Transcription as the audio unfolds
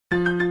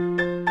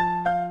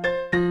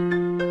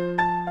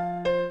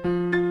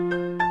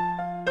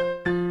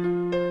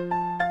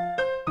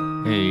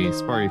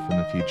Sparry from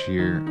the future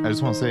here. I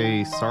just want to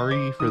say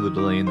sorry for the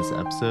delay in this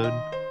episode.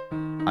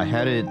 I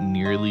had it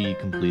nearly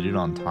completed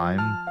on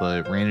time,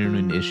 but ran into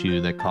an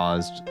issue that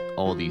caused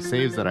all the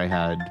saves that I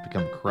had to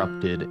become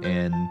corrupted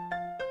and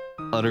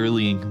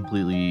utterly and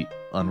completely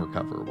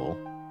unrecoverable.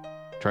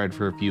 Tried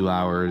for a few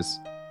hours,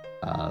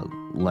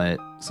 let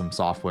some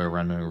software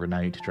run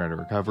overnight to try to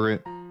recover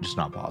it. Just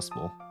not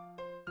possible.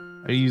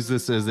 I use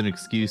this as an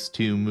excuse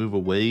to move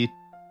away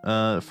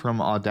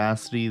from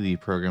Audacity, the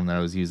program that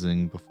I was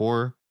using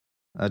before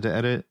to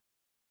edit,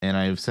 and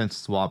I've since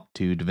swapped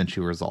to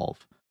DaVinci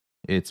Resolve.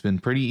 It's been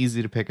pretty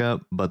easy to pick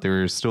up, but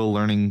there's still a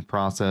learning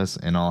process,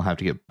 and I'll have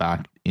to get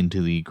back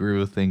into the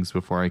groove of things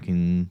before I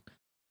can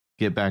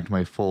get back to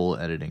my full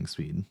editing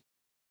speed.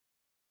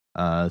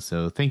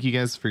 So thank you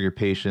guys for your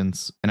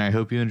patience, and I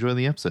hope you enjoy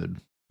the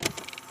episode.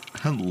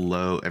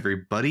 Hello,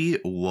 everybody.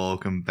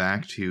 Welcome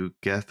back to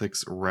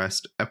Gethic's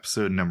Rest,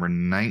 episode number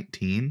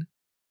 19.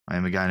 I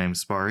am a guy named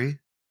Sparry.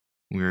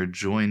 We are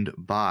joined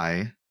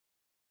by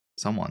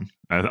someone.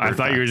 I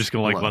thought you were just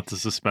going to let the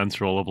suspense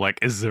roll of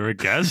is there a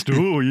guest?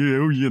 Ooh,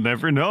 you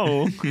never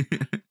know.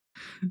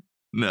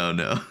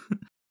 No.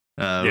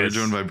 We're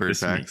joined by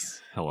Birdfax.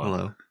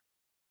 Hello.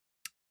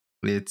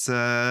 It's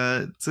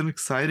an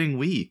exciting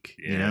week.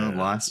 Yeah. You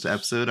know, last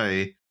episode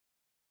I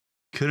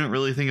couldn't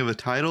really think of a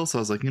title, so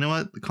I was like, you know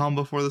what? The Calm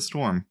Before the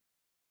Storm.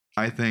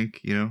 I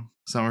think,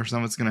 Summer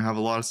Summit's going to have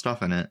a lot of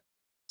stuff in it.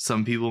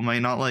 Some people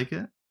might not like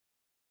it,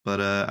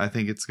 but I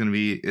think it's going to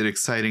be an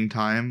exciting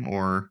time,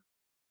 or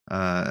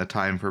a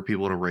time for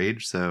people to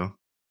rage. So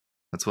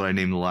that's what I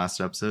named the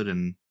last episode,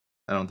 and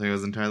I don't think I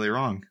was entirely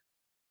wrong.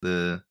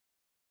 The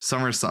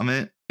Summer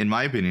Summit, in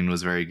my opinion,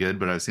 was very good,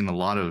 but I've seen a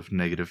lot of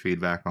negative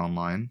feedback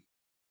online.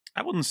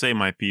 I wouldn't say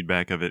my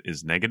feedback of it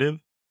is negative,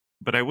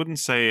 but I wouldn't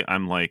say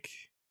I'm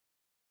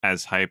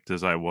as hyped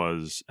as I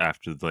was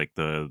after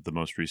the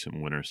most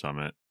recent Winter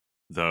Summit.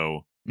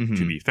 Though,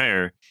 to be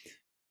fair,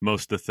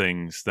 most of the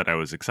things that I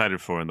was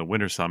excited for in the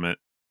Winter Summit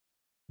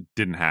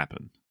didn't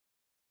happen.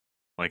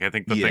 I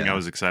think the thing I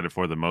was excited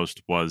for the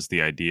most was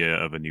the idea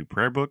of a new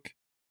prayer book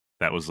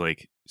that was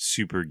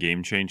super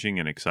game changing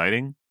and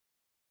exciting.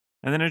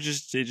 And then it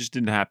just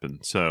didn't happen.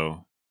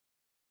 So,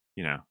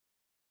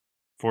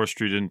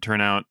 Forestry didn't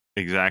turn out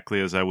exactly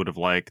as I would have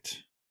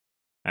liked,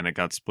 and it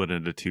got split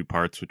into two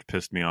parts, which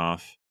pissed me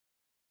off.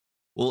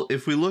 Well,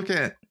 if we look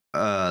at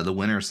the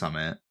Winter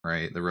Summit,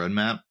 right, the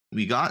roadmap,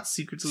 we got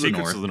Secrets of the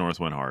North. Secrets of the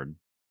North went hard.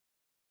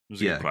 It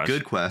was a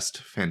good quest.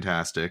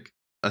 Fantastic.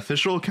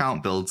 Official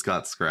account builds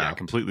got scrapped. Yeah,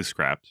 completely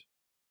scrapped.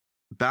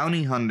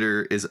 Bounty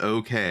Hunter is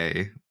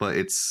okay, but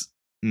it's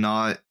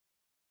not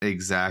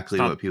exactly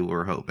what people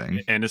were hoping.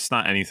 And it's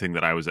not anything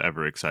that I was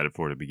ever excited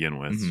for to begin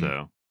with,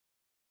 so.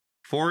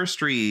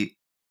 Forestry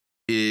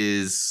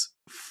is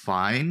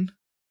fine.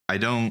 I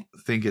don't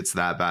think it's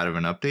that bad of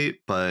an update,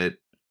 but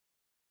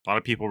a lot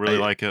of people really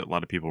like it. A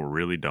lot of people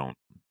really don't.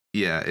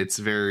 Yeah, it's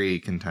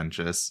very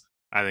contentious.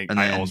 I think, and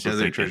I also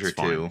Desert think Treasure it's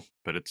fine, 2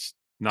 but it's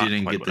not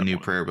didn't get the new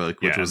prayer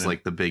book, which was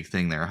the big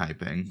thing they're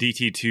hyping.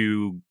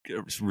 DT2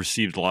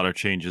 received a lot of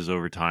changes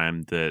over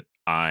time that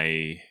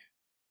I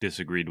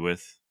disagreed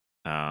with.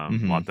 A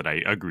lot that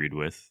I agreed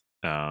with.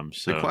 So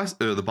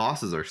the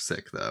bosses are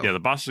sick, though. Yeah, the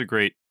bosses are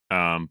great.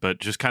 But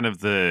just kind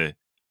of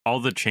all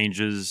the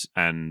changes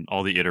and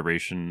all the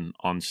iteration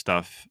on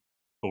stuff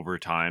over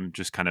time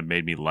just kind of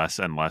made me less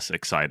and less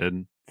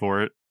excited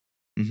for it.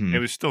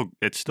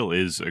 It still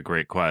is a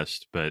great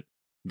quest, but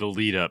the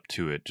lead up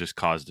to it just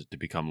caused it to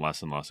become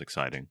less and less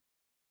exciting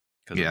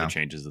because of the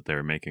changes that they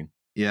were making.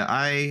 Yeah,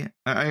 I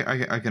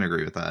can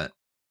agree with that.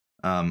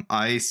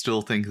 I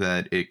still think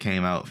that it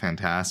came out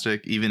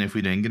fantastic, even if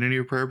we didn't get a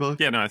new prayer book.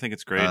 Yeah, no, I think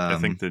it's great. I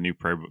think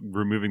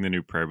removing the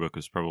new prayer book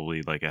was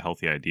probably a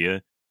healthy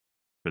idea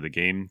for the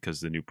game, because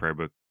the new prayer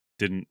book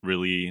didn't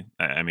really,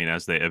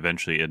 as they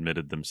eventually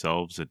admitted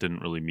themselves, it didn't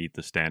really meet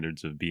the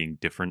standards of being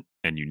different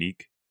and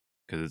unique,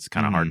 because it's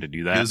kind of hard to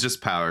do that. It was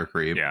just power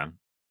creep. Yeah.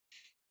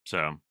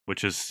 So,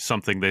 which is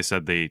something they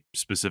said they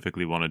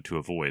specifically wanted to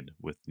avoid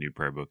with the new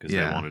prayer book, because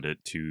they wanted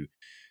it to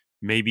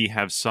maybe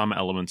have some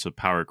elements of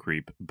power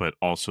creep, but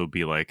also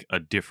be a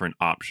different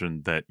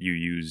option that you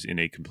use in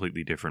a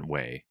completely different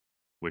way,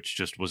 which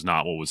just was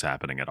not what was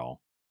happening at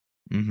all.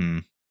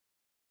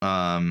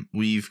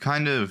 We've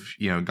kind of,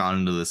 gone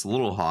into this a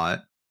little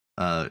hot,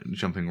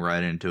 jumping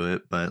right into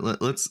it,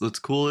 but let's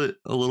cool it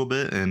a little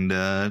bit and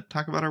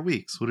talk about our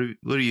weeks. What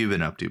have you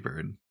been up to,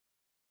 Bird?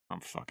 I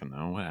don't fucking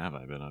know. What have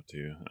I been up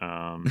to?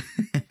 A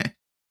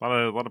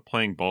lot of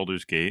playing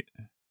Baldur's Gate.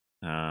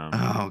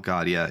 Oh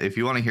god, yeah. If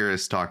you want to hear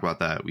us talk about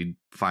that, we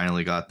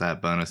finally got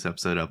that bonus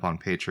episode up on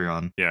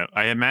Patreon. Yeah,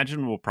 I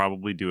imagine we'll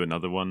probably do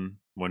another one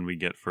when we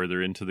get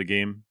further into the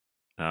game.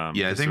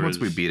 I think once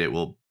we beat it,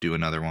 we'll do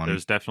another one.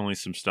 There's definitely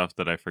some stuff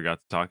that I forgot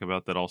to talk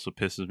about that also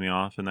pisses me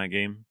off in that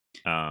game.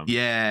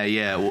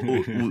 Yeah.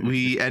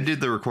 We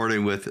ended the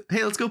recording with,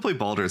 hey, let's go play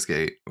Baldur's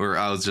Gate. Or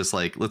I was just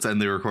like, let's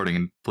end the recording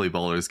and play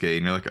Baldur's Gate.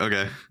 And you're like,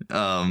 okay.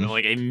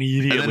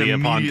 Immediately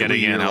upon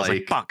getting in, I was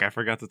like, fuck, I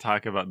forgot to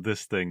talk about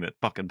this thing that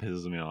fucking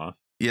pisses me off.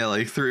 Yeah,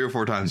 like 3 or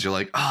 4 times you're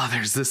like, oh,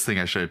 there's this thing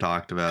I should have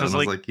talked about. And I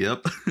was like,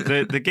 yep.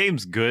 the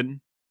game's good.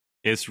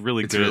 It's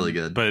really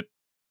good. But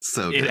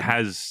so good. It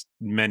has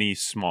many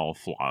small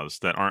flaws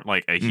that aren't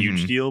like a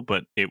huge deal,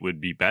 but it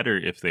would be better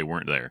if they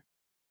weren't there.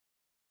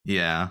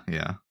 Yeah.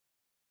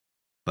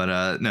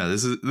 But no,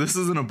 this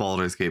isn't a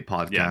Baldur's Gate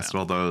podcast,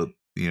 although,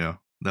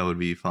 that would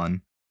be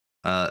fun.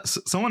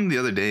 Someone the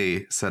other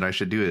day said I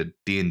should do a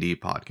D&D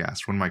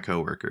podcast, one of my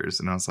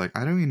coworkers, and I was like,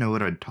 I don't even know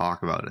what I'd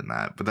talk about in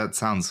that, but that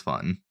sounds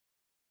fun.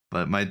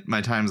 But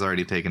my time's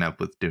already taken up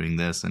with doing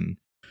this and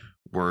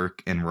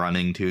work and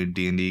running 2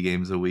 D&D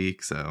games a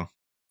week, so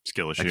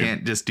skill issue. I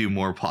can't just do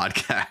more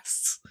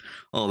podcasts,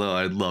 although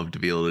I'd love to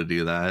be able to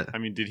do that. I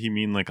mean, did he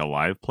mean like a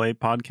live play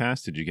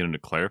podcast? Did you get him to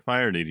clarify,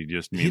 or did he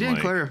just mean he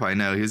didn't clarify?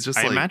 No, he was just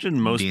I imagine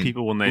most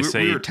people when they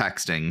say... We were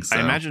texting, so...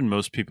 I imagine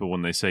most people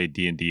when they say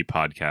D&D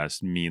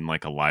podcast mean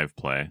like a live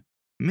play.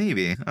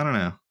 Maybe. I don't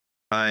know.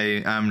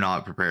 I'm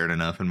not prepared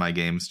enough in my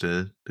games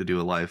to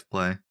do a live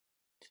play.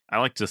 I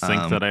like to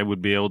think that I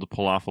would be able to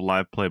pull off a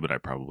live play, but I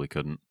probably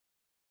couldn't.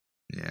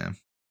 Yeah.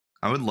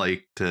 I would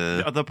like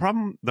to... The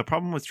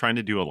problem with trying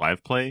to do a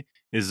live play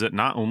is that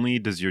not only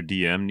does your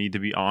DM need to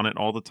be on it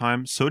all the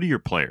time, so do your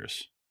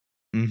players.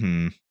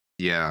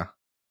 Yeah.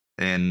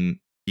 And,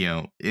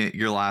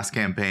 your last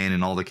campaign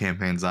and all the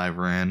campaigns I've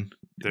ran,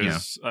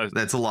 that's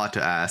a lot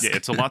to ask. Yeah,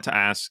 it's a lot to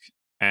ask.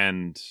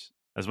 And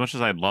as much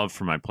as I'd love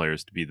for my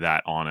players to be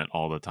that on it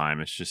all the time,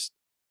 it's just,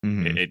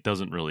 it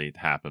doesn't really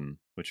happen,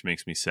 which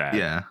makes me sad.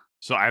 Yeah.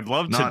 So I'd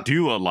love to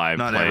do a live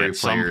play at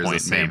some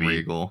point, maybe,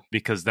 Regal.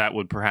 Because that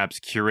would perhaps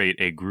curate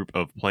a group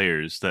of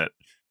players that,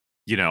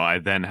 I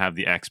then have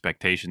the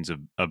expectations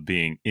of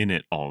being in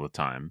it all the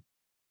time.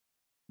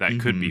 That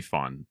could be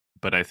fun,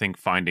 but I think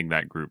finding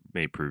that group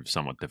may prove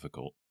somewhat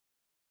difficult.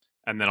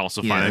 And then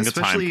also finding the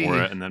time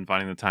for it, and then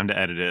finding the time to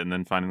edit it, and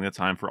then finding the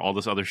time for all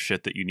this other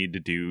shit that you need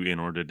to do in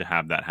order to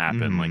have that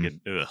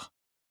happen.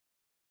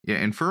 Yeah,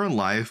 and for a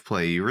live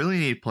play, you really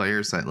need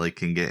players that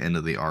can get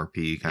into the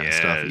RP kind of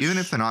stuff, even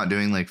if they're not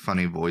doing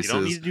funny voices. You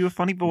don't need to do a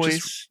funny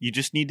voice. You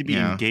just need to be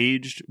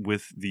engaged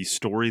with the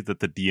story that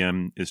the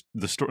DM is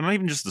not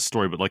even just the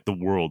story, but the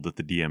world that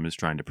the DM is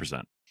trying to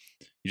present.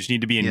 You just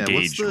need to be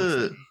engaged.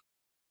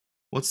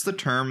 What's the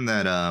term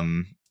that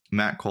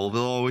Matt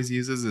Colville always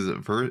uses? Is it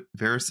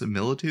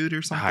verisimilitude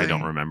or something? I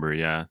don't remember.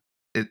 Yeah.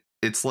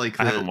 It's like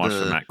I haven't watched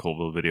the Matt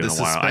Colville video in a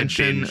while. I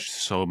binged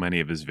so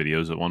many of his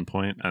videos at one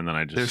point, and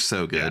then they're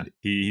so good.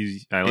 Yeah,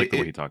 I like the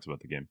way he talks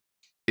about the game.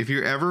 If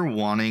you're ever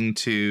wanting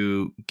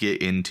to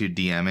get into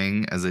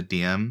DMing as a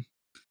DM,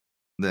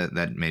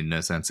 that made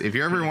no sense. If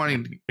you're ever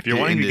wanting to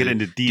get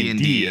into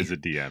D&D as a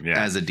DM,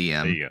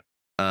 there you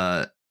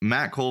go.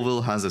 Matt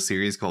Colville has a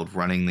series called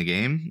Running the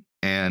Game,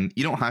 and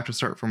you don't have to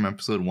start from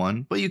episode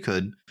 1, but you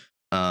could.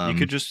 You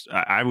could just.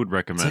 I would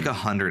recommend. It's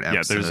 100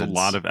 episodes. Yeah, there's a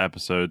lot of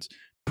episodes.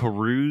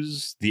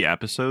 Peruse the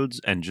episodes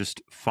and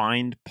just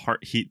find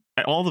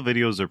all the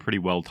videos are pretty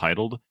well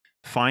titled.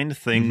 Find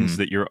things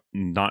that you're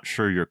not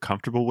sure you're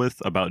comfortable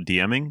with about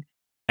DMing,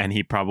 and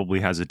he probably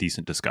has a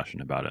decent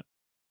discussion about it.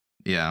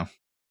 Yeah.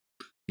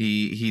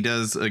 He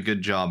does a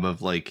good job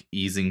of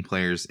easing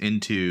players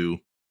into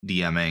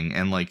DMing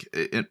and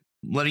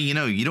letting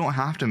you don't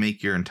have to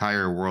make your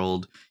entire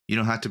world. You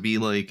don't have to be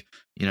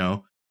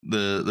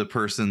the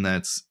person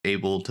that's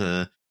able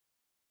to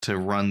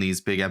run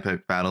these big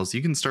epic battles.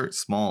 You can start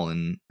small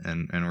and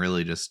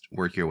really just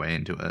work your way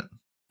into it.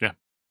 Yeah.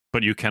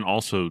 But you can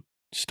also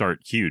start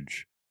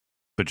huge,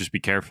 but just be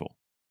careful.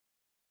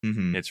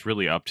 It's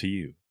really up to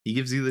you. He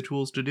gives you the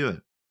tools to do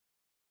it.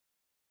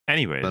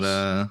 Anyways.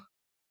 But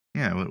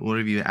yeah, what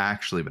have you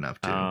actually been up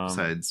to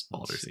besides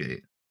Baldur's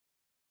Gate?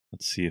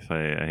 Let's see if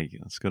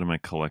let's go to my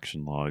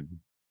collection log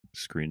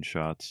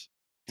screenshots.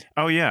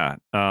 Oh yeah.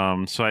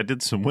 So I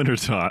did some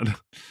Wintertodt.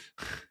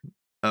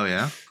 Oh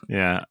yeah?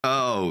 Yeah.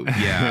 Oh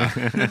yeah.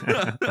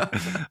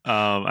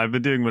 I've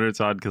been doing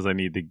Wintertodt because I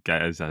need to,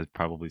 guys, I've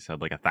probably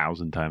said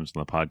 1,000 times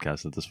on the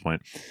podcast at this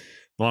point.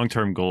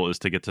 Long-term goal is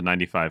to get to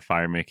 95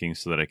 fire making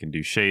so that I can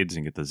do shades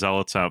and get the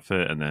Zealot's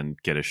outfit and then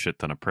get a shit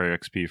ton of prayer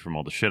XP from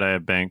all the shit I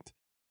have banked.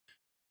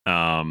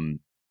 I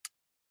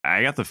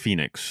got the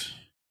Phoenix.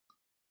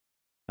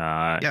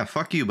 Yeah,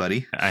 fuck you,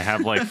 buddy. I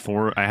have I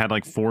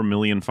had 4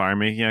 million fire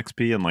making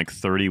XP and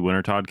 30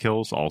 Wintertodt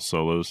kills, all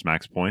solos,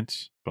 max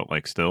points, but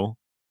still.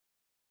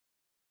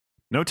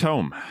 No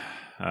tome,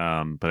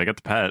 but I got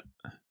the pet.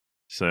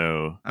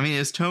 So I mean,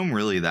 is tome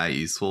really that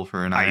useful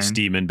for an ice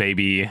demon,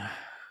 baby?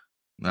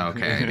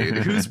 Okay, dude.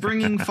 Who's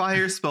bringing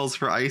fire spells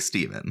for ice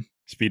demon?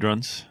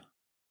 Speedruns.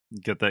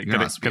 Get that.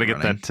 Gotta get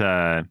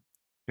that.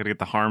 Gotta get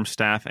the harm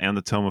staff and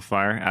the tome of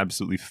fire.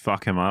 Absolutely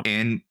fuck him up.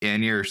 And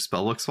your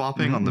spellbook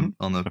swapping on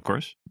the of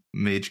course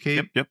mage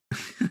cape. Yep.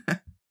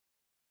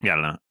 Yeah, I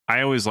don't know.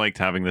 I always liked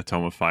having the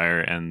tome of fire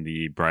and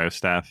the Brio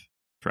staff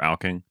for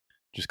alching.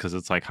 Just because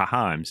it's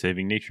haha, I'm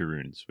saving nature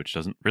runes, which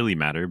doesn't really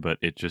matter, but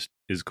it just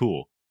is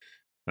cool.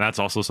 And that's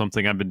also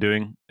something I've been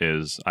doing,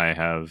 is I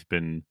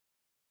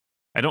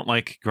don't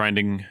like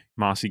grinding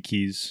mossy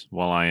keys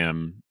while I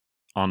am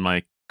on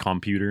my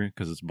computer,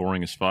 because it's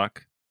boring as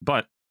fuck.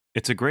 But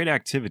it's a great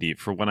activity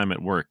for when I'm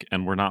at work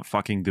and we're not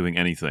fucking doing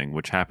anything,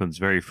 which happens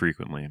very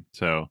frequently.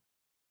 So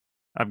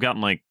I've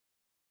gotten like,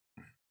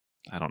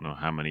 I don't know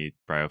how many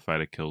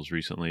Bryophyta kills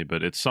recently,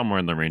 but it's somewhere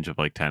in the range of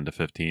like 10 to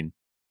 15.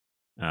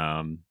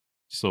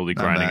 Slowly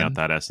grinding out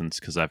that essence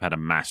because I've had a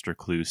master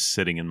clue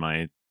sitting in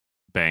my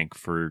bank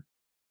for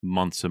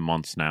months and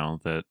months now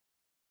that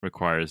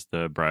requires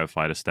the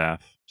Bryophyta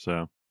staff.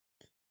 So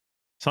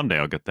someday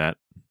I'll get that.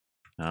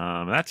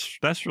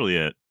 That's really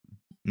it.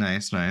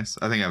 Nice.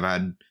 I think I've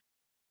had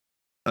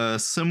a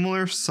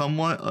similar,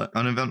 somewhat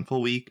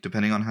uneventful week,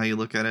 depending on how you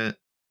look at it.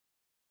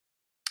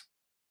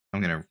 I'm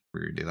gonna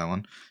redo that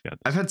one. Yeah,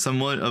 I've had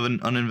somewhat of an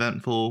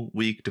uneventful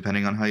week,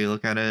 depending on how you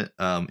look at it.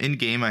 In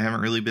game, I haven't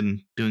really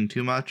been doing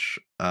too much.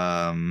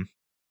 I've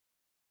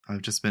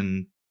just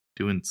been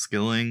doing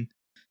skilling.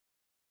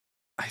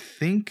 I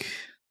think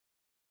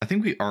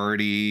we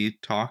already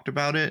talked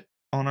about it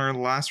on our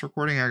last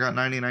recording. I got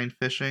 99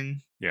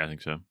 fishing. Yeah, I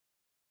think so.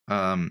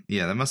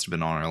 Yeah, that must have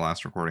been on our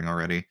last recording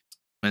already.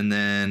 And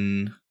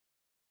then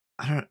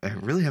I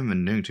really haven't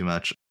been doing too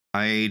much.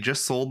 I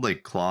just sold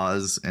like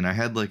claws, and I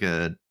had like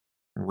a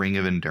Ring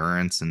of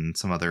Endurance and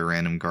some other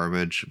random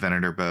garbage,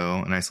 Venator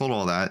bow, and I sold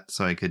all that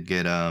so I could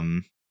get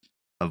a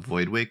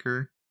Void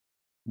Waker.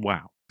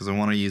 Wow. Because I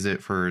want to use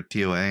it for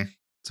TOA.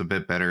 It's a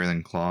bit better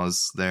than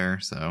claws there,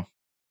 so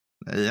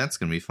that's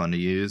gonna be fun to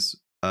use.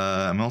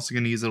 I'm also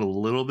gonna use it a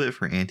little bit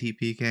for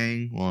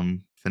anti-PKing while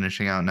I'm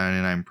finishing out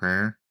 99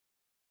 Prayer.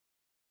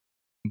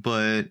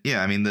 But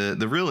yeah, I mean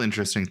the real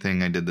interesting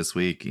thing I did this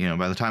week,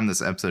 by the time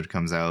this episode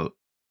comes out,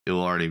 it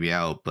will already be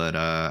out, but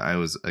I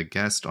was a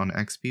guest on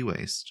XP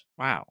Waste.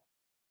 Wow.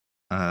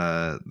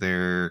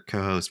 Their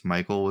co-host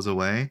Michael was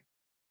away,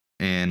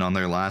 and on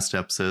their last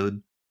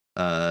episode,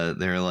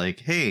 they're like,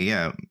 "Hey,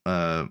 yeah,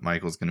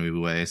 Michael's gonna be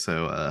away,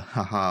 so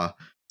haha,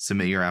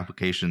 submit your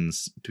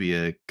applications to be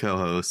a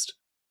co-host."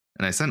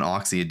 And I sent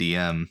Oxy a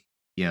DM,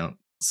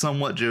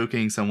 somewhat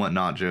joking, somewhat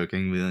not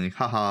joking, being like,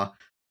 "Haha,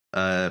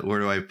 where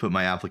do I put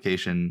my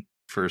application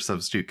for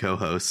substitute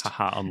co-host?"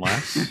 Haha,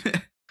 unless.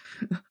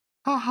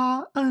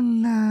 Haha,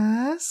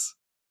 unless.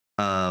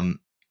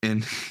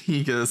 And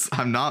he goes,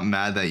 "I'm not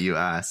mad that you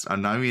asked.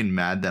 I'm not even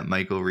mad that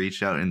Michael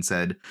reached out and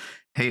said,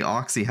 'Hey,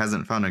 Oxy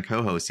hasn't found a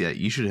co-host yet.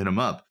 You should hit him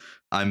up.'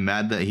 I'm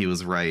mad that he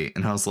was right."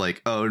 And I was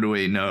like, "Oh, no,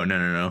 wait,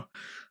 no.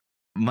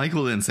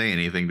 Michael didn't say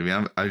anything to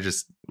me. I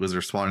just was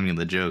responding to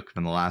the joke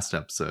from the last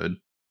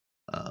episode."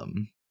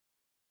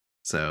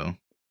 So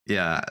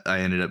yeah,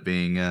 I ended up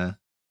being a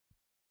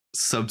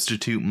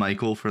substitute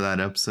Michael for that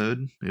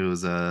episode. It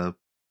was a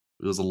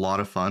lot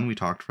of fun. We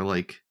talked for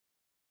like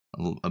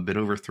a bit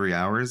over 3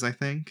 hours, I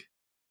think,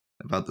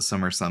 about the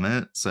Summer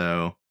Summit.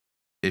 So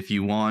if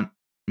you want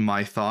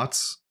my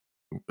thoughts,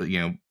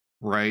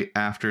 right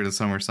after the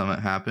Summer Summit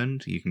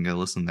happened, you can go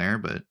listen there.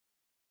 But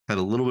had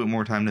a little bit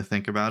more time to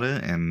think about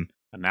it, and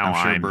now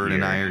I'm sure Bird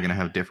and I are going to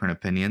have different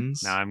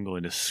opinions. Now I'm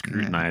going to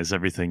scrutinize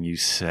everything you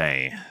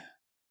say.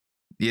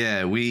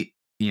 Yeah, we're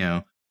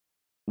a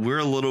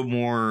little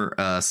more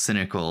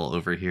cynical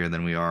over here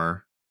than we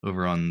are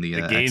over on the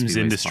games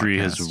industry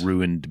podcast. has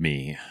ruined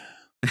me.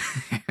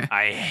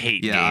 I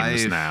hate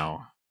games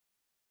now.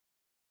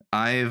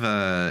 I've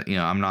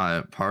I'm not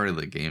a part of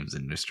the games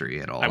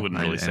industry at all. I wouldn't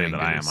really say that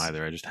I am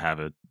either. I just have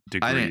a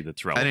degree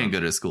that's relevant. I didn't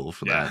go to school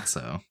for that,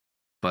 so.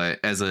 But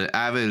as an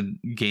avid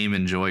game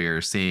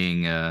enjoyer,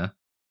 seeing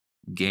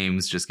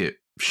games just get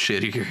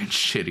shittier and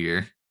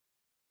shittier.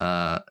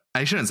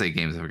 I shouldn't say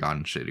games have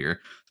gotten shittier.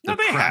 The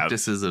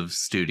practices of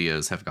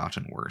studios have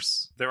gotten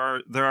worse. There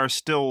are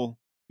still,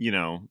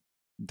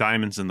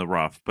 diamonds in the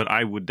rough, but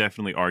I would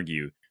definitely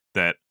argue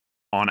that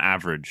on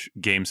average,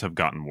 games have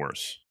gotten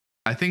worse.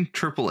 I think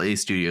AAA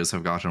studios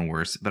have gotten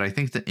worse, but I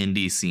think the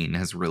indie scene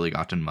has really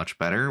gotten much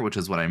better, which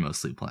is what I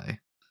mostly play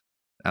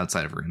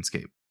outside of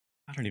RuneScape.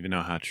 I don't even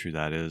know how true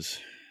that is.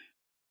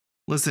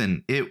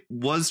 Listen, it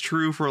was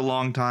true for a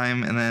long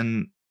time, and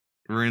then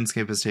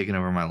RuneScape has taken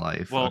over my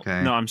life. Well,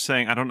 okay? No, I'm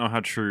saying I don't know how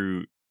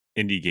true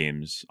indie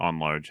games on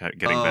large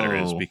getting better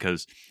is,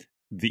 because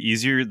the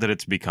easier that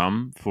it's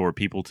become for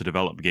people to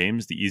develop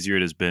games, the easier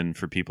it has been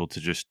for people to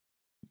just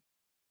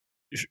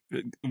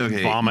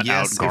vomit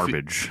out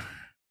garbage.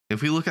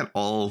 If we look at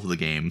all of the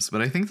games,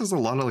 but I think there's a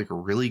lot of like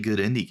really good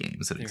indie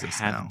games that exist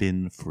now. There have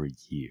been for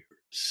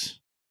years.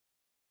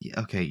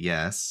 Yeah, okay,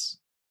 yes,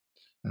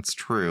 that's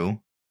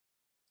true.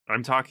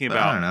 I'm talking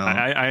about. I don't know.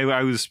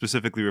 I was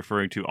specifically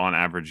referring to on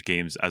average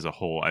games as a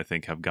whole. I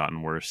think have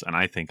gotten worse, and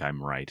I think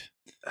I'm right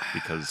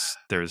because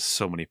there's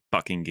so many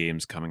fucking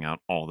games coming out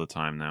all the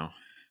time now.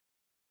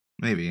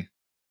 Maybe,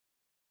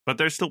 but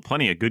there's still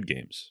plenty of good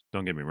games.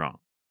 Don't get me wrong.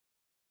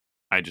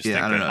 I just think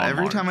I don't know.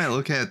 Every time I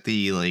look at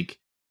the like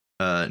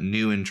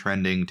new and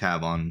trending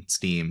tab on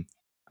Steam,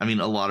 I mean,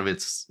 a lot of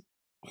it's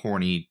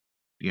horny,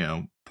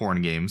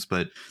 porn games,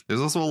 but there's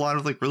also a lot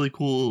of like really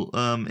cool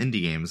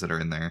indie games that are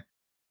in there.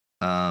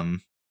 Right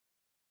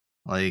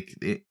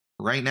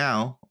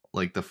now,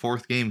 like the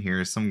fourth game here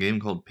is some game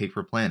called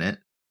Paper Planet.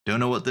 Don't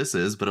know what this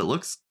is, but it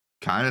looks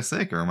kind of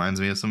sick. It reminds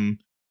me of some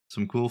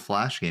cool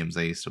Flash games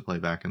I used to play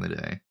back in the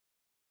day.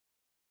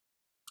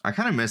 I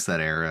kind of miss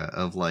that era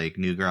of like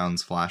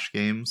Newgrounds Flash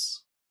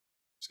games.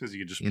 It's because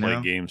you could just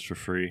play games for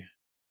free.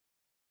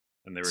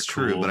 And they were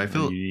cool, true, but I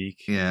feel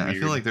unique. I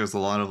feel like there's a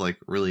lot of like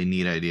really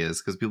neat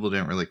ideas because people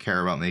didn't really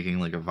care about making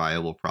like a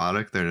viable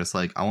product. They're just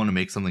like, I want to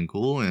make something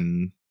cool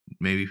and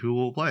maybe people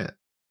will play it.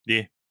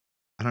 Yeah.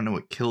 I don't know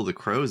what Kill the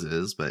Crows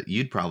is, but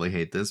you'd probably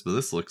hate this, but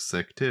this looks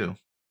sick too.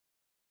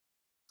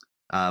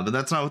 But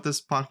that's not what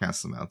this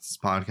podcast is about. This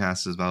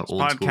podcast is about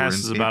old school RuneScape. This podcast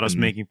is about us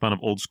making fun of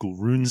old school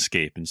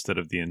RuneScape instead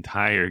of the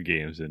entire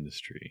games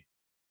industry.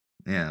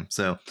 Yeah.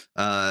 So,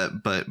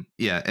 but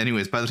yeah.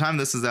 Anyways, by the time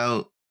this is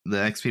out, the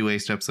XP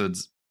Waste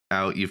episode's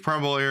out. You've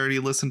probably already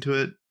listened to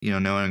it,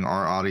 knowing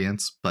our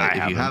audience. But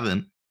if you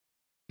haven't,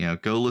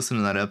 go listen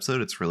to that episode.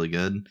 It's really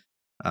good.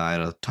 I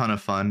had a ton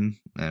of fun,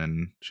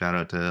 and shout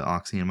out to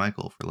Oxy and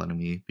Michael for letting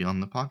me be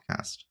on the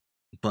podcast.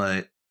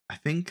 But I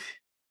think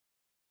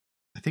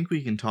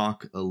we can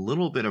talk a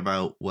little bit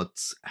about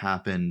what's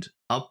happened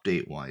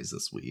update-wise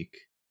this week.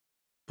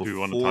 Do we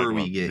want to talk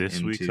about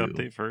this week's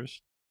update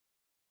first?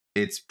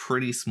 It's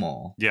pretty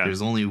small. Yeah.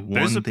 There's only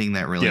one thing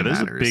that really matters.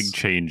 There's a big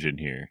change in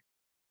here.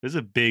 There's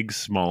a big,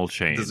 small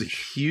change. There's a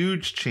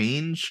huge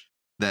change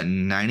that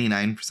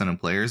 99%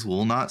 of players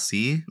will not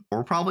see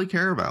or probably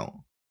care about.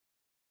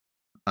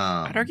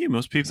 I'd argue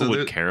most people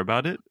would care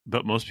about it,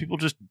 but most people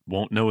just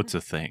won't know it's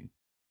a thing.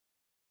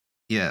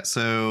 Yeah,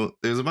 so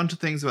there's a bunch of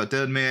things about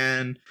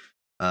Deadman,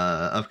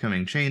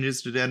 upcoming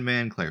changes to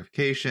Deadman,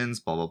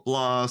 clarifications, blah, blah,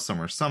 blah,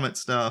 Summer Summit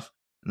stuff.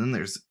 And then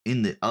there's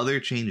in the other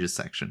changes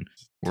section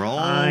where all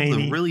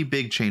the really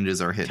big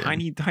changes are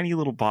hidden. Tiny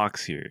little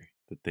box here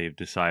that they've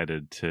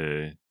decided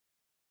to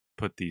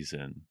put these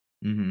in.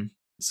 Mm-hmm.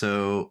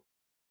 So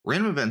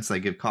random events that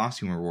give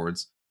costume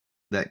rewards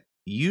that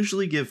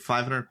usually give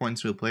 500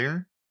 coins to a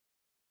player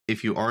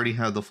if you already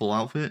have the full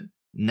outfit,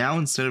 now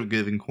instead of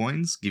giving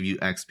coins, give you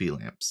XP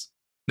lamps.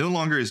 No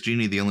longer is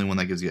Genie the only one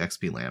that gives you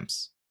XP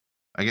lamps.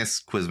 I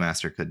guess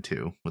Quizmaster could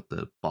too with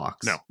the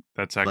box. No,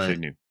 that's actually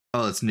new.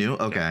 Oh, it's new?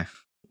 Okay. Yeah.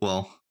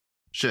 Well,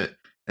 shit.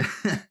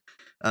 The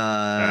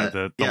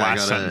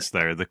last sentence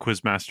there, the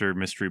Quizmaster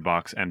mystery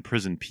box and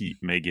Prison Pete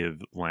may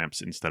give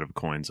lamps instead of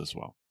coins as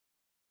well.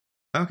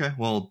 Okay,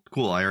 well,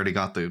 cool. I already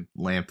got the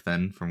lamp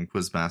then from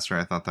Quizmaster.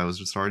 I thought that was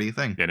just already a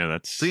thing. Yeah, no,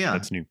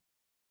 that's new.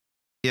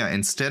 Yeah,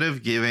 instead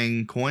of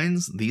giving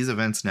coins, these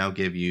events now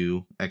give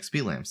you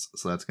XP lamps.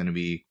 So that's going to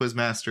be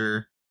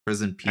Quizmaster,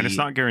 Prison Pete. And it's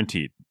not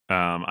guaranteed.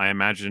 I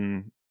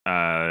imagine,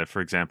 for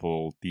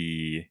example,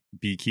 the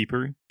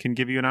Beekeeper can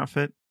give you an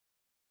outfit.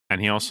 And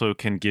he also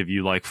can give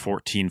you like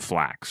 14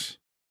 flax.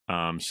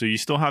 So you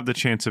still have the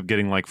chance of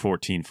getting like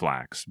 14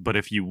 flax. But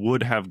if you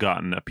would have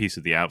gotten a piece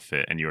of the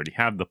outfit and you already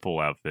have the full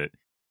outfit,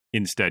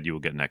 instead you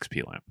will get an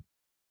XP lamp.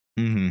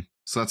 Mm-hmm.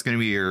 So that's going to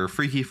be your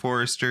Freaky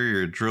Forester,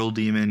 your Drill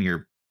Demon,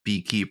 your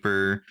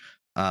Beekeeper,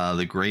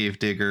 the Grave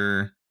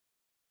Digger,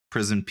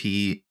 Prison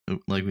Pete,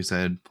 like we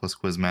said, plus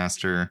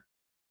Quizmaster.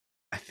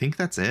 I think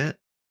that's it.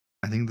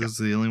 I think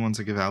those are the only ones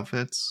that give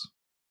outfits.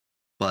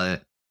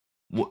 But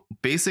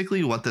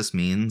basically what this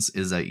means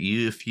is that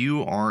if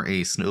you are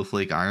a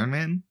Snowflake Iron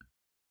Man,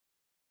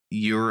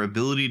 your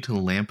ability to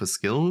lamp a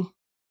skill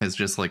has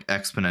just like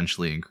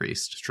exponentially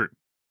increased. It's true.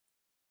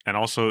 And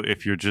also,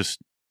 if you're just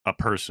a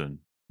person,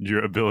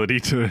 your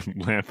ability to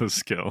lamp a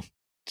skill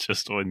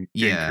just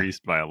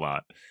increased by a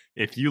lot.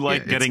 If you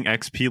like getting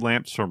XP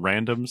lamps from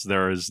randoms,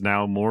 there is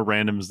now more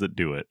randoms that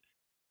do it.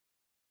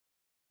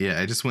 Yeah,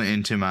 I just went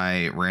into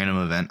my random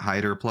event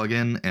hider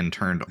plugin and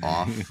turned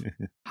off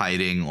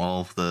hiding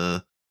all of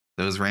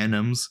those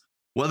randoms.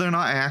 Whether or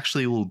not I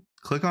actually will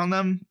click on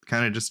them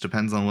kind of just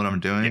depends on what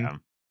I'm doing.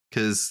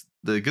 Because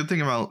the good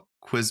thing about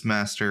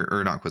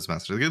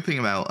the good thing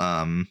about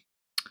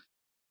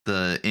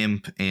the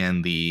Imp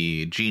and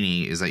the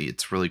Genie is that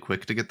it's really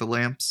quick to get the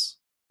lamps.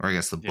 Or I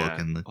guess the book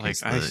and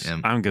the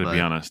Imp. I'm going to be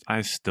honest.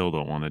 I still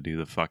don't want to do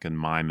the fucking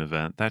mime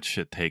event. That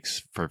shit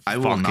takes I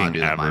will not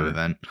do the mime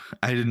event.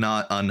 I did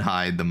not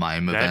unhide the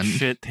mime event. That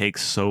shit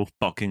takes so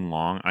fucking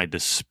long. I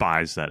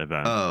despise that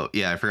event. Oh,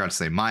 yeah. I forgot to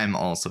say mime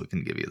also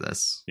can give you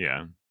this.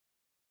 Yeah.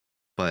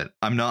 But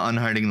I'm not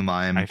unhiding the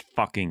mime. I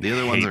fucking The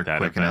other ones are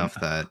quick event. enough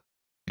that,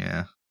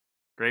 yeah.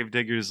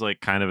 Gravedigger's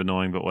like kind of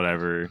annoying, but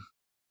whatever.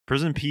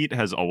 Prison Pete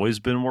has always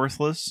been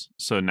worthless.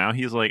 So now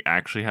he's like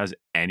actually has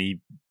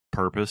any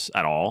purpose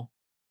at all.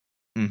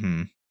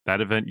 Mm-hmm. That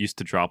event used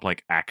to drop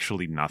like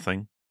actually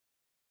nothing.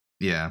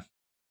 Yeah.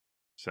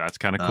 So that's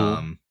kind of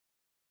cool.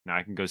 Now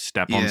I can go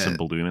step on some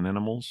balloon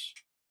animals.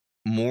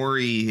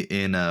 Maury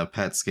in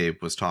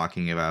Petscape was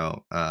talking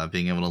about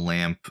being able to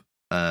lamp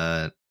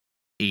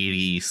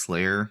 80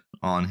 Slayer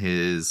on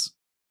his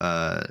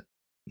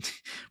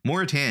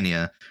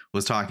Mauritania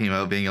was talking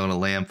about being able to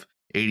lamp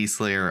 80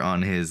 Slayer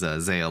on his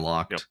Zaya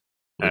Locked,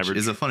 which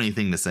is a funny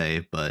thing to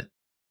say, but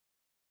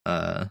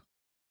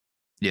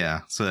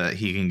yeah, so that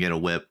he can get a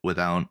whip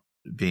without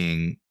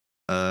being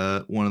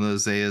one of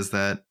those Zayas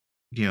that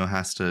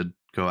has to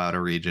go out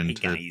of region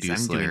to do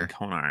Slayer. Doing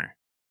Konar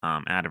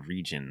out of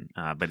region,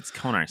 but it's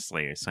Konar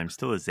Slayer, so I'm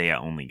still a Zaya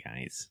only,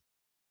 guys.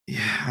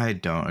 Yeah, I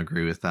don't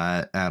agree with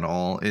that at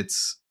all.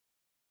 It's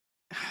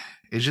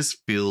It just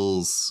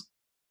feels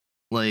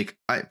like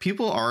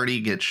people already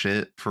get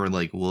shit for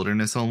like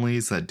wilderness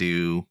onlys that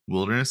do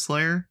Wilderness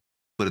Slayer,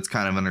 but it's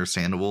kind of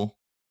understandable.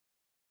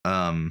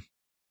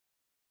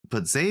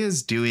 But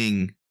Zaya's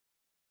doing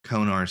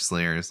Konar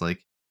Slayers. Like,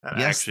 That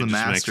yes, the actually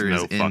just master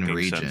makes no is in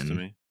fucking sense to region,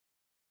 me.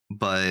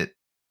 but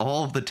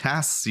all of the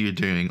tasks you're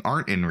doing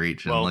aren't in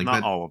region. Well, like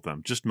not that, all of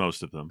them, just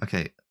most of them.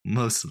 Okay,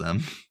 most of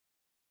them.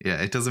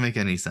 Yeah, it doesn't make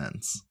any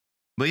sense.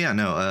 But yeah,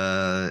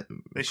 no.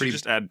 They should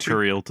just add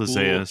Turiel to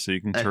Zaya so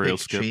you can Turiel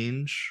skip.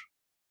 Change.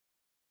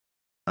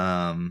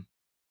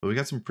 But we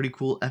got some pretty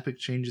cool epic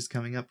changes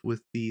coming up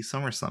with the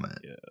Summer Summit.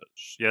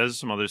 Yeah, there's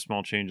some other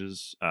small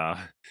changes.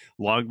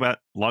 Log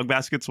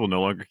baskets will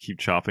no longer keep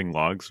chopping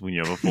logs when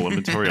you have a full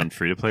inventory on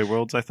free-to-play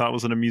worlds. I thought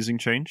was an amusing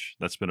change.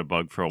 That's been a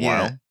bug for a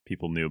while.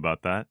 People knew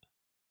about that.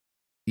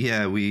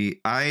 Yeah,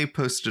 I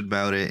posted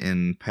about it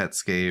in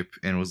Petscape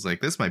and was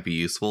like, this might be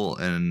useful,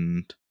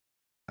 and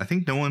I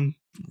think no one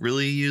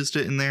really used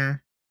it in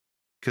there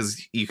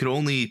because you could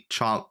only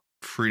chop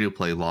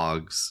free-to-play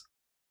logs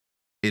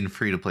in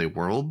free-to-play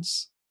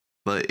worlds,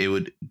 but it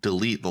would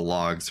delete the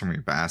logs from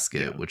your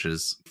basket, which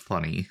is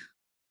funny.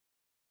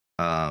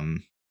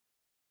 Because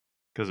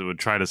it would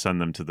try to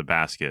send them to the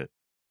basket,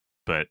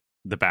 but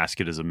the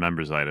basket is a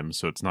member's item,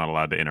 so it's not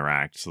allowed to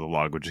interact, so the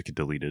log would just get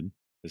deleted,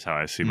 is how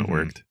I assume it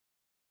worked.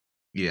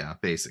 Yeah,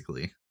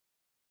 basically.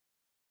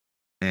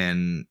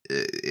 And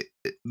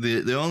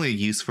the only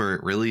use for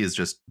it really is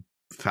just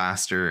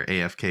faster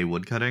AFK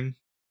woodcutting.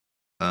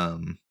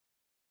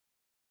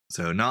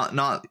 So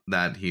not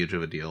that huge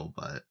of a deal,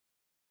 but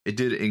it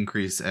did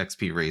increase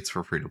XP rates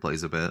for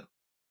free-to-plays a bit.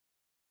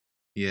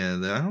 Yeah,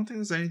 I don't think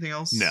there's anything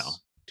else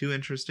too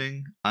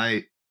interesting.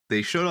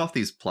 They showed off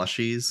these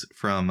plushies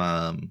from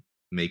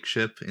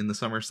Makeship in the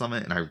Summer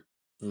Summit, and I'm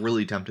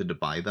really tempted to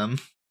buy them.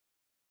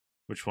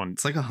 Which one?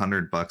 It's like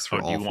 $100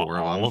 for all four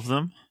of them. All of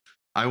them?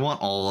 I want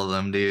all of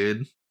them,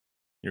 dude.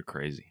 You're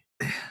crazy.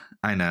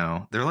 I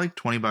know. They're like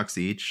 $20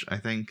 each, I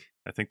think.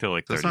 I think they're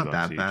like $30 That's not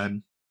that each.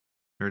 bad.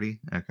 30?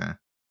 Okay.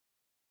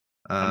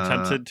 I'm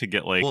tempted to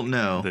get like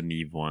the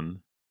Neve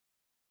one.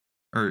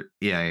 Or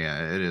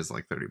yeah, it is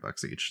like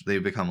 $30 each. They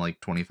become like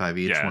 25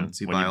 each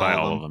once you when buy you buy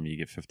all of of them, you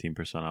get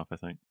 15% off, I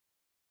think.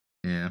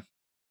 Yeah.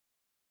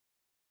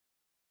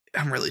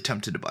 I'm really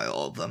tempted to buy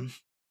all of them.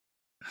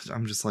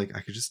 I'm just like, I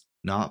could just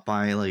not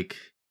buy like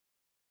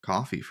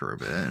coffee for a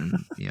bit, and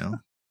you know.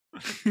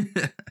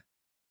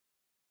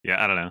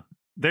 Yeah, I don't know.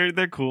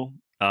 They're cool.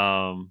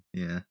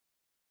 Yeah.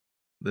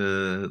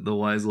 The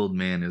wise old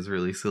man is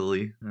really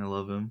silly. I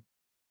love him.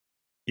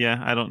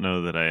 Yeah, I don't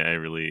know that I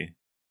really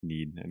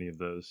need any of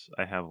those.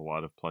 I have a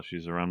lot of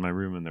plushies around my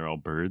room, and they're all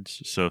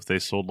birds. So if they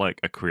sold like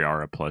a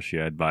Kriara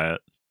plushie, I'd buy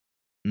it.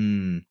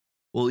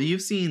 Well,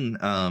 you've seen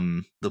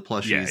the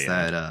plushies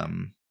that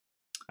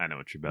I know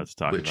what you're about to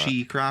talk about.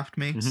 Chi Craft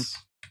makes.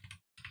 Mm-hmm.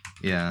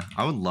 Yeah,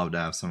 I would love to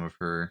have some of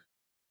her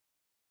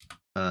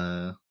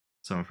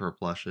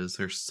plushes.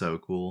 They're so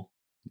cool.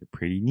 They're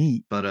pretty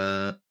neat.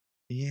 But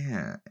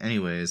yeah.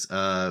 Anyways,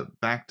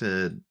 back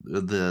to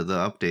the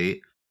update.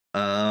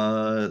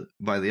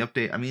 By the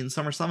update, I mean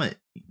Summer Summit.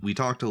 We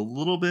talked a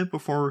little bit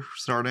before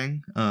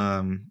starting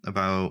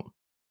about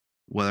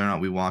whether or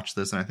not we watched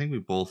this, and I think we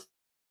both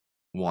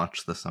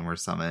watched the Summer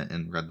Summit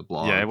and read the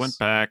blogs. Yeah, I went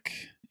back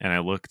and I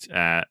looked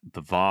at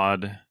the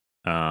VOD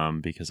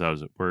because I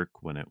was at work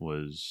when it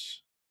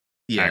was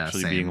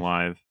actually being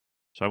live.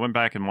 So I went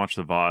back and watched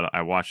the VOD.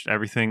 I watched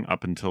everything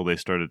up until they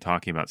started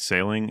talking about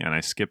sailing, and I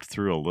skipped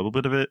through a little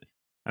bit of it,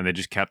 and they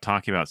just kept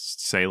talking about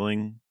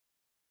sailing.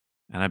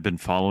 And I've been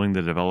following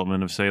the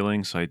development of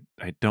sailing, so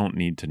I don't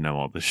need to know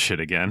all this shit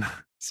again.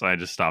 So I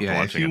just stopped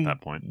watching at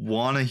that point.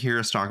 Want to hear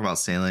us talk about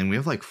sailing? We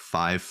have like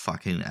 5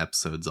 fucking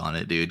episodes on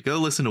it, dude. Go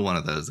listen to one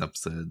of those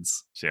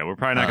episodes. So yeah, we're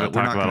probably not going to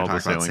talk about all the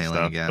sailing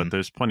stuff, again. But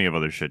there's plenty of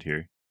other shit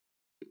here.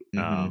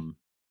 Mm-hmm.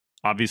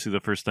 Obviously, the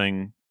first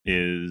thing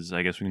is,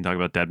 I guess we can talk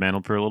about Dead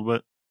Mantled for a little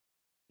bit,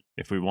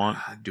 if we want.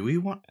 Do we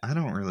want? I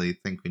don't really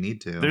think we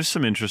need to. There's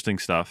some interesting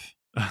stuff,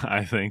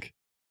 I think.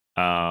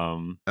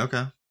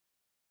 Okay.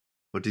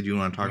 What did you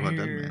want to talk about,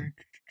 Dead Man?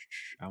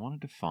 I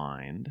wanted to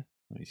find.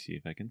 Let me see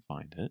if I can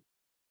find it.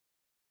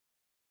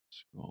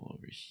 Scroll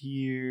over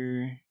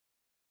here.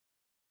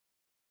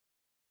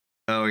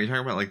 Oh, are you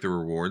talking about like the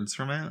rewards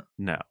from it?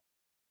 No.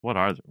 What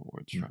are the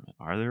rewards from it?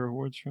 Are there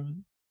rewards from it?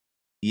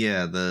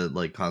 Yeah, the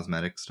like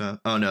cosmetic stuff.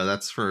 Oh no,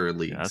 that's for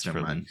leagues. Yeah, that's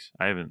for leagues.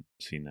 I haven't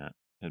seen that,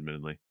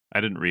 admittedly.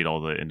 I didn't read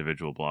all the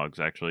individual blogs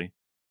actually.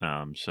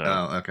 So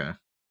okay.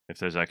 If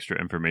there's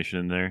extra information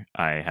in there,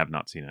 I have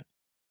not seen it.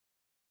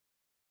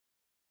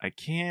 I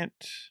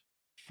can't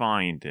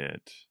find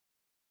it,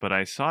 but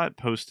I saw it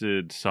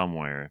posted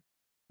somewhere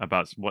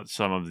about what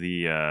some of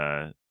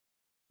the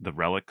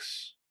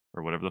relics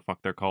or whatever the fuck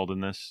they're called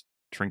in this,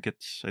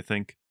 trinkets, I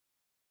think,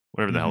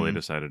 whatever the hell they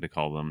decided to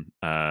call them.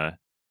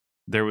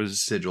 There was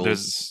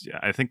sigils.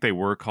 I think they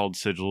were called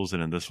sigils,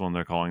 and in this one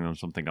they're calling them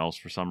something else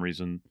for some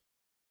reason.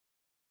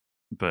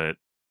 But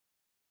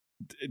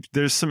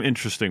there's some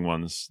interesting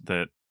ones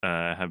that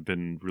have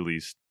been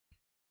released.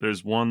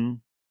 There's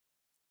one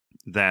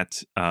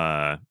that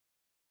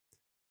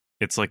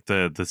It's like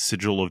the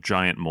sigil of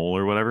giant mole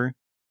or whatever.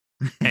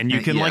 And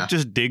you can like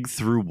just dig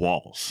through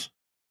walls.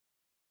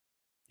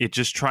 It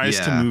just tries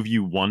to move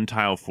you one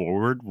tile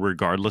forward,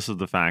 regardless of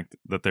the fact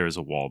that there is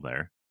a wall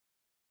there.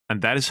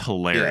 And that is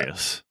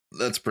hilarious.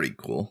 Yeah, that's pretty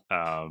cool.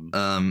 I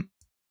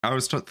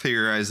was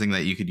theorizing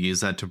that you could use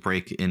that to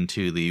break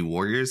into the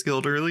Warriors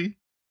Guild early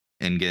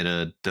and get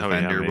a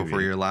defender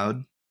before you're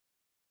allowed.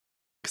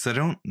 Because I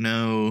don't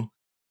know.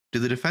 Do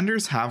the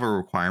defenders have a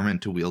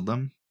requirement to wield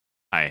them?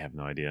 I have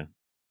no idea.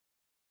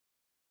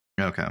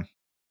 Okay.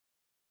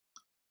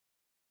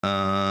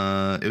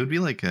 It would be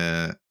like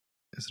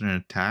is it an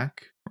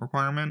attack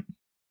requirement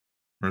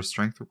or a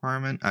strength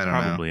requirement? I don't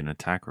know. Probably an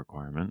attack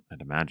requirement,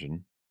 I'd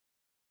imagine.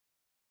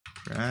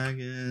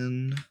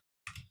 Dragon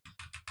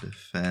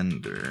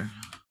defender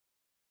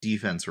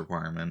defense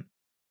requirement.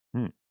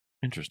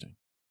 Interesting.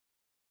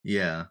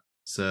 Yeah.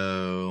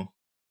 So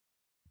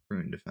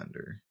rune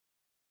defender.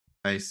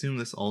 I assume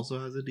this also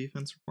has a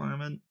defense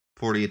requirement.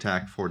 40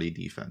 attack, 40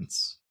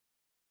 defense.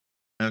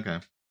 Okay.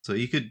 So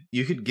you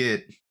could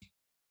get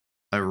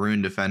a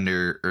rune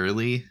defender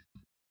early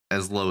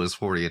as low as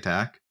 40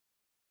 attack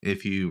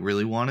if you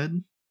really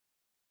wanted.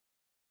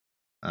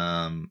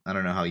 I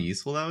don't know how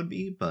useful that would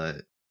be,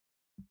 but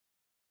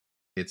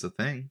it's a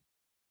thing.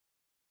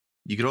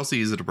 You could also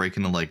use it to break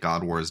into like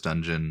God Wars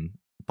dungeon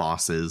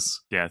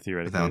bosses. Yeah,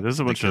 theoretically. There's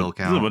a bunch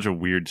of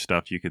weird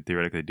stuff you could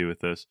theoretically do with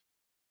this.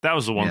 That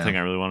was the one thing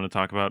I really wanted to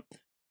talk about.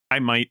 I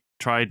might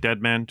try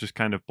Deadman just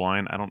kind of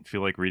blind. I don't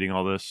feel like reading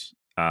all this.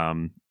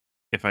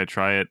 If I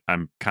try it,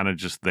 I'm kind of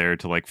just there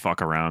to like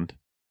fuck around.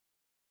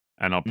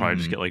 And I'll probably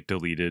just get like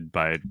deleted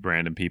by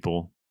random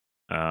people.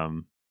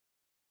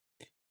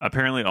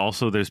 Apparently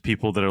also there's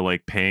people that are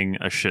like paying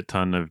a shit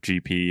ton of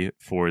GP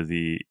for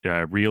the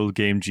real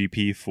game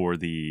GP for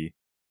the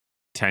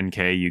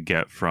 10k you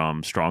get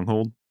from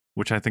Stronghold,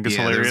 which I think is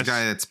hilarious. There's a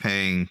guy that's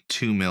paying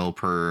 2 mil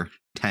per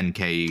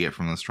 10k you get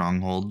from the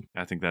Stronghold.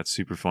 I think that's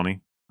super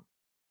funny.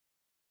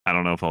 I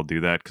don't know if I'll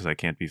do that because I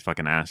can't be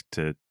fucking asked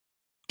to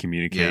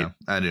communicate. Yeah,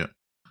 I do.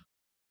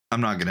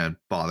 I'm not gonna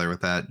bother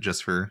with that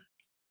just for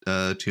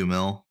 2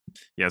 mil.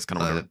 Yeah, it's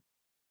kind of weird.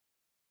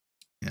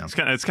 Yeah,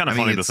 it's kind of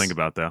funny to think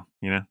about, though.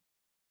 You know.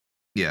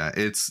 Yeah,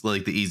 it's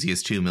like the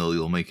easiest 2 mil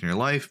you'll make in your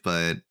life,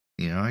 but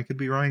I could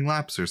be running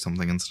laps or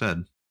something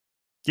instead.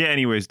 Yeah.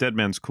 Anyways,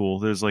 Deadman's cool.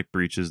 There's like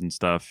breaches and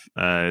stuff.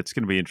 It's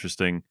gonna be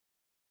interesting.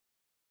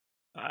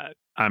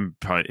 I'm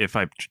probably if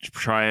I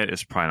try it,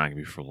 it's probably not gonna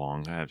be for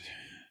long.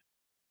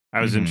 I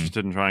was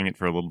interested in trying it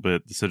for a little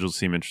bit. The sigils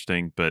seem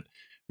interesting, but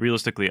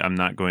realistically, I'm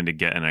not going to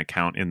get an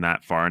account in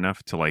that far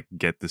enough to like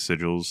get the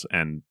sigils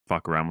and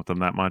fuck around with them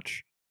that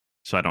much.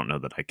 So I don't know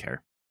that I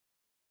care.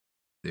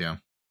 Yeah,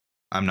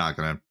 I'm not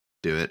gonna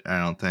do it. I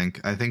don't think.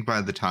 I think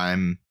by the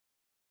time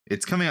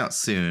it's coming out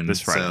soon,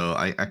 this Friday. So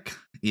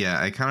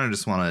I kind of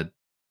just want to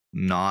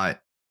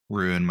not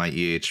ruin my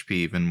EHP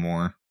even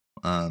more.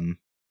 I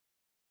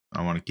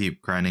want to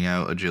keep grinding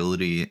out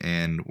agility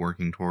and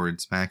working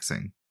towards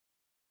maxing.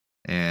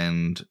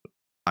 And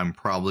I'm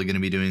probably going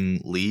to be doing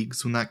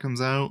leagues when that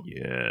comes out.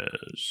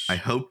 Yes. I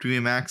hope to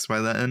be maxed by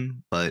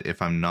then, but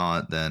if I'm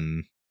not,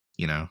 then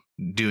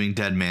doing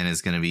Deadman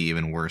is going to be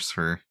even worse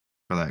for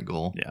that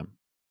goal. Yeah.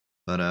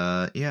 But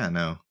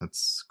no,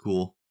 that's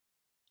cool.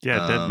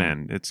 Yeah,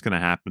 Deadman. It's going to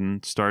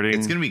happen starting.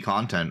 It's going to be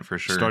content for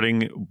sure.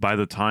 Starting by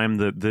the time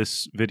that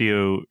this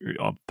video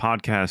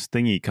podcast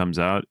thingy comes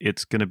out,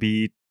 it's going to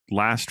be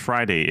last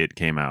Friday it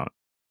came out.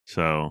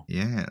 So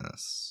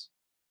yes.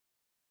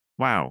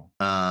 Wow.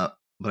 But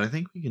I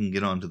think we can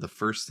get on to the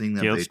first thing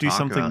that let's do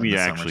something we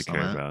actually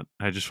care Summit. about.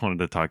 I just wanted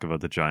to talk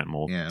about the giant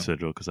mole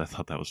sigil because I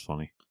thought that was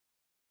funny.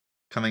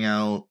 Coming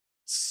out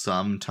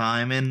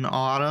sometime in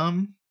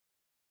autumn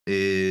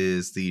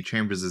is the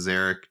Chambers of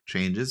Xeric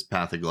changes,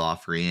 Path of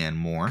Glofri, and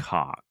more.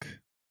 Cock.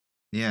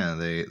 Yeah,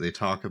 they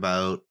talk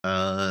about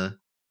an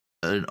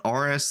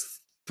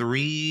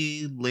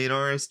RS3 late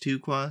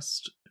RS2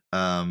 quest.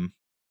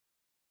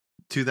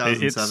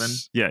 2007.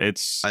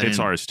 It's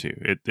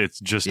RS2. It's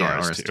just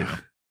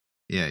RS2.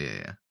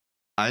 Yeah.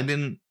 I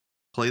didn't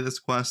play this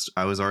quest.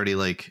 I was already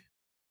like,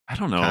 I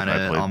don't know if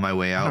I played on my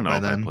way out. I don't know by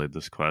if then. I played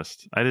this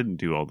quest. I didn't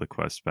do all the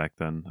quests back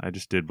then. I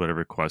just did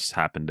whatever quests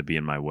happened to be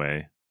in my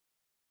way.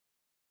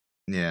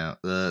 Yeah,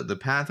 the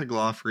Path of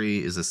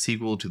Glofri is a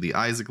sequel to the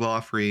Eyes of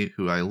Glofri,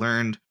 who I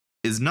learned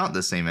is not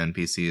the same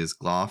NPC as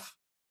Gloff.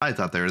 I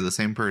thought they were the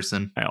same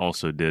person. I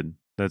also did.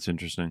 That's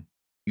interesting.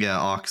 Yeah,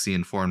 Oxy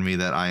informed me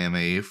that I am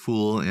a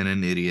fool and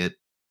an idiot.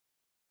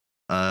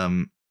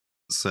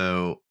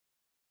 So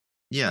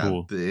yeah,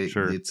 cool.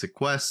 Sure. It's a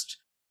quest.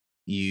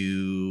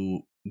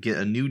 You get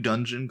a new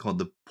dungeon called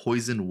the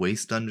Poison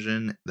Waste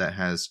Dungeon that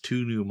has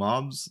 2 new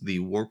mobs, the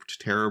Warped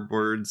Terror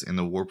Birds and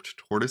the Warped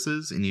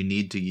Tortoises, and you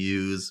need to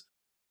use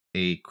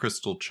a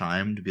crystal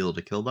chime to be able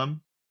to kill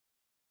them.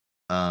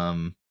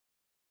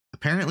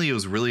 Apparently it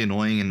was really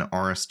annoying in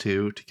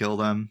RS2 to kill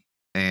them,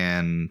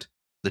 and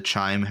the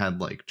chime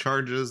had like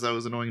charges that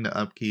was annoying to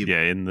upkeep. Yeah,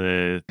 and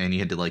you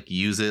had to like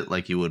use it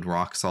like you would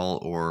rock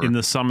salt or in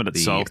the summit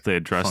itself. They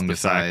addressed the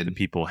fact that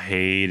people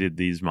hated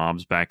these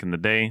mobs back in the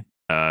day.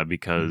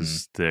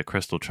 because the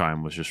crystal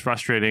chime was just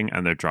frustrating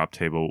and their drop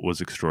table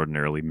was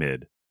extraordinarily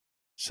mid.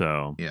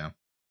 So yeah,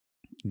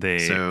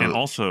 and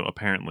also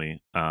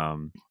apparently,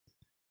 I'm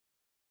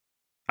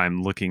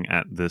looking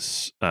at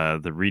this,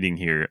 the reading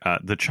here.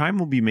 The chime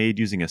will be made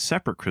using a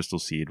separate crystal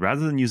seed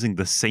rather than using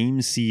the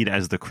same seed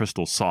as the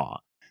crystal saw.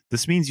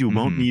 This means you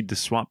won't need to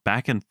swap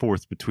back and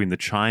forth between the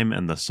chime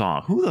and the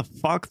saw. Who the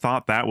fuck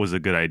thought that was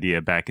a good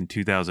idea back in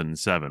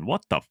 2007?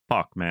 What the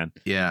fuck, man?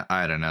 Yeah,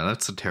 I don't know.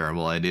 That's a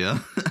terrible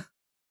idea.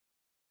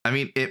 I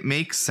mean, it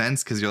makes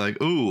sense because you're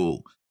like, ooh,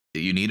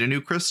 you need a new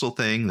crystal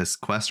thing. This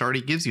quest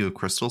already gives you a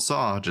crystal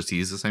saw. Just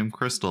use the same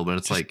crystal. But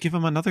it's just like, give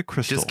them another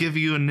crystal. Just give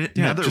you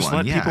another just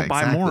one. Let people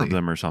buy more of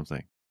them or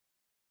something.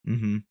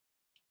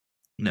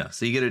 No,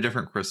 so you get a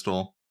different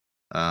crystal.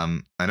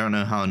 I don't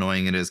know how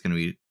annoying it's going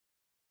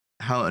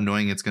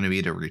to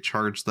be to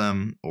recharge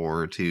them,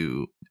 or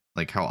to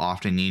like how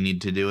often you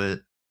need to do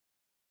it.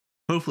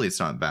 Hopefully it's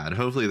not bad.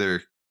 Hopefully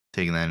they're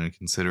taking that into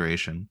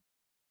consideration.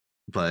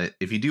 But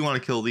if you do want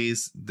to kill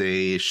these,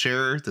 they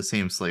share the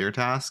same Slayer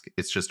task.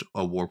 It's just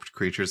a warped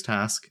creatures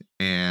task.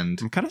 And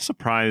I'm kind of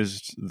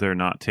surprised they're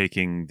not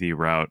taking the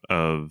route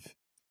of,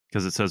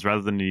 because it says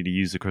rather than need to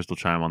use the crystal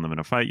chime on them in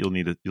a fight,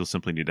 you'll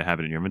simply need to have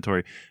it in your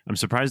inventory. I'm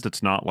surprised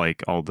it's not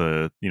like all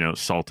the,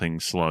 salting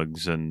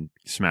slugs and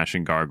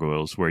smashing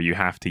gargoyles where you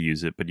have to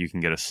use it, but you can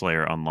get a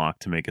Slayer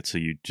unlocked to make it so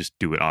you just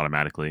do it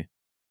automatically.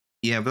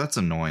 Yeah, but that's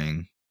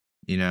annoying,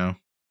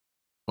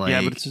 Like,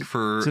 yeah, but it's a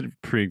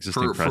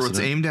pre-existing precedent. For it's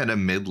aimed at a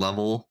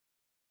mid-level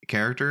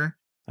character,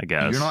 I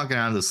guess. You're not going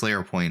to have the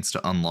Slayer points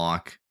to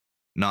unlock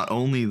not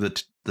only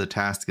the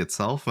task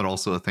itself, but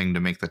also a thing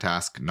to make the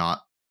task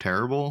not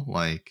terrible.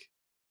 Like,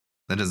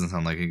 that doesn't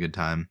sound like a good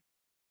time.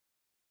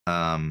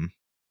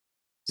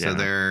 So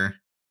they're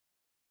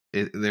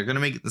going to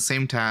make it the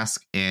same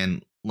task,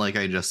 and like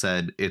I just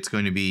said, it's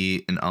going to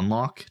be an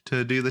unlock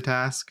to do the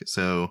task.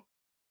 So,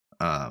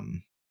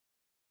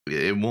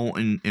 it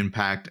won't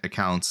impact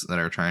accounts that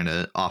are trying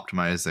to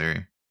optimize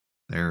their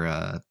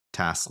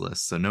task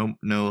list. So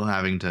no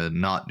having to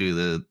not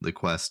do the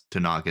quest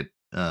to not get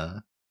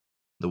the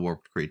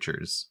warped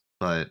creatures.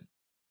 But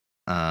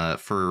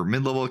for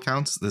mid-level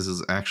accounts, this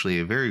is actually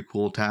a very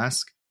cool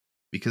task,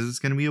 because it's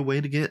going to be a way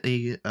to get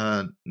a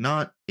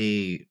not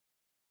a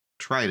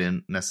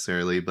trident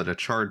necessarily, but a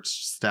charged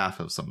staff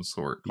of some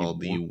sort called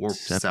the Warped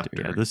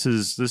Scepter. Yeah, this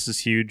is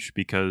huge,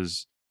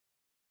 because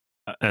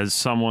as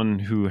someone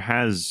who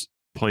has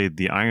played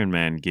the Iron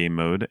Man game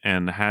mode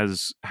and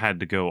has had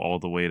to go all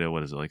the way to,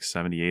 what is it, like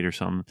 78 or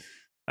something,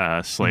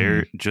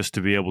 Slayer, just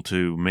to be able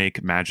to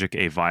make magic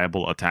a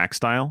viable attack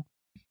style,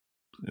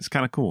 it's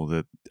kind of cool.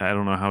 That I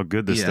don't know how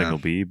good this thing will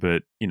be,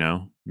 but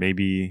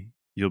maybe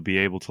you'll be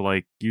able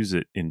to use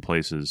it in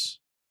places.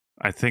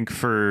 I think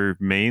for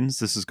mains,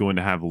 this is going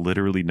to have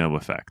literally no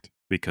effect,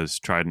 because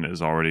Trident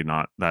is already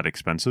not that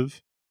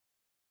expensive.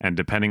 And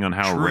depending on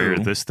how rare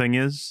this thing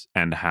is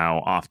and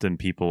how often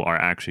people are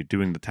actually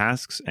doing the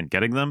tasks and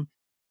getting them,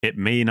 it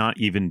may not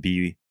even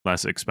be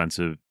less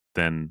expensive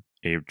than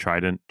a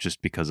Trident,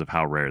 just because of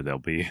how rare they'll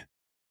be.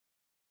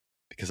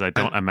 Because I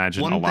don't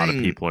imagine a lot of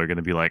people are going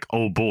to be like,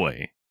 oh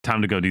boy,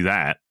 time to go do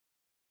that.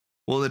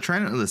 Well, the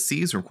Trident of the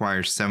Seas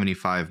requires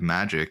 75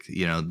 magic.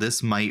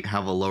 This might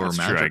have a lower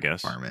magic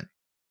requirement.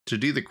 To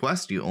do the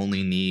quest, you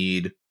only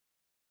need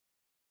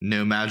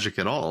no magic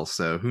at all,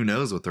 so who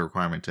knows what the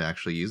requirement to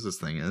actually use this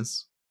thing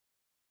is.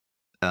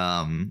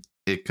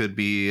 It could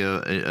be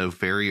a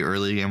very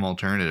early game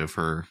alternative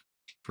for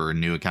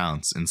new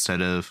accounts.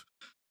 Instead of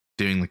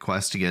doing the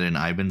quest to get an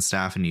Ivan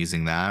staff and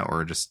using that,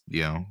 or just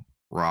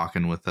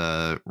rocking with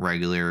a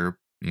regular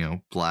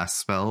blast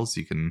spells,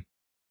 you can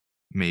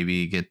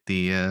maybe get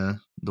the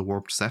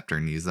Warped Scepter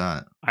and use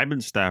that.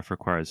 Ivan staff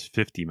requires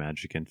 50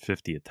 magic and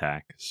 50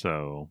 attack,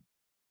 so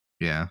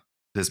yeah.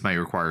 This might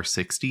require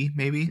 60,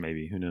 maybe.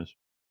 Maybe, who knows?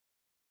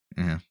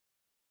 Yeah,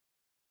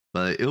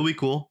 but it'll be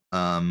cool.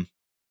 I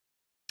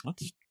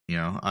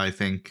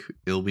think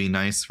it'll be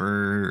nice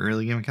for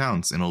early game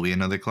accounts, and it'll be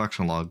another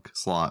collection log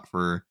slot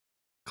for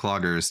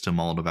cloggers to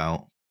mold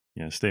about.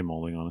 Yeah, stay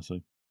molding,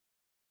 honestly.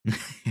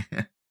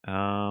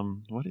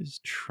 What is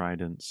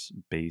Trident's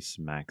base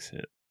max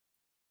hit?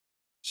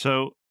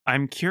 So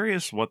I'm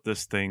curious what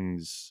this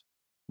thing's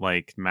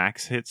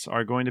max hits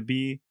are going to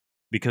be.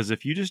 Because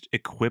if you just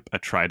equip a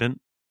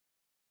Trident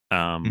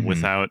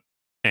without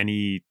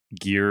any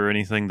gear or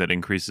anything that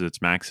increases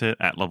its max hit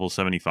at level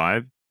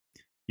 75,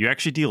 you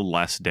actually deal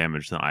less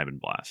damage than Ivan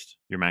Blast.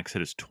 Your max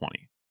hit is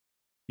 20.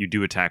 You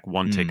do attack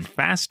one tick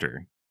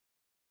faster,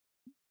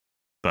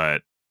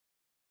 but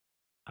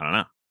I don't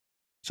know.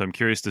 So I'm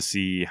curious to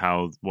see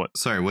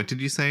Sorry, what did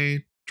you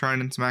say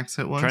Trident's max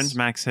hit was? Trident's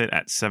max hit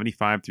at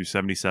 75 through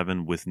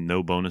 77 with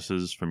no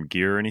bonuses from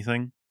gear or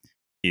anything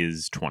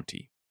is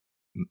 20.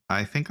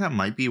 I think that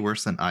might be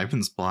worse than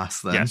Ivan's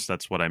Blast then. Yes,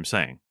 that's what I'm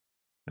saying.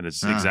 And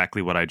it's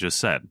exactly what I just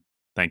said.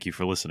 Thank you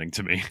for listening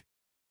to me.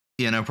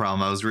 Yeah, no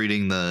problem. I was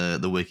reading the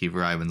wiki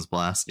for Ivan's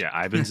Blast. Yeah,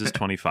 Ivan's is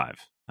 25.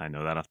 I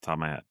know that off the top of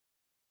my head.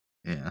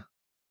 Yeah.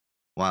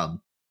 Wild.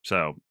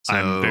 So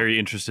I'm very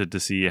interested to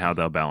see how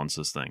they'll balance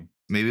this thing.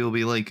 Maybe it'll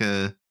be like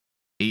a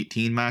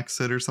 18 max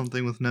set or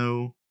something with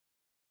no.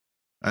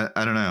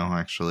 I don't know,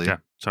 actually. Yeah,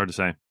 it's hard to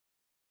say.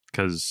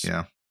 Because,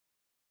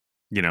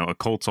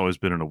 Occult's always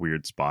been in a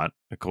weird spot.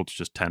 Occult's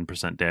just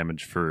 10%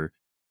 damage for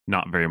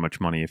not very much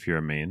money if you're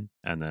a main.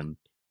 And then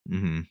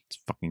it's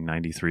fucking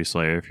 93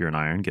 Slayer if you're an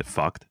Iron. Get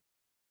fucked.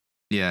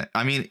 Yeah,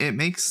 I mean, it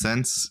makes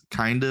sense,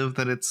 kind of,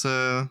 that it's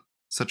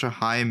such a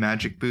high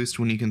magic boost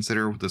when you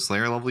consider the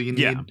Slayer level you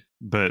need. Yeah,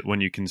 but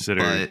when you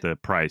consider the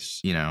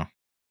price,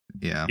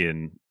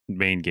 in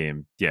main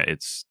game,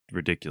 it's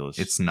ridiculous.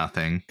 It's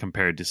nothing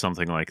compared to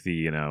something like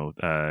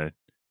the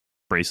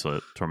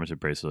bracelet, Tormented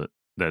Bracelet.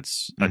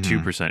 That's a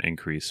 2%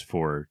 increase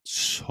for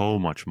so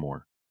much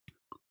more.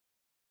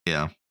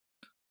 Yeah.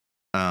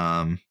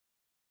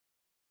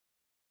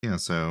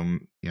 So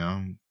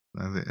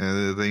I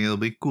think it'll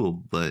be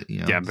cool, but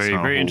I'm very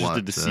very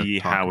interested to see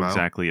how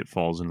exactly it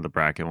falls into the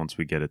bracket once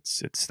we get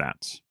its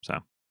stats. So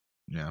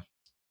yeah,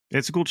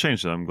 it's a cool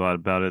change though. I'm glad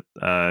about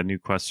it. New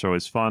quests are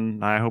always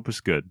fun. I hope it's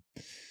good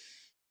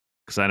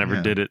because I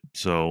never did it.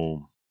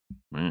 So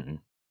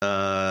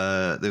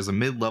there's a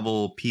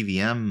mid-level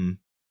PVM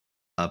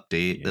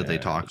update that they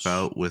talked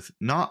about with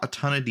not a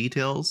ton of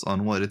details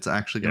on what it's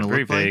actually going to look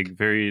like. Very vague,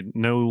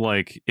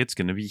 very it's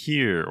going to be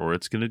here or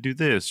it's going to do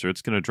this or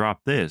it's going to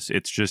drop this.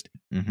 It's just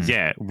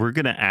we're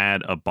going to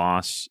add a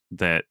boss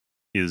that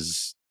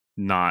is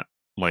not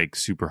like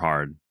super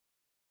hard,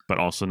 but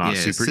also not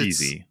super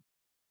easy.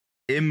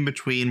 In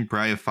between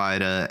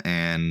Bryophyta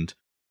and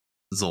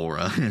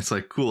Zulrah. It's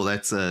like, cool,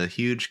 that's a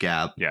huge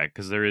gap. Yeah,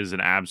 because there is an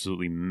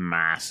absolutely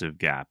massive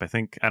gap. I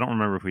don't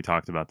remember if we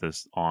talked about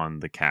this on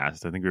the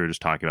cast. I think we were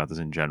just talking about this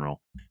in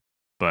general.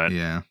 But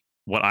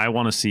what I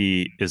want to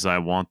see is I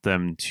want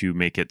them to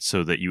make it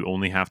so that you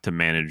only have to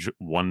manage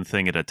one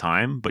thing at a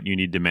time, but you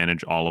need to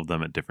manage all of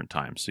them at different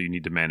times. So you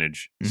need to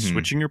manage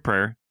switching your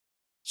prayer,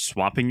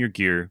 swapping your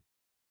gear,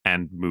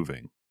 and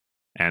moving.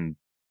 And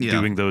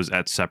doing those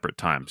at separate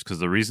times. Because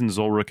the reason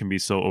Zulrah can be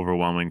so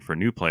overwhelming for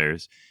new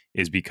players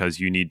is because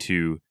you need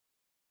to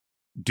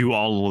do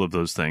all of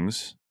those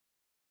things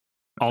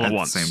all at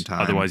once. The same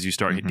time. Otherwise, you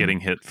start getting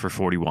hit for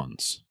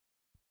 41s.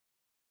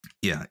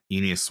 Yeah,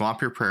 you need to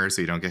swap your prayer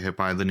so you don't get hit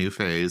by the new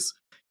phase.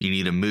 You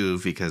need to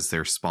move because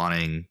they're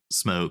spawning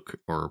smoke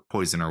or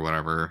poison or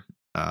whatever.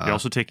 You're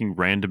also taking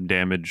random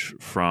damage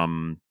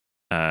from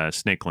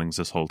snakelings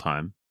this whole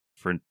time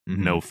for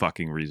no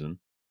fucking reason.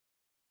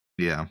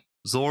 Yeah.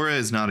 Zulrah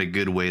is not a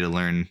good way to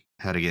learn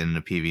how to get into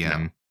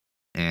PVM. No.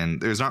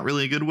 And there's not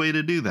really a good way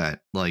to do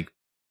that. Like,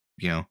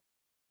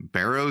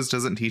 Barrows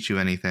doesn't teach you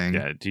anything.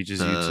 Yeah, it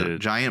teaches you to...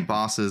 Giant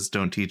bosses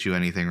don't teach you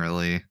anything,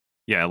 really.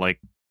 Yeah, like...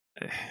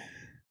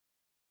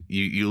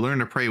 You learn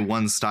to pray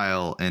one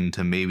style and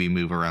to maybe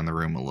move around the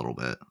room a little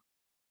bit.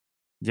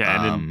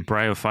 Yeah, and in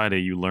Bryophyta,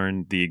 you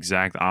learn the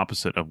exact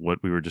opposite of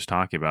what we were just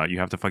talking about. You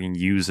have to fucking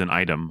use an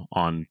item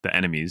on the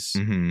enemies.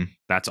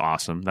 That's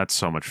awesome. That's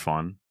so much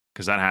fun.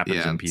 Because that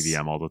happens in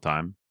PVM all the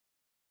time.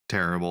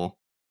 Terrible.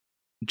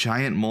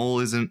 Giant Mole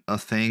isn't a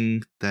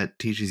thing that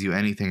teaches you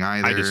anything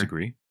either. I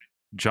disagree.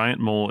 Giant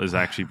Mole is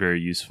actually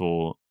very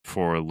useful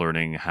for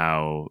learning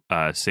how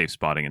safe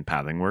spotting and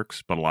pathing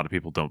works, but a lot of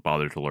people don't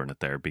bother to learn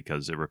it there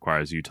because it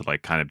requires you to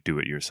like kind of do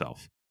it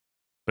yourself.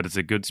 But it's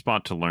a good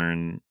spot to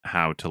learn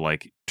how to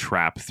like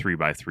trap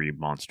 3x3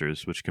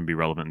 monsters, which can be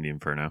relevant in the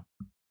Inferno.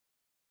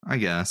 I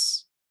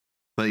guess.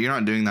 But you're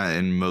not doing that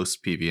in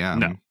most PVM.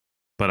 No.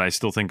 But I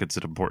still think it's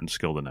an important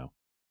skill to know.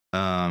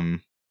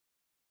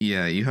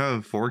 Yeah, you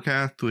have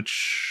Forecast,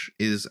 which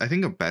is, I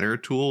think, a better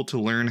tool to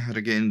learn how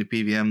to get into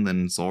PVM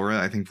than Zulrah.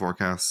 I think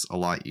Forecast's a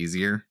lot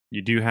easier.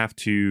 You do have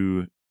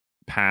to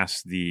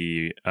pass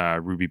the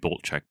Ruby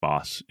Bolt check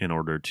boss in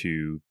order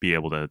to be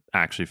able to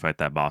actually fight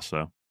that boss,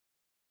 though.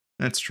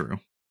 That's true.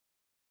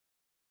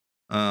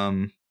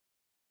 Yeah,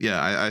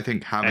 I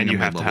think having and you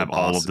have to have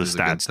all of the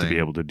stats to be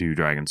able to do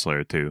Dragon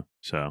Slayer too.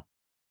 So,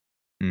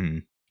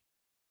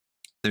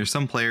 there's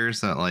some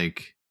players that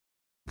like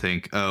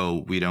think,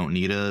 oh, we don't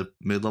need a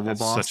mid-level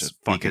boss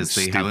because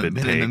they haven't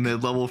been in the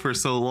mid-level for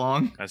so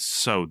long. That's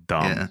so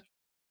dumb.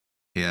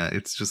 Yeah,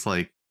 it's just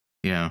like,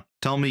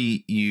 tell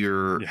me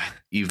you're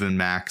even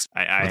maxed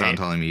without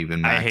telling me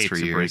even maxed I hate for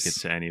to years. Break it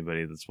to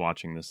anybody that's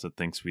watching this that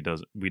thinks we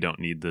don't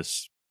need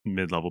this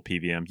mid-level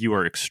PVM. You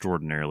are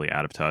extraordinarily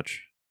out of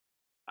touch.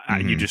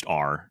 You just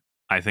are.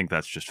 I think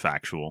that's just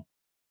factual,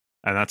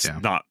 and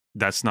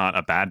that's not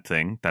a bad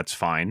thing. That's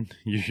fine.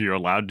 You're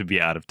allowed to be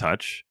out of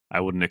touch. I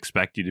wouldn't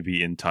expect you to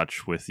be in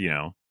touch with,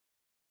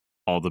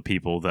 all the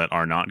people that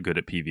are not good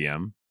at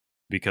PVM,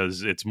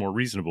 because it's more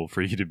reasonable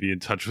for you to be in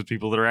touch with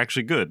people that are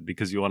actually good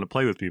because you want to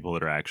play with people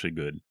that are actually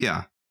good.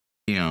 Yeah.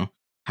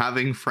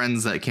 Having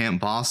friends that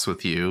can't boss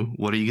with you,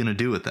 what are you going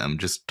to do with them?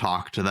 Just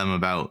talk to them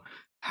about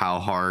how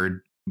hard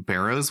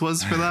Barrows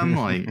was for them?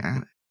 like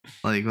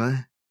what?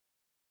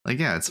 Like,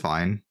 yeah, it's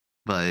fine.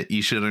 But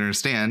you should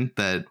understand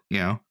that,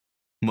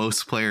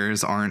 most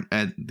players aren't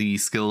at the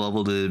skill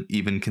level to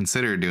even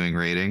consider doing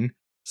raiding.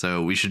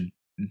 So we should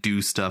do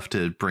stuff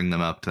to bring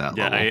them up to that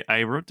level. Yeah,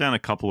 I wrote down a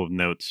couple of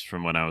notes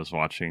from when I was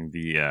watching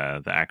the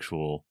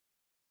actual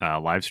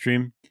live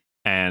stream.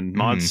 and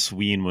Mod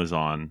Sween was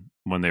on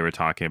when they were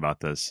talking about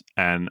this,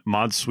 and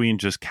Mod Sween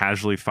just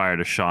casually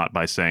fired a shot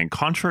by saying,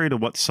 contrary to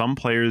what some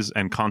players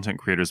and content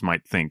creators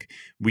might think,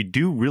 we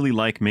do really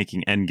like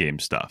making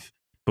endgame stuff,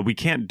 but we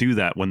can't do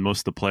that when most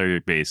of the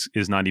player base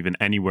is not even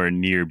anywhere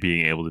near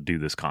being able to do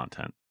this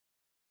content.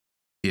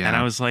 Yeah, and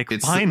I was like,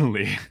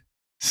 finally,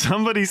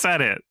 somebody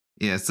said it.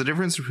 Yeah, it's the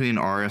difference between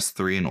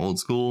RS3 and old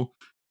school.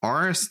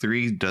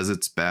 RS3 does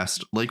its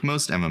best, like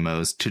most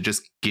MMOs, to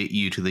just get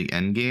you to the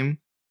end game,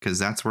 because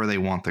that's where they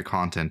want the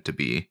content to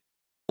be.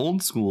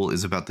 Old school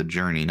is about the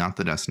journey, not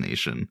the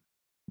destination.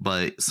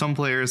 But some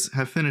players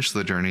have finished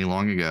the journey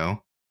long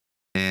ago,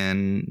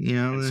 and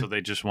so they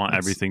just want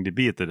everything to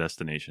be at the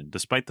destination,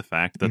 despite the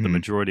fact that the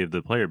majority of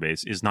the player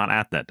base is not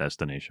at that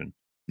destination.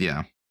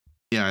 Yeah,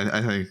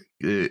 I think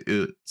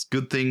it's a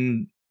good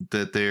thing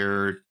that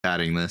they're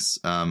adding this.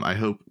 I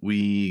hope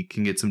we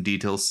can get some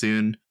details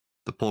soon.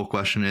 The poll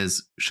question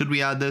is, should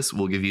we add this?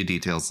 We'll give you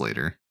details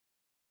later.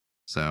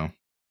 So,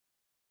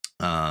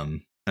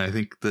 I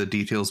think the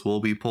details will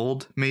be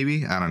pulled,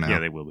 maybe? I don't know. Yeah,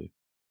 they will be.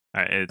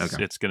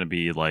 It's going to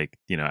be like,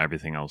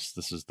 everything else.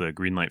 This is the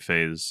green light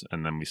phase,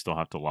 and then we still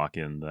have to lock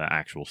in the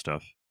actual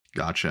stuff.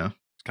 Gotcha.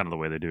 It's kind of the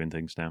way they're doing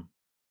things now.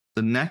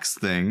 The next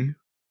thing...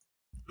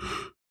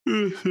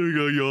 I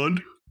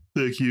yawned.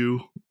 Thank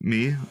you.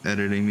 Me.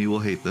 Editing me will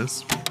hate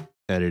this.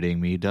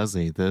 Editing me does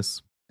hate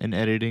this. And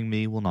editing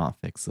me will not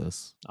fix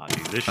this. Oh,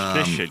 dude,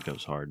 this shit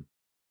goes hard.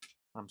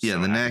 I'm so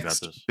the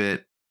next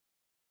bit...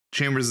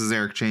 Chambers'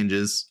 Xeric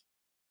changes.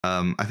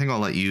 I think I'll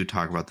let you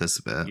talk about this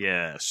a bit.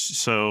 Yes.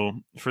 So,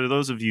 for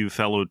those of you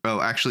fellow... Oh,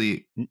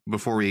 actually,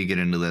 before we get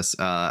into this,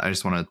 I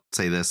just want to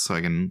say this so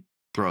I can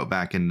throw it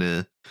back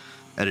into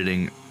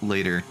editing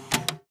later.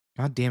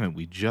 God damn it,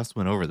 we just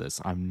went over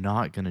this. I'm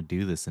not going to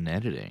do this in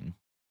editing.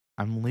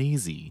 I'm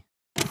lazy.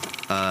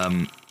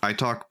 I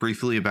talked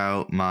briefly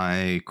about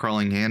my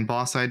crawling hand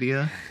boss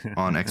idea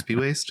on XP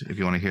Waste. If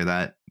you want to hear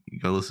that,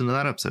 go listen to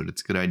that episode.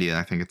 It's a good idea.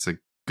 I think it's a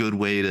good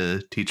way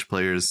to teach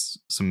players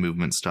some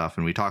movement stuff.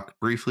 And we talked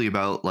briefly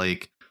about,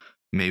 like,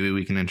 maybe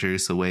we can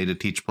introduce a way to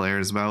teach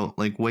players about,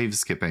 like, wave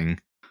skipping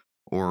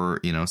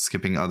or,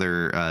 skipping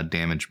other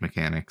damage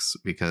mechanics,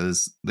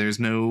 because there's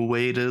no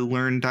way to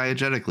learn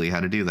diegetically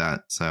how to do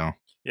that. So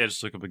yeah,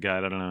 just look up a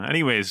guide. I don't know.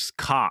 Anyways,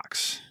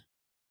 Cox.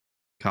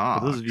 For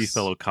those of you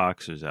fellow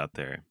Coxers out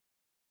there,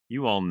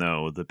 you all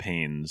know the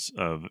pains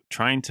of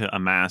trying to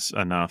amass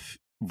enough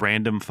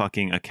random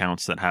fucking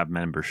accounts that have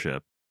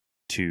membership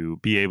to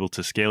be able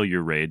to scale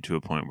your raid to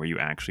a point where you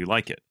actually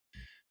like it.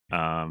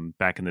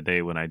 Back in the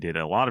day when I did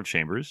a lot of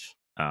chambers,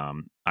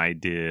 I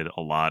did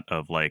a lot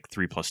of like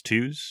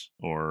 3+2s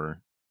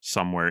or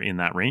somewhere in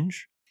that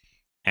range.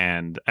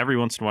 And every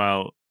once in a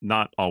while,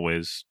 not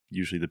always,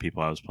 usually the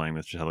people I was playing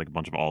with just had like a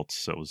bunch of alts,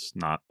 so it was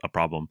not a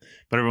problem.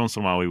 But every once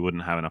in a while, we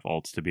wouldn't have enough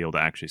alts to be able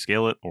to actually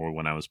scale it. Or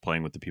when I was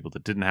playing with the people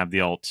that didn't have the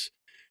alts,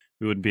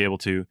 we wouldn't be able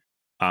to.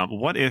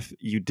 What if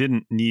you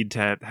didn't need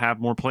to have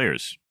more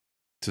players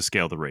to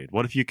scale the raid?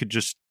 What if you could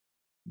just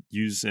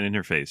use an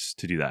interface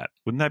to do that?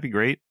 Wouldn't that be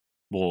great?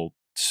 Well,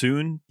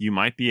 soon you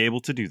might be able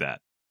to do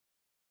that.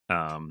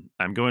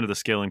 I'm going to the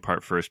scaling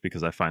part first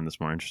because I find this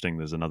more interesting.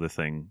 There's another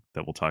thing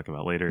that we'll talk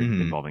about later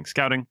involving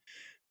scouting,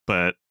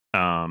 but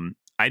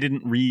I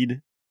didn't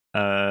read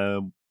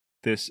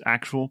this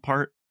actual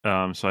part,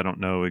 so I don't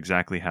know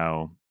exactly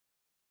how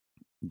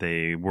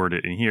they word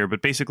it in here,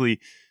 but basically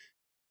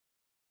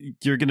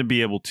you're going to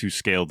be able to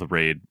scale the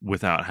raid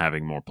without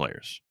having more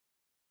players.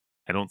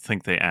 I don't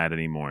think they add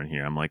any more in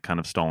here. I'm like kind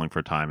of stalling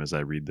for time as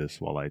I read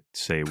this while I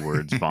say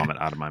words vomit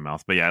out of my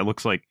mouth. But yeah, it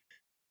looks like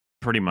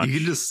pretty much... You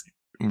can just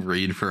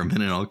read for a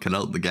minute, I'll cut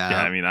out the gap.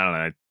 Yeah, I mean, I don't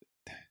know.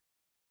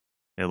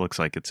 It looks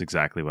like it's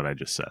exactly what I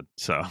just said.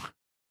 So,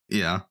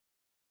 yeah.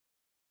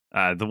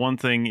 The one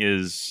thing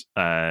is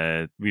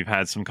we've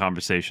had some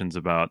conversations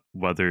about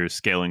whether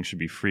scaling should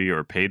be free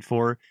or paid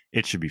for.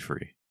 It should be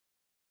free,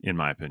 in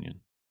my opinion.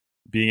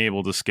 Being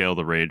able to scale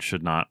the raid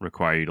should not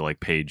require you to like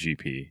pay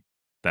GP.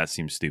 That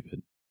seems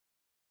stupid.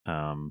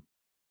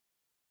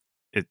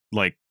 It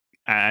like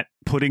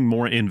putting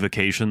more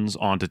invocations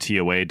onto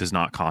TOA does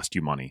not cost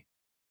you money.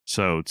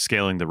 So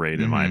scaling the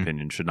raid, in my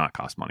opinion, should not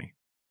cost money.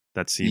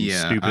 That seems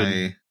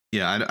stupid.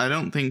 I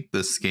don't think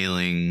the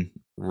scaling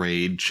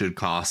raid should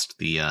cost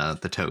the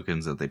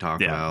tokens that they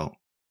talk about.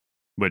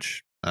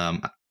 Which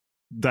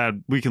that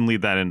we can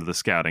lead that into the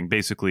scouting.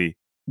 Basically,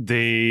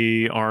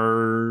 they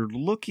are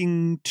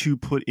looking to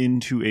put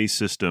into a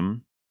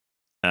system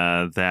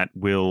that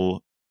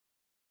will...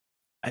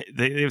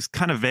 It was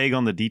kind of vague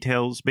on the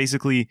details.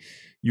 Basically,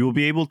 you will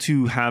be able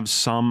to have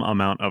some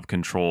amount of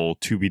control,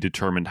 to be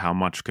determined how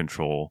much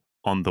control,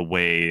 on the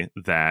way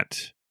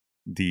that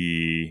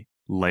the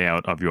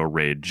layout of your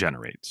raid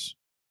generates.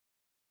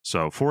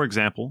 So, for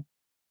example,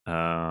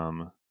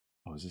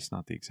 is this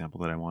not the example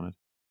that I wanted?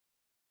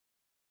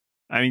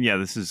 I mean, yeah,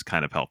 this is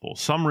kind of helpful.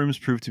 Some rooms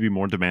prove to be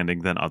more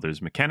demanding than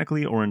others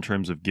mechanically or in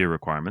terms of gear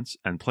requirements,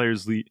 and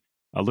players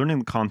learning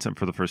the content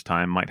for the first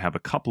time might have a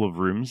couple of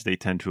rooms they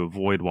tend to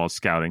avoid while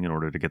scouting in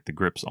order to get the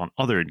grips on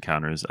other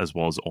encounters, as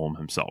well as Olm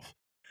himself.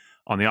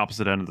 On the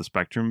opposite end of the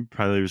spectrum,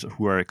 players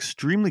who are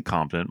extremely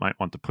confident might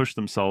want to push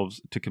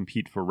themselves to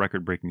compete for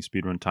record-breaking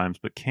speedrun times,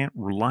 but can't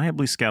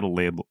reliably scout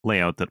a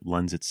layout that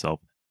lends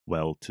itself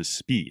well to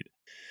speed.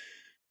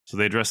 So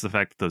they address the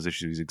fact that those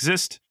issues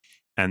exist,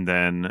 and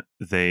then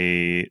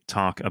they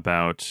talk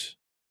about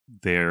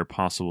their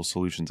possible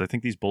solutions. I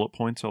think these bullet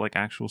points are like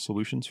actual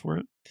solutions for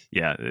it.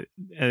 Yeah,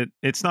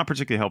 it's not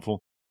particularly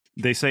helpful.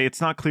 They say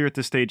it's not clear at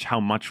this stage how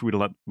much we'd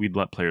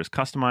let players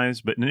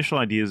customize, but initial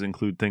ideas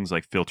include things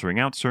like filtering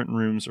out certain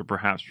rooms or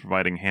perhaps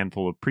providing a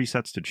handful of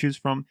presets to choose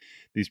from.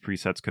 These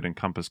presets could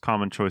encompass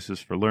common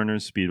choices for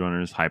learners,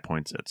 speedrunners, high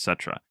points,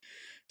 etc.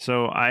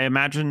 So I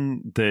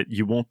imagine that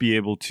you won't be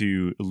able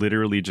to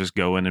literally just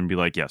go in and be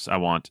like, yes, I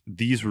want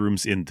these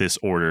rooms in this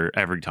order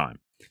every time.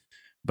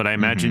 But I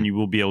imagine you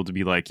will be able to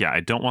be like, yeah, I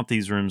don't want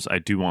these rooms, I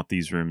do want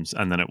these rooms,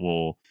 and then it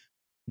will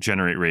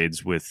generate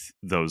raids with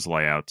those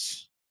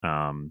layouts.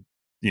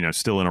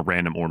 Still in a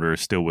random order,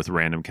 still with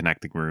random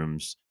connecting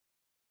rooms.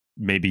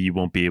 Maybe you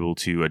won't be able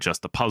to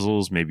adjust the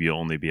puzzles. Maybe you'll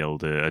only be able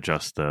to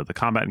adjust the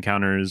combat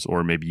encounters,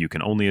 or maybe you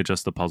can only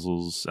adjust the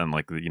puzzles. And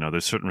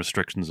there's certain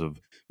restrictions of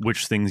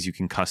which things you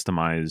can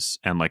customize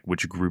and like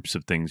which groups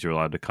of things you're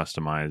allowed to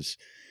customize.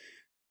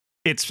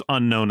 It's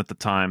unknown at the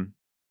time,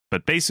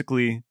 but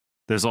basically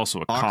there's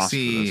also a cost for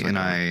this.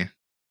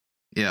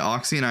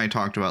 Oxy and I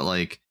talked about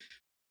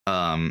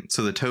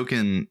so the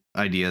token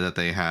idea that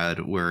they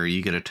had where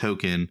you get a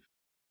token,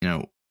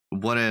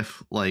 what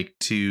if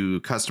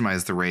to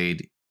customize the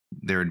raid,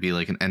 there would be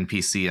like an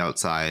NPC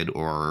outside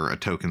or a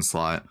token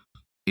slot.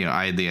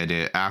 I had the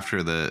idea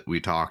after we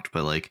talked,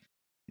 but like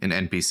an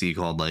NPC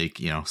called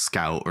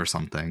Scout or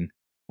something,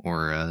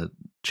 or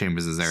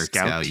Chambers of Xeric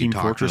Scout. Team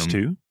Fortress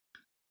 2?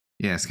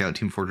 Yeah, Scout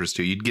Team Fortress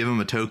 2. You'd give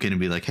him a token and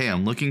be like, hey,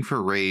 I'm looking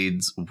for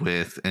raids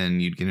with,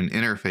 and you'd get an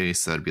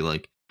interface that'd be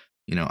like,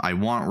 I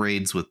want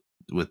raids with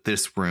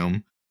this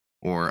room,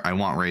 or I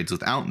want raids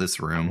without this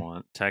room. I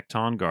want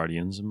Tecton,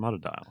 Guardians, and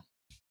Mutadile.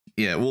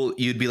 Yeah, well,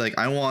 you'd be like,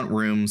 I want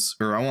raids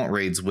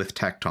with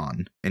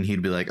Tecton. And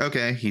he'd be like,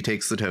 okay, he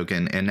takes the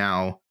token. And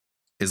now,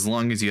 as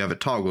long as you have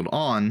it toggled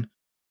on,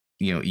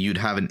 you'd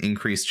have an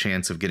increased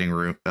chance of getting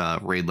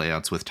raid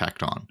layouts with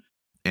Tecton.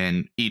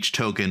 And each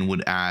token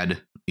would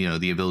add,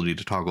 the ability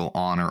to toggle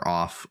on or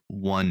off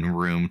one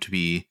room to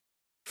be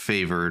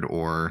favored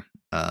or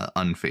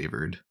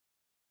unfavored.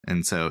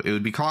 And so it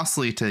would be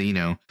costly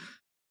to,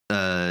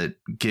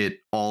 get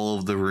all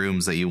of the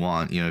rooms that you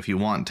want. If you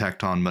want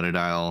Tecton,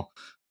 Mutadile,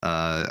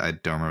 I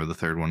don't remember the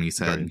third one you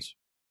said.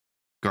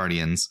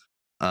 Guardians.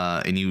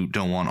 And you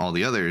don't want all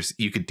the others,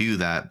 you could do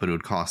that, but it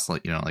would cost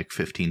like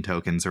 15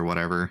 tokens or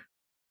whatever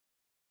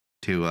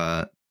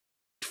to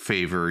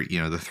favor,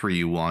 the 3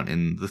 you want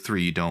and the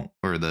 3 you don't,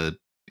 or the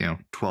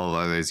 12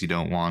 others you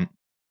don't want.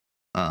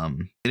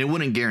 And it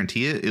wouldn't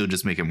guarantee it, it would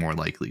just make it more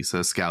likely.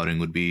 So scouting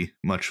would be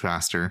much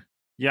faster.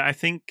 Yeah, I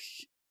think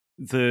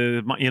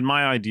in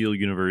my ideal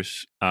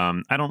universe,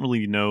 I don't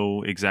really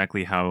know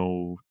exactly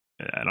how.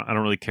 I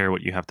don't really care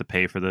what you have to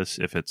pay for this.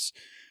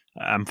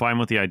 I'm fine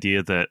with the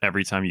idea that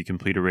every time you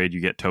complete a raid,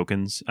 you get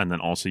tokens, and then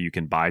also you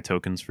can buy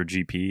tokens for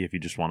GP if you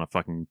just want to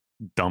fucking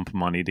dump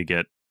money to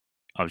get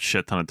a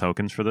shit ton of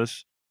tokens for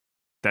this.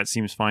 That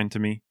seems fine to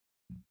me.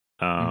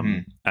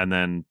 And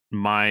then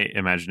my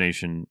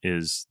imagination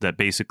is that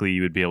basically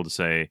you would be able to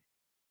say,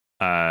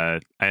 I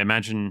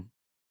imagine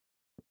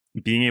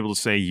being able to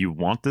say you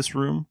want this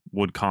room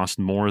would cost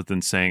more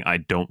than saying I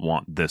don't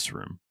want this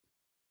room.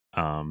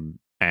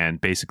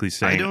 And basically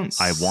saying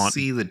I want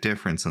see the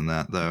difference in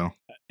that though.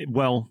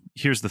 Well,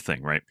 here's the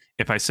thing, right?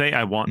 If I say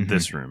I want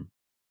this room,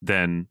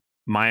 then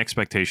my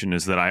expectation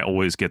is that I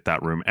always get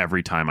that room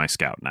every time I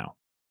scout now.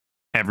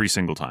 Every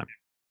single time.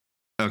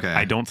 Okay.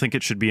 I don't think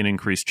it should be an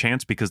increased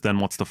chance, because then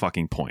what's the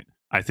fucking point?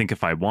 I think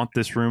if I want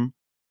this room,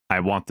 I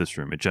want this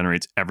room. It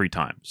generates every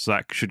time. So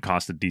that should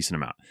cost a decent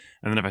amount.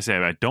 And then if I say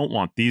I don't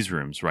want these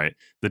rooms, right?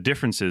 The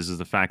difference is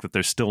the fact that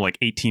there's still like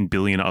 18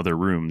 billion other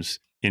rooms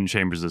in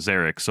Chambers of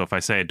Xeric. So if I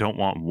say I don't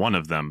want one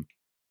of them,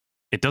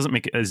 it doesn't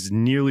make as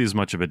nearly as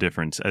much of a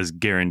difference as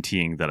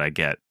guaranteeing that I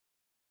get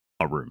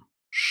a room.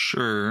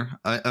 Sure.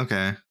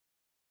 Okay.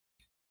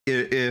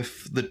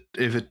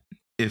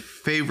 If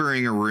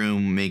favoring a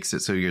room makes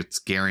it so it's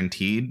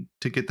guaranteed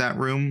to get that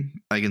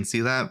room, I can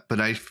see that. But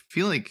I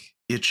feel like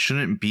it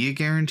shouldn't be a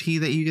guarantee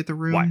that you get the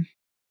room.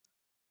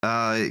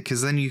 Why?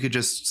 Because then you could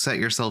just set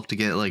yourself to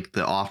get like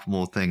the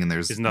optimal thing, and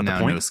there's now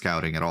no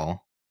scouting at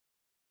all.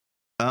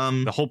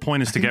 The whole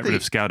point is to get rid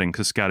of scouting,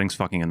 because scouting's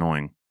fucking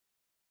annoying.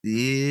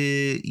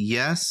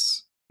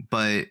 Yes,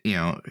 but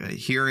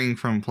hearing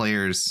from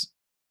players,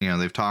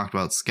 they've talked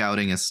about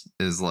scouting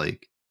is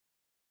like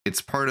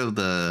it's part of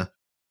the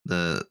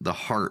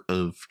heart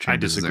of Chambers. I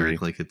disagree.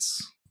 Like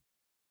it's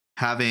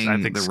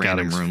having the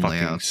random rune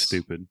layouts.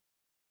 Stupid.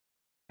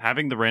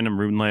 Having the random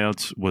rune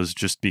layouts was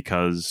just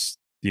because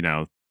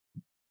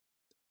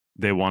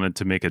they wanted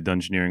to make a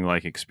dungeoneering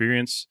like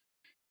experience.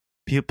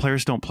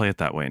 Players don't play it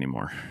that way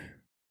anymore.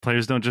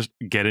 Players don't just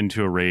get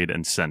into a raid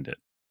and send it.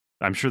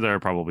 I'm sure there are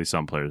probably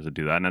some players that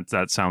do that, and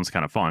that sounds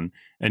kind of fun,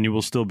 and you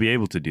will still be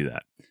able to do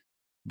that.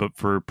 but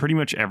for pretty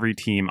much every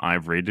team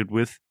I've raided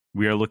with,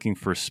 we are looking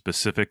for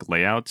specific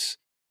layouts,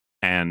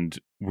 and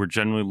we're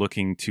generally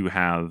looking to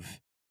have,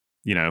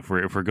 you know, if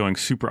we're going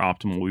super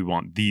optimal, we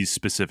want these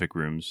specific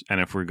rooms, and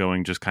if we're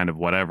going just kind of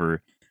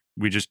whatever,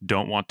 we just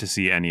don't want to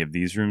see any of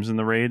these rooms in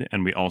the raid,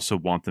 and we also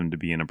want them to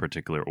be in a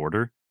particular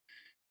order.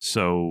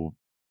 So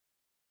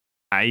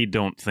I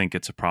don't think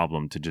it's a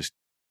problem to just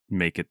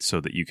make it so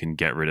that you can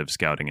get rid of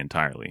scouting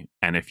entirely.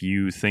 And if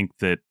you think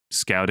that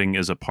scouting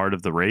is a part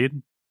of the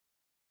raid,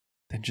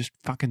 then just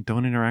fucking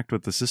don't interact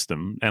with the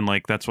system. And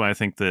like, that's why I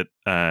think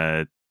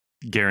that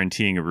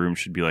guaranteeing a room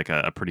should be like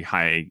a pretty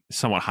high,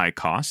 somewhat high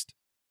cost.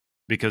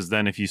 Because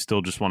then if you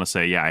still just want to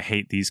say, yeah, I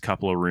hate these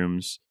couple of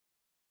rooms,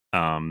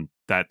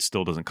 that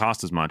still doesn't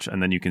cost as much.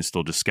 And then you can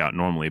still just scout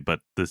normally.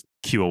 But the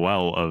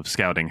QOL of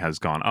scouting has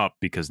gone up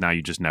because now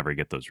you just never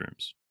get those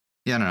rooms.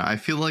 Yeah, no, I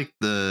feel like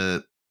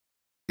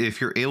if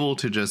you're able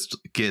to just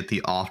get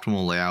the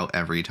optimal layout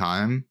every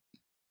time,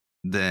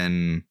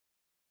 then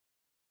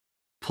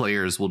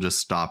players will just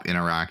stop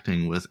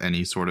interacting with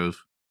any sort of...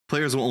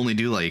 Players will only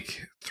do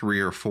like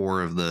 3 or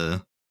 4 of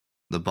the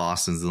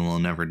bosses, and they'll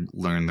never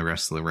learn the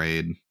rest of the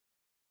raid.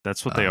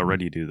 That's what they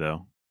already do,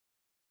 though.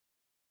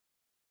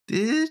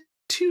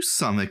 To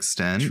some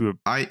extent. To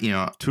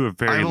a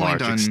very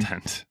large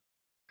extent.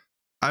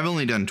 I've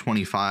only done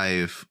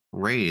 25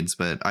 raids,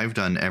 but I've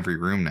done every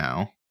room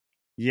now.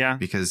 Yeah.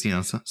 Because,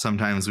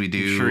 sometimes we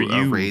do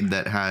a raid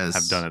that has...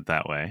 I've done it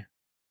that way.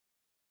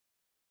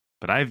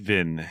 But I've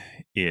been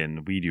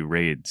in We Do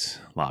Raids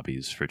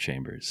lobbies for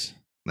Chambers.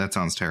 That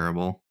sounds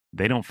terrible.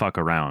 They don't fuck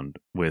around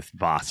with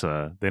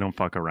Vasa. They don't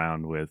fuck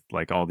around with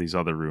like all these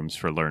other rooms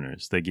for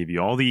learners. They give you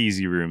all the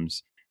easy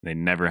rooms. And they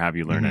never have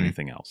you learn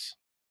anything else.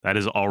 That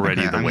is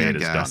already the way it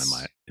is done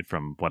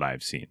from what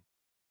I've seen.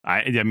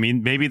 I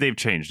mean, maybe they've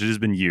changed. It has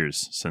been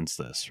years since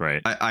this,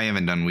 right? I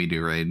haven't done We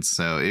Do Raids,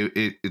 so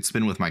it's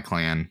been with my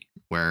clan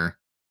where,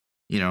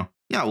 yeah,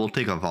 we'll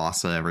take a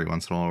Vasa every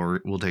once in a while,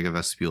 or we'll take a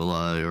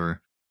Vespula,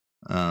 or,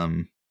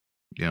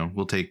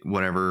 we'll take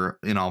whatever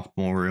in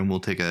optimal room. We'll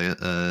take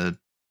a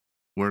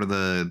what are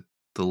the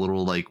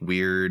little like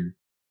weird,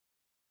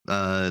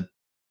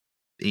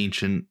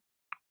 ancient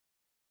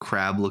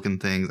crab looking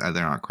things? They're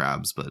not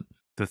crabs, but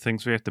the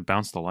things we have to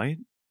bounce the light.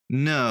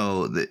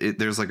 No,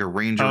 there's like a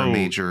ranger, a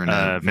major, and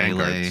a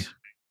melee.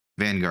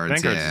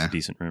 Vanguards, is a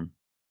decent room.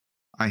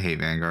 I hate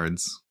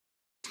Vanguards.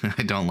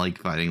 I don't like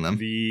fighting them.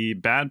 The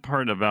bad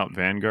part about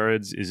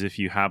Vanguards is if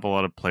you have a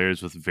lot of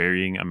players with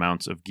varying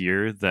amounts of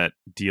gear that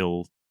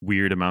deal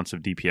weird amounts of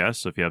DPS.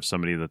 So if you have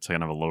somebody that's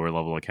kind of a lower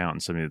level account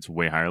and somebody that's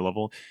way higher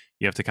level,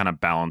 you have to kind of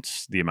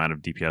balance the amount of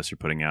DPS you're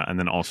putting out. And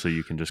then also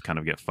you can just kind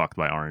of get fucked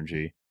by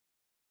RNG.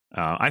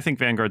 I think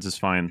Vanguards is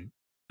fine.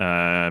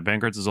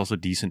 Vanguards is also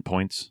decent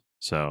points.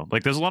 So,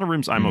 like, there's a lot of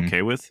rooms I'm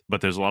okay with,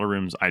 but there's a lot of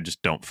rooms I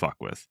just don't fuck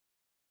with.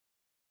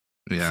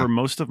 Yeah. For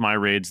most of my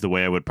raids, the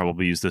way I would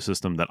probably use the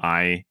system that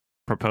I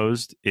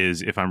proposed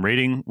is if I'm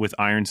raiding with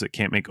irons that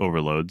can't make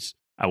overloads,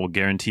 I will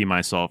guarantee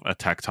myself a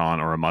Tecton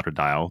or a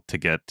Mutadile to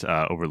get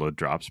overload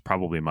drops,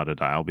 probably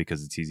Mutadile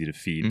because it's easy to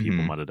feed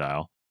people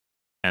Mutadile.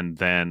 And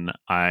then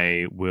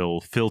I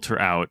will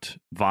filter out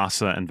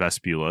Vasa and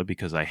Vespula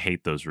because I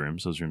hate those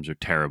rooms. Those rooms are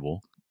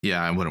terrible.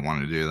 Yeah, I wouldn't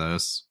want to do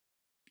those.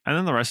 And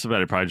then the rest of it,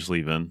 I'd probably just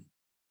leave in.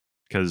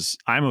 Because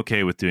I'm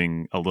okay with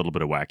doing a little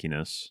bit of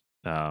wackiness.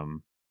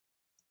 And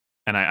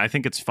I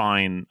think it's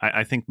fine.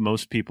 I think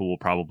most people will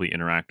probably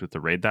interact with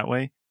the raid that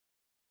way.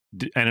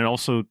 And it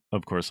also,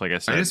 of course, like I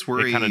said, I just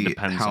worry it kind of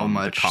depends how on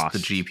much the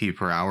GP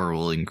per hour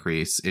will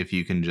increase if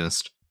you can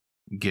just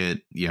get,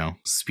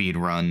 speed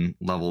run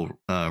level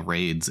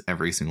raids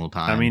every single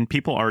time. I mean,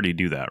 people already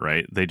do that,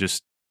 right?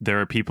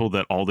 There are people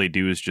that all they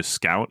do is just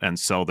scout and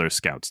sell their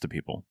scouts to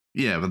people.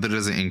 Yeah, but that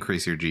doesn't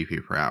increase your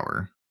GP per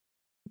hour,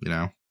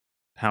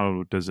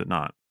 How does it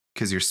not?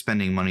 Because you're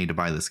spending money to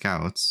buy the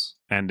scouts.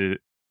 And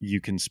you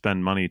can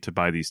spend money to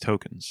buy these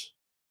tokens.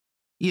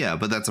 Yeah,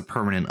 but that's a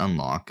permanent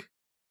unlock.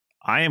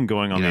 I am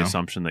going on the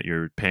assumption that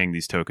you're paying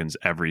these tokens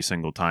every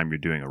single time you're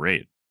doing a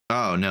raid.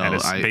 Oh, no.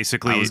 I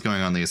was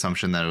going on the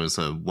assumption that it was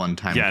a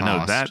one-time cost.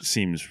 No, that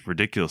seems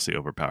ridiculously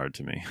overpowered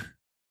to me.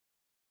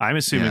 I'm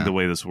assuming the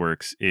way this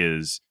works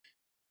is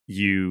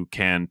you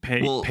can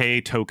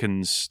pay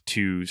tokens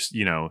to,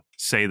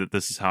 say that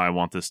this is how I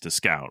want this to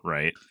scout,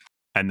 right?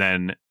 And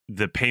then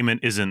the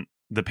payment isn't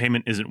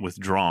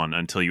withdrawn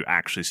until you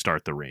actually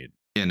start the raid.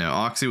 Yeah, no,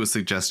 Oxy was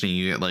suggesting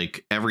you get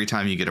like every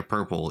time you get a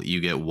purple, you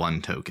get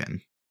 1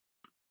 token.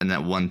 And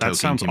that 1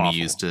 token can be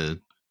used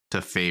to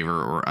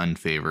favor or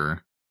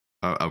unfavor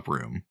a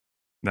room.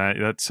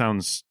 That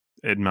sounds,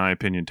 in my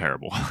opinion,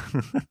 terrible.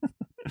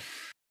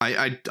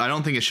 I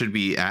don't think it should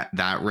be at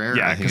that rare.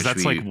 Yeah, because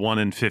that's like 1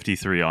 in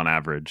 53 on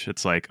average.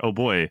 It's like, oh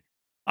boy,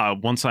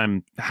 once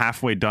I'm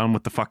halfway done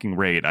with the fucking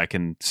raid, I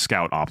can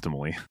scout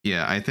optimally.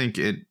 Yeah, I think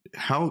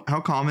how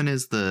common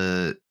is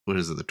the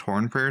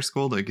Torn Prayer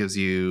Skull that gives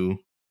you...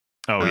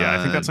 Oh yeah,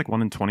 I think that's like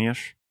 1 in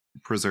 20-ish.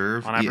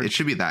 Preserve? Yeah, it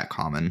should be that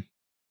common.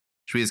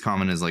 It should be as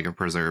common as like a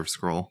preserve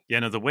scroll. Yeah,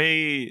 no, the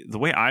way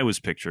I was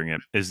picturing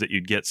it is that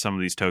you'd get some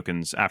of these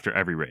tokens after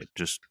every raid,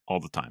 just all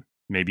the time.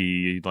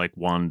 maybe like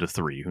 1 to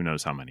 3, who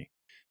knows how many.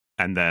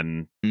 And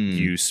then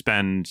you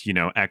spend,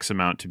 X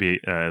amount to be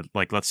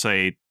like, let's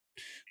say,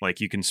 like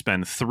you can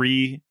spend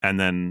 3 and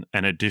then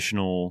an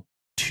additional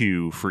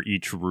 2 for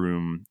each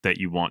room that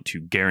you want to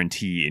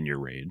guarantee in your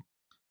raid.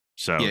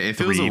 So yeah, if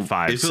 3, it was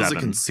 5, if it was 7.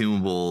 a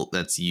consumable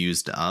that's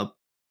used up,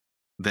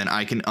 then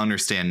I can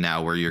understand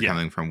now where you're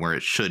coming from, where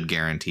it should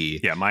guarantee.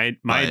 Yeah, my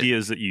idea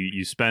is that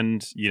you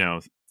spend,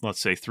 let's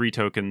say 3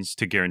 tokens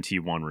to guarantee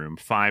 1 room,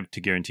 5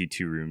 to guarantee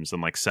 2 rooms,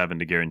 and like 7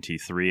 to guarantee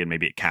 3, and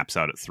maybe it caps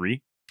out at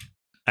 3.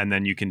 And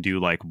then you can do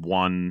like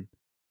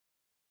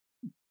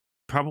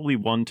probably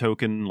 1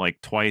 token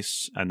like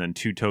twice, and then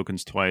 2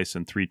 tokens twice,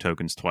 and 3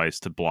 tokens twice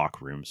to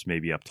block rooms,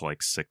 maybe up to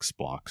like 6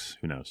 blocks.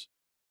 Who knows?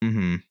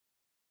 Mm-hmm.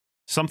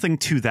 Something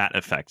to that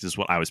effect is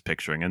what I was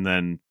picturing. And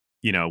then,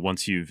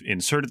 once you've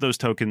inserted those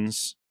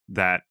tokens,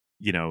 that,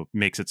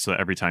 makes it so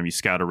every time you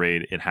scout a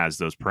raid, it has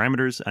those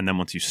parameters. And then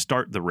once you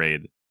start the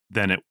raid,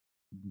 then it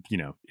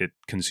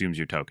consumes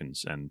your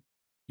tokens and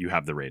you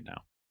have the raid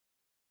now.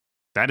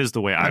 That is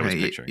the way I was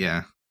picturing.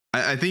 Yeah.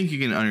 I think you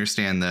can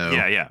understand, though.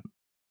 Yeah.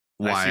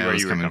 Why I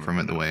was coming from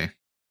it the way.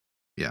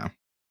 Yeah.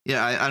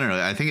 Yeah, I don't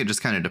know. I think it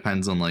just kind of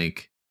depends on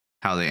like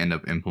how they end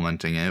up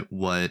implementing it,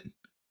 what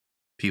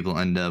people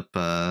end up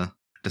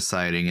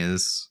deciding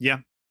is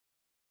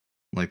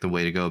like the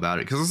way to go about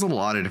it, because there's a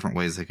lot of different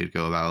ways they could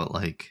go about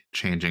like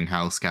changing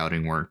how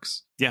scouting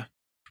works. Yeah.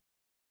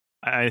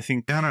 I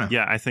think I don't know.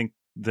 Yeah, I think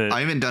that I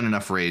haven't done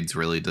enough raids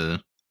really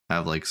to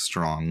have like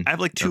strong. I have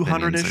like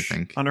 200-ish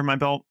under my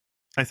belt,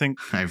 I think.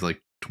 I have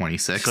like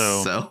 26,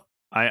 so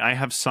I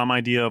have some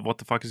idea of what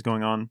the fuck is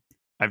going on.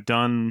 I've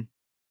done,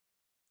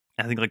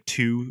 I think, like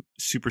 2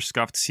 super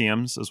scuffed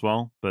CMs as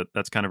well, but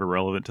that's kind of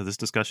irrelevant to this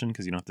discussion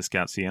because you don't have to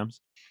scout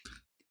CMs.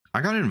 I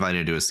got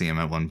invited to a CM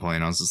at one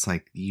point. I was just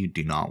like, you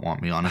do not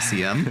want me on a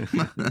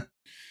CM.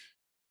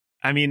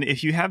 I mean,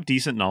 if you have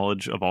decent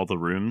knowledge of all the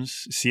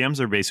rooms, CMs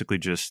are basically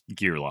just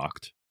gear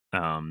locked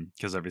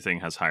because everything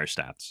has higher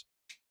stats.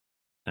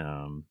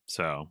 I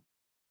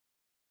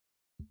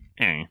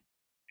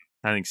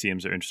think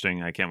CMs are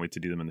interesting. I can't wait to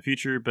do them in the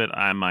future, but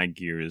my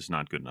gear is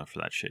not good enough for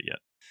that shit yet.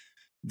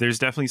 There's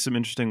definitely some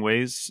interesting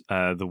ways.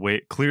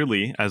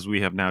 Clearly, as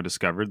we have now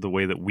discovered, the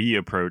way that we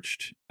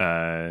approached,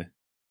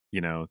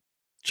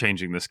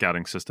 changing the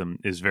scouting system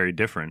is very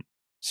different.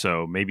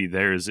 So maybe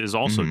theirs is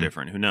also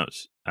different. Who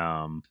knows?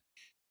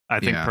 I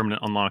think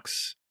permanent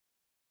unlocks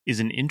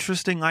is an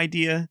interesting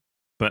idea,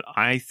 but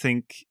I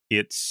think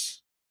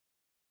it's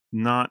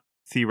not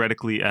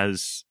theoretically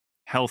as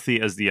healthy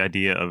as the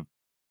idea of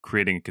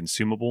creating a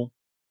consumable,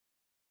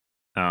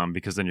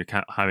 because then you're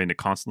having to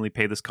constantly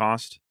pay this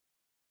cost,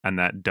 and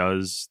that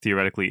does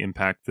theoretically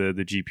impact the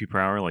GP per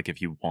hour. Like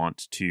if you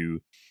want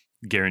to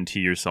guarantee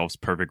yourselves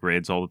perfect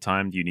raids all the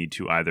time, you need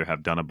to either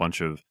have done a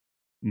bunch of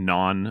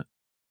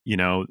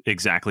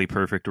exactly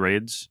perfect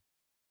raids,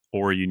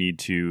 or you need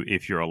to,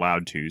 if you're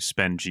allowed to,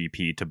 spend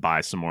GP to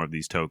buy some more of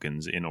these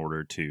tokens in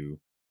order to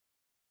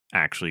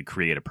actually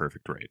create a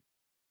perfect raid.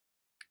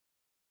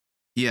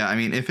 Yeah, I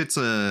mean, if it's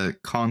a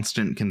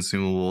constant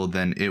consumable,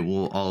 then it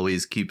will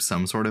always keep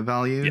some sort of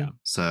value. Yeah.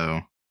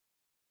 So,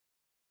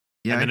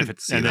 yeah.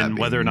 And then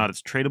whether or not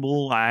it's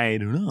tradable, I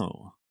don't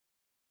know.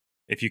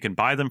 If you can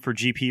buy them for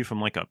GP from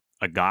like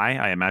a guy,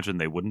 I imagine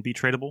they wouldn't be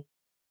tradable,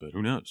 but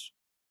who knows?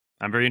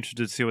 I'm very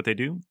interested to see what they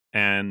do.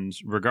 And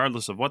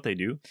regardless of what they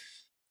do,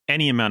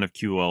 any amount of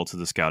QOL to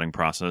the scouting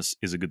process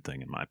is a good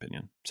thing, in my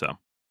opinion. So,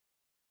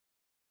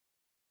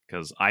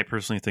 because I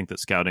personally think that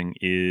scouting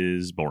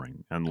is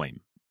boring and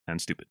lame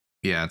and stupid.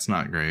 Yeah, it's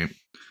not great.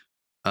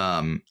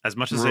 As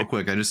much as real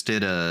quick, I just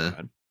did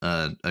a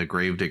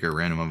Gravedigger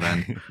random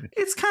event.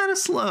 It's kind of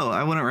slow.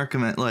 I wouldn't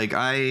recommend. Like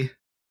I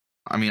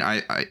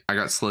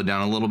got slowed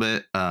down a little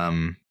bit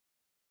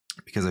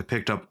because I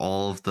picked up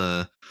all of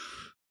the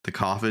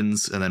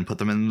coffins and then put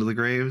them into the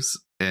graves.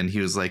 And he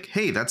was like,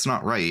 "Hey, that's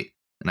not right."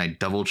 And I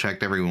double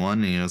checked every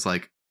one, and he was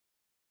like,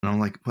 and I'm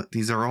like, "What?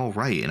 These are all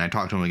right." And I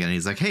talked to him again. And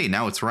he's like, "Hey,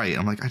 now it's right."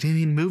 I'm like, "I didn't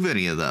even move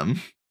any of them."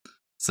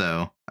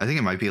 So I think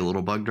it might be a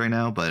little bugged right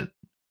now, but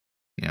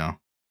yeah,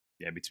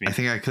 beats me. I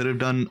think I could have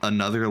done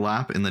another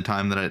lap in the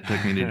time that it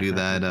took me to do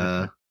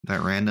that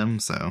that random.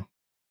 So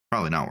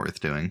probably not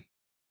worth doing.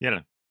 Yeah.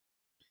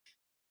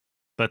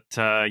 But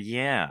what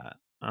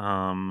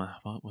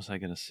was I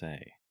gonna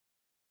say?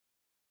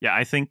 Yeah,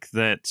 I think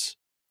that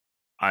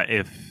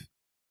if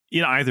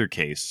in either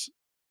case,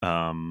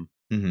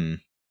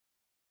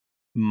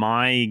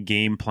 my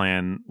game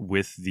plan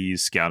with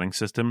these scouting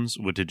systems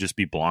would to just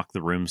be block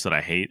the rooms that I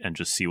hate and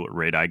just see what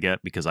raid I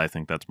get, because I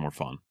think that's more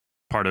fun.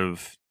 Part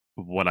of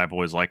what I've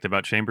always liked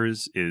about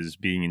Chambers is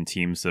being in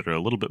teams that are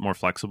a little bit more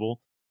flexible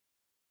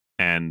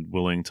and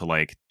willing to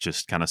like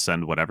just kind of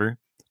send whatever.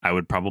 I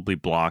would probably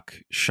block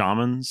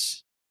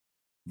Shamans,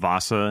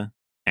 Vasa,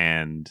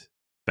 and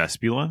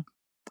Vespula,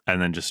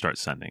 and then just start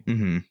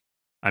sending.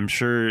 I'm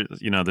sure,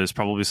 there's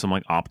probably some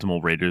like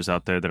optimal raiders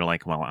out there that are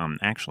like, well,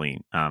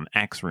 actually,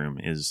 X room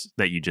is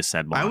that you just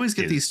said. I always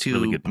get these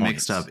two really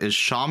mixed up. Is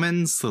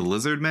Shamans the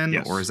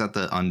Lizardmen, or is that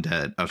the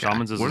Undead? Okay.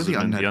 Shamans is what are the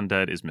Undead? The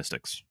Undead is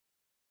Mystics.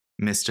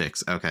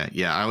 Mystics. Okay.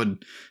 Yeah,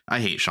 I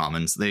hate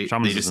shamans.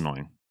 Shamans is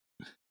annoying.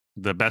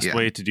 The best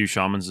way to do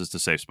shamans is to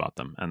safe spot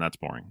them, and that's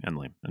boring and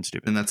lame and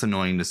stupid. And that's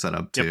annoying to set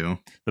up too.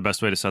 The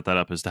best way to set that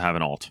up is to have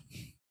an alt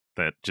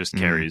that just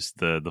carries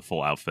the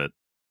full outfit.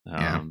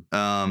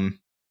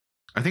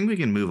 I think we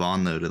can move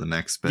on though to the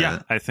next bit.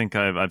 Yeah, I think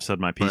I've said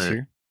my piece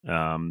here.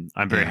 I'm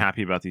very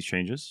happy about these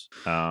changes,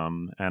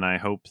 and I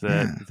hope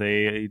that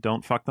they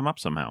don't fuck them up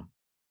somehow.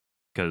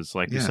 Because,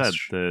 like you said,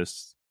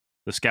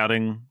 the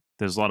scouting,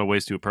 there's a lot of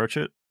ways to approach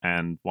it,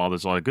 and while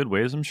there's a lot of good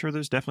ways, I'm sure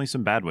there's definitely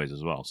some bad ways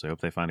as well. So I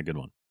hope they find a good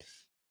one.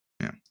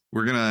 Yeah,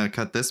 we're gonna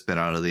cut this bit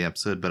out of the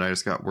episode, but I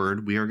just got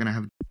word we are gonna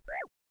have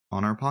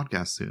on our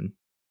podcast soon.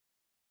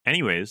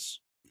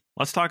 Anyways,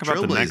 let's talk about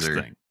the next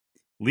thing.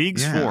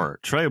 Leagues 4,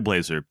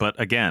 Trailblazer, but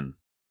again.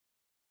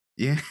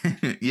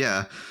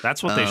 Yeah.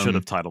 That's what they should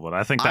have titled it.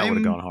 I think that would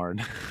have gone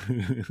hard.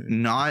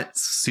 Not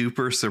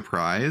super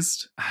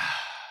surprised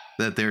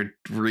that they're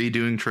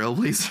redoing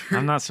Trailblazer.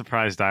 I'm not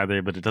surprised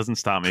either, but it doesn't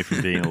stop me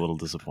from being a little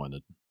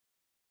disappointed.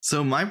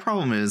 So my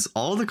problem is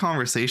all the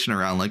conversation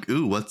around like,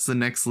 ooh, what's the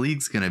next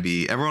league's going to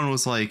be? Everyone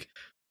was like,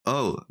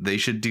 oh, they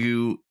should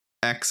do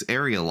X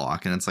area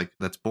lock. And it's like,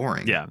 that's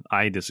boring. Yeah,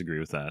 I disagree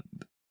with that.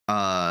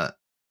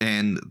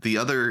 And the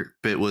other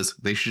bit was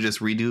they should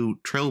just redo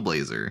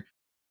Trailblazer,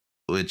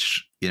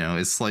 which,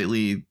 is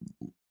slightly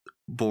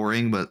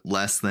boring, but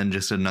less than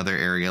just another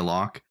area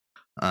lock.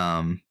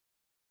 And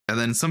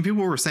then some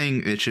people were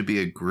saying it should be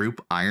a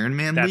group Iron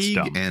Man league.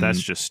 Dumb. And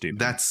that's just stupid.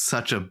 That's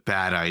such a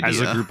bad idea.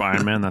 As a group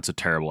Iron Man, that's a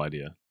terrible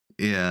idea.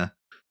 Yeah.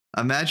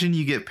 Imagine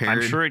you get paired.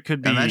 I'm sure it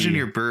could be. Imagine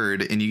you're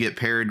Bird and you get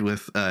paired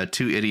with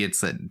 2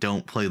 idiots that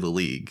don't play the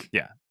league.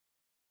 Yeah.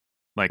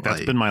 Like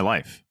that's been my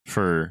life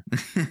for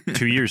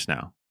 2 years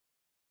now.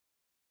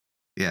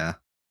 Yeah.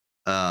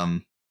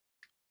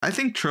 I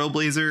think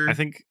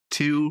Trailblazer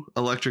 2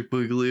 Electric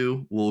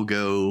Boogaloo will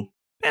go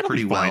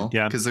pretty well.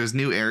 Yeah. Because there's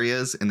new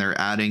areas and they're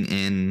adding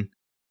in.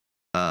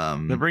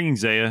 They're bringing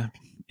Zaya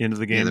into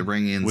the game. Yeah, they're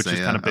bringing in which Zaya. Is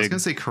kind of big. I was going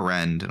to say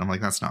Karend, and I'm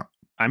like, that's not.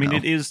 I mean,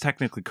 it is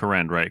technically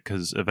Karend, right?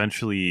 Because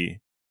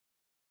eventually.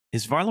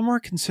 Is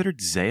Varlamore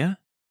considered Zaya?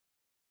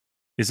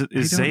 Is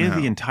Zaya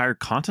the entire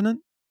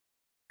continent?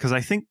 Because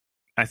I think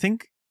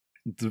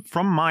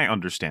from my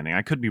understanding,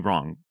 I could be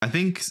wrong. I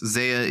think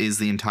Zaya is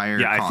the entire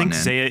continent. I think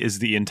Zaya is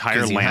the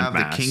entire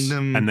landmass. The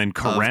kingdom and then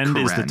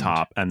Karend is the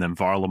top, and then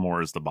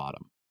Varlamore is the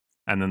bottom.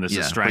 And then there's a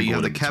Stranglewood. But you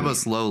have the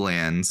Kebos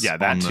lowlands. Yeah,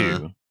 that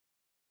too.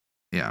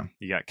 Yeah.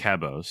 You got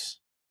Kebos.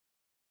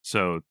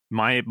 So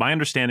my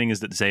understanding is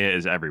that Zaya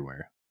is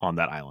everywhere on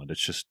that island.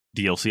 It's just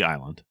DLC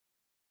Island.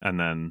 And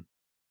then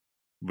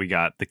we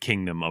got the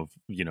kingdom of,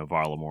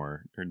 Varlamore,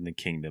 or the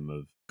kingdom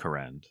of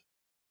Karend.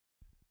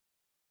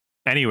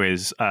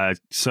 Anyways,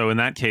 so in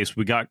that case,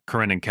 we got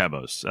Karend and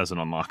Kebos as an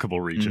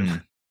unlockable region.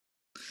 Mm.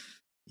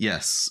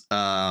 Yes.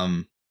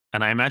 And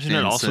I imagine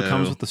it also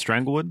comes with the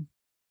Stranglewood,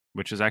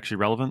 which is actually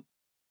relevant.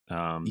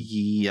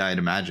 Yeah, I'd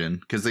imagine.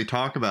 Because they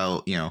talk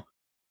about,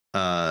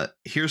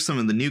 here's some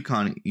of the new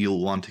con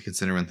you'll want to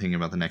consider when thinking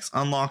about the next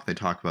unlock. They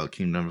talk about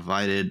Kingdom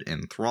Divided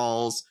and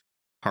Thralls,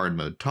 hard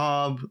mode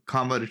Tob,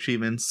 combat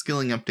achievements,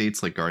 skilling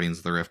updates like Guardians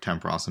of the Rift,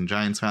 Tempros, and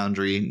Giants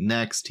Foundry,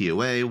 next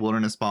TOA,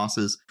 Wilderness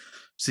bosses,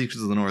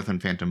 Secrets of the North, and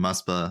Phantom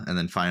Muspa, and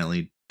then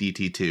finally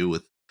DT2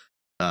 with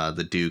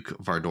the Duke,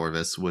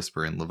 Vardorvis,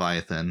 Whisper, and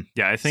Leviathan.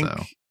 Yeah, I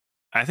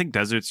think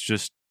Desert's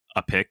just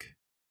a pick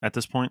at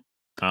this point.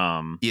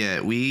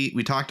 Yeah,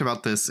 we talked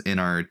about this in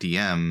our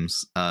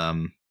DMs.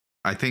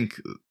 I think,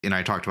 and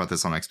I talked about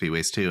this on XP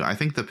Waste too. I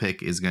think the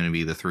pick is going to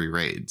be the 3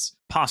 raids.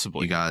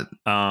 Possibly. You got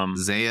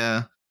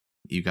Zaya,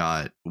 you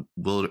got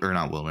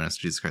not Wilderness,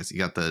 Jesus Christ. You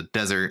got the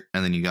Desert,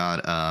 and then you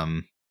got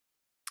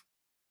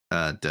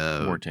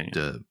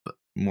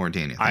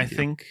Morytania. I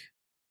think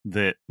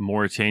that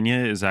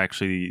Morytania is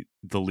actually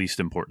the least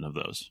important of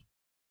those.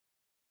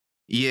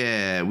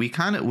 Yeah, we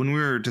kind of, when we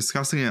were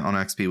discussing it on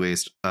XP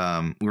Waste,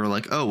 we were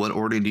like, oh, what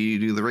order do you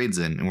do the raids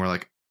in? And we're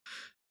like,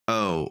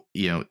 oh,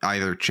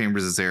 either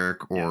Chambers of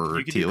Zarek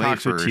or TOA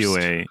first.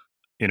 TOA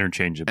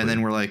interchangeably. And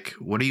then we're like,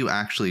 what are you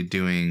actually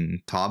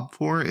doing Tob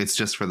for? It's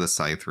just for the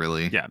scythe,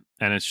 really. Yeah,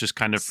 and it's just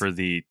kind of for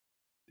the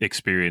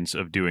experience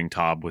of doing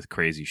Tob with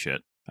crazy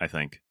shit, I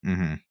think.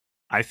 Mm-hmm.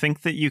 I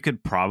think that you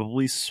could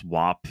probably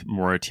swap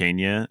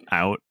Morytania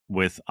out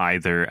with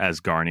either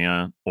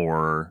Asgarnia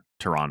or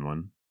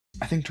Taranwin.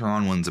 I think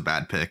Taranwin's a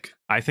bad pick.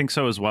 I think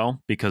so as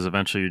well, because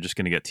eventually you're just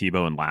going to get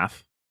Tebow and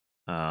Laugh.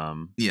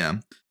 Yeah.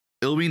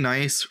 It'll be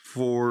nice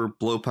for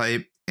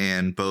Blowpipe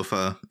and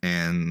Bofa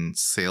and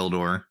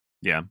Saildor.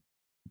 Yeah.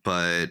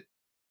 But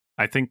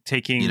I think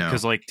taking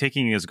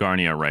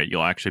Asgarnia, right,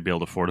 you'll actually be able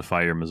to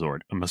fortify your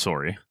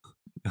Masori.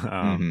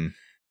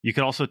 You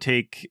could also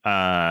take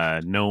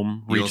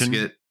Gnome region. You also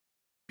get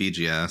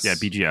BGS. Yeah,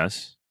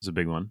 BGS is a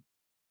big one.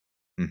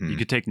 Mm-hmm. You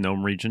could take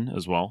Gnome region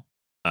as well.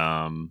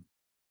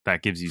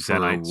 That gives you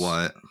Zenites. For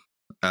what?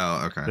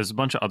 Oh, okay. There's a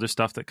bunch of other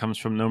stuff that comes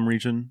from Gnome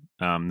region.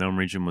 Gnome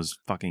region was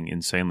fucking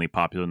insanely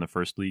popular in the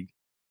first league.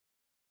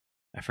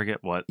 I forget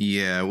what.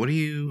 Yeah, what do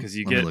you... Because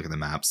you Let me look at the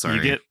map, sorry.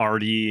 You get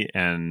Artie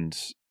and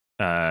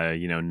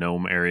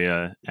Gnome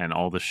area and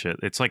all the shit.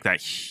 It's like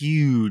that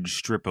huge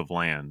strip of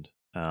land.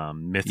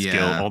 Myths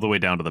Guild, all the way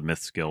down to the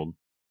Myths Guild.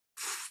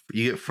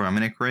 You get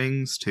Fremennik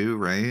rings too,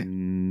 right?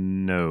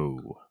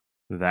 No.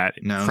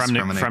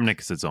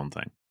 Fremennik is its own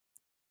thing.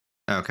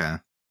 Okay.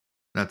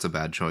 That's a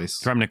bad choice.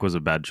 Fremennik was a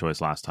bad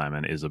choice last time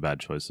and is a bad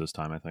choice this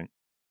time, I think.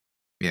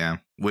 Yeah.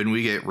 When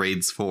we get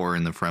raids 4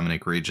 in the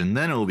Fremennik region,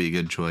 then it will be a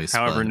good choice.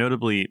 However,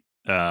 notably,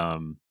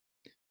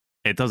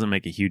 it doesn't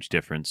make a huge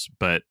difference.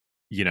 But,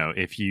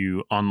 if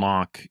you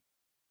unlock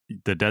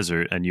the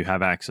desert and you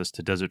have access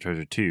to Desert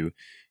Treasure 2,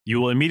 you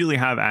will immediately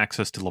have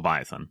access to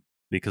Leviathan,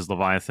 because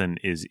Leviathan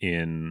is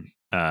in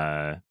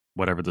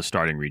whatever the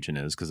starting region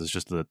is, because it's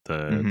just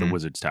the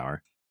Wizard's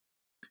Tower.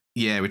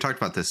 Yeah, we talked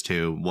about this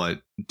too.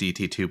 What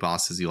DT2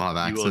 bosses you'll have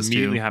access to. You will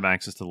immediately have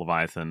access to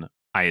Leviathan,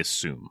 I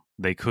assume.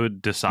 They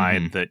could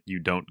decide that you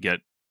don't get,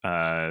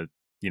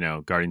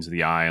 Guardians of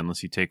the Eye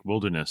unless you take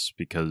Wilderness,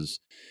 because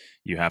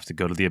you have to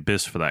go to the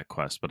Abyss for that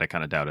quest, but I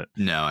kind of doubt it.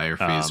 No, I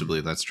refuse to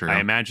believe that's true. I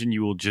imagine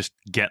you will just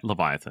get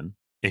Leviathan.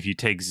 If you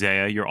take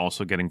Zaya, you're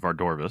also getting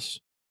Vardorvis.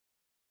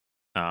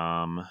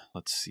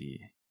 Let's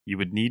see. You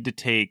would need to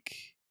take...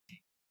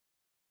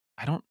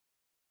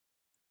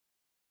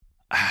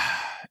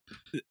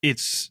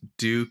 It's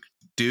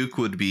Duke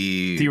would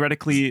be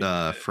theoretically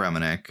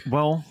Fremennik.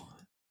 Well,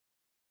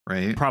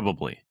 right?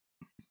 Probably.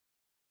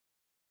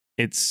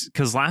 It's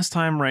because last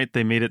time, right,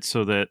 they made it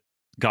so that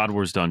God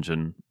Wars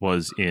Dungeon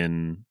was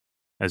in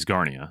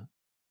Asgarnia.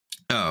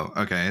 Oh,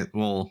 okay.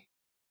 Well,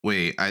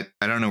 wait, I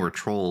don't know where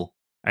Troll...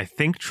 I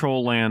think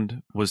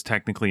Trollland was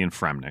technically in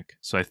Fremennik,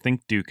 so I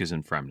think Duke is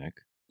in Fremennik.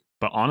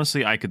 But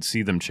honestly, I could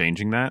see them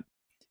changing that.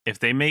 If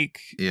they made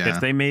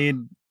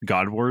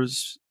God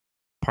Wars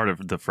part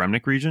of the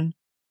Fremennik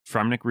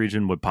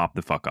region would pop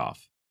the fuck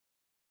off.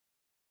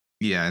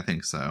 Yeah, I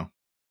think so.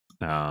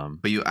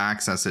 But you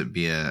access it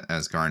via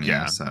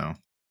Asgarnia, so...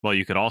 Well,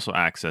 you could also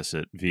access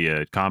it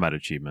via combat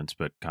achievements,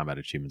 but combat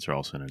achievements are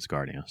also in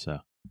Asgardia, so...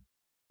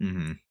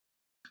 Mm-hmm.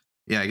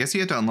 Yeah, I guess you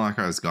have to unlock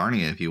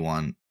Asgarnia if you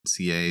want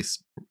CA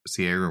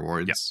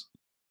rewards.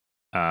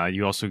 Yep.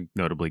 You also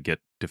notably get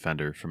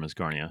Defender from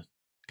Asgarnia.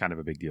 Kind of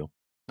a big deal.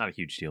 Not a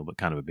huge deal, but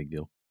kind of a big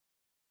deal.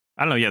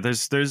 I don't know. Yeah,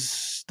 there's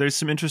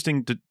some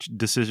interesting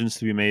decisions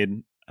to be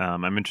made.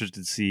 I'm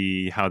interested to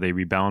see how they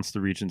rebalance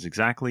the regions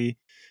exactly.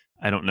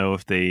 I don't know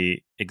if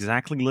they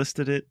exactly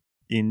listed it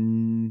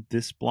in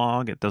this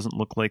blog. It doesn't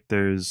look like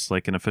there's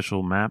like an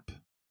official map.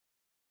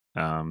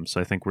 So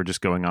I think we're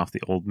just going off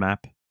the old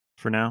map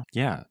for now.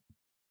 Yeah,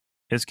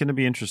 it's going to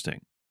be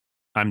interesting.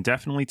 I'm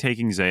definitely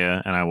taking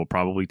Zaya, and I will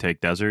probably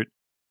take Desert.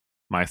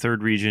 My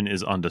third region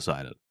is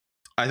undecided.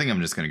 I think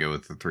I'm just going to go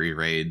with the 3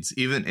 raids,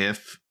 even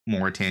if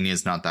Morytania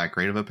is not that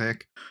great of a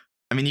pick.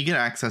 I mean, you get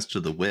access to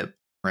the whip,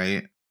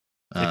 right?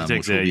 If you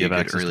take Zaya, you have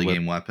access early to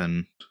game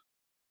weapon.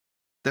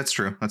 That's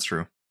true.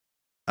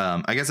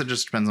 I guess it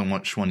just depends on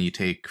which one you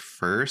take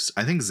first.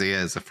 I think Zaya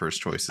as a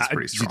first choice is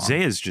pretty strong.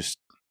 Zaya is just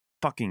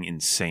fucking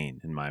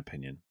insane, in my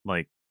opinion.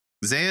 Like,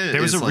 Zaya,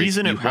 there was a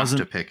reason it wasn't.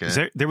 To pick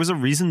it. There was a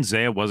reason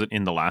Zaya wasn't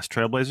in the last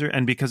Trailblazer,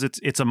 and because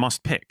it's a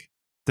must pick.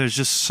 There's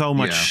just so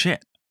much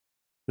shit.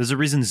 There's a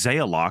reason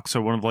Zaya locks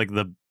are one of like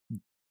the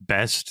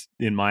best,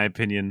 in my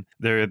opinion.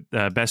 They're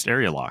best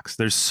area locks.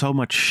 There's so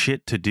much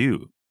shit to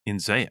do in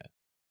Zaya.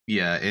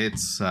 Yeah,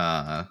 it's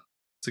a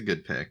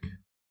good pick.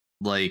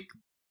 Like,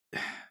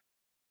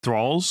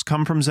 Thralls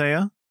come from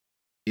Zaya.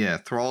 Yeah,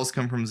 Thralls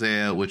come from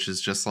Zaya, which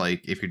is just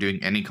like if you're doing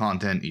any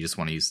content, you just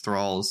want to use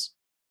Thralls,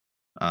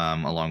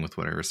 along with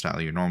whatever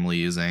style you're normally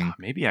using.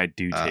 Maybe I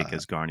do take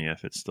Asgarnia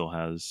if it still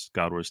has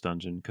God Wars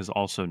Dungeon, because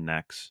also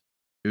Nex.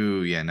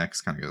 Ooh, yeah,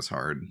 Nex kind of goes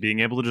hard. Being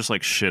able to just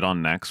like shit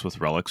on Nex with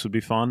relics would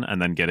be fun,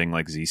 and then getting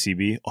like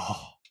ZCB.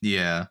 Oh.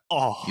 Yeah.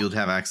 Oh. You'd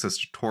have access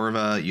to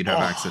Torva. You'd have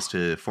access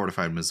to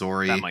Fortified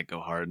Missouri. That might go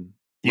hard.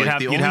 You'd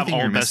have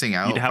all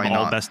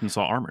best in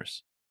Saw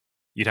armors.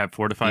 You'd have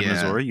Fortified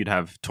Missouri, you'd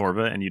have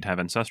Torva, and you'd have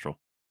Ancestral.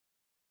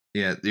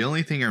 Yeah, the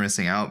only thing you're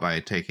missing out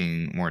by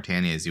taking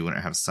Morytania is you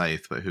wouldn't have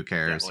Scythe, but who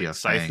cares? You have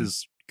Scythe Fang.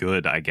 Is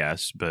good, I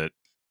guess, but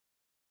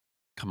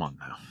come on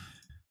now.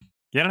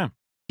 Yeah, I don't know.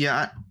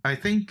 Yeah, I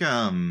think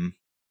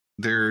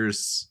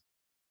there's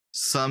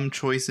some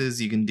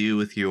choices you can do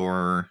with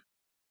your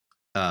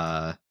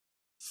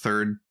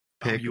third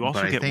pick. You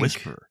also get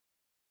Whisper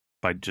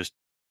by just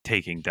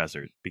taking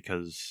Desert,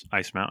 because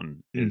Ice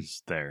Mountain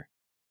is there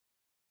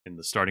in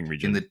the starting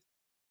region. In the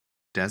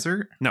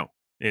desert? No,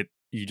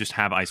 you just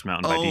have Ice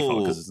Mountain by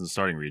default because it's in the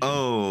starting region.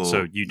 Oh,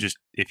 so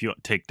if you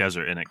take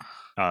Desert and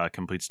it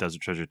completes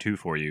Desert Treasure 2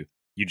 for you,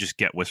 you just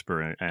get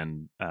Whisper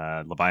and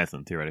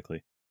Leviathan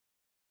theoretically.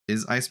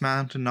 Is Ice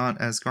Mountain not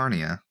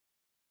Asgarnia?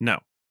 No,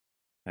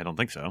 I don't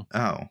think so.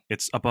 Oh,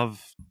 it's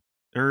above,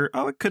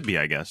 it could be.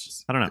 I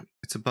guess I don't know.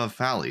 It's above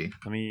Valley.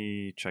 Let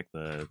me check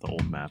the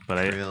old map, but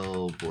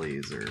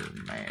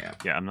Trailblazer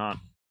map. Yeah, I'm not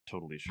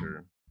totally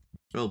sure.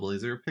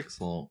 Trailblazer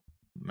pixel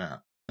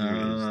map.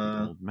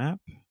 The old map.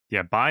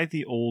 Yeah, by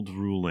the old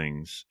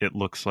rulings, it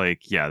looks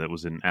like that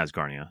was in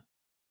Asgarnia.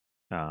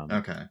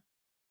 Okay.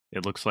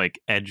 It looks like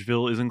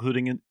Edgeville is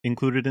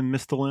included in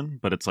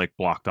Misthalin, but it's like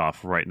blocked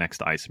off right next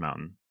to Ice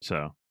Mountain.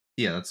 So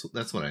yeah,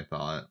 that's what I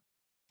thought.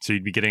 So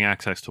you'd be getting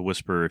access to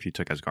Whisper if you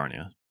took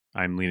Asgarnia.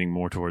 I'm leaning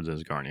more towards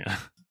Asgarnia.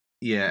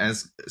 Yeah,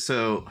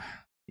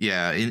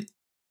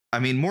 I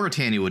mean,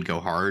 Mauritania would go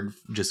hard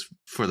just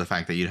for the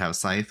fact that you'd have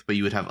Scythe, but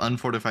you would have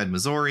unfortified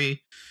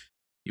Missouri.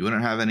 You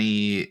wouldn't have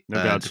any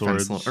God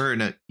swords.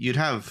 No, you'd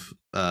have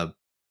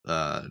Dragon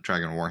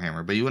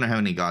Warhammer, but you wouldn't have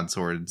any God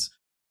swords.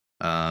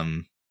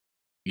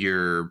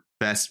 Your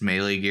best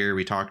melee gear,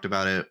 we talked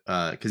about it,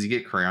 because you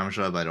get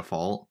Karamja by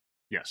default.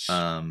 Yes.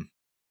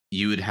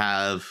 You would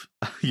have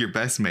your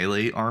best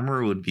melee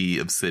armor would be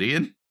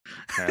Obsidian.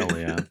 Hell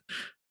yeah.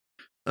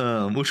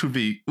 Which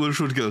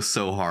would go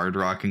so hard,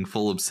 rocking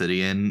full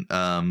Obsidian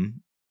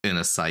in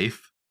a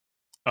Scythe.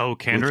 Oh,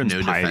 Kandarin's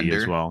no Piety defender.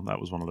 as well. That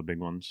was one of the big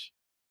ones.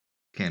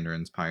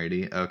 Kandarin's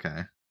Piety.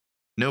 Okay.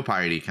 No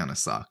Piety kind of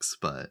sucks,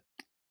 but...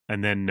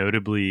 And then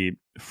notably,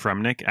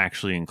 Fremnik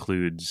actually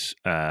includes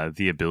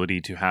the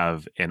ability to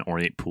have an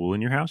ornate pool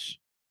in your house.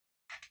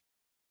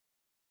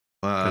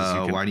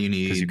 Why do you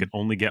need... Because you can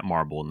only get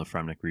marble in the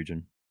Fremnik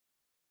region.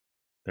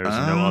 There's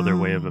no other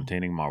way of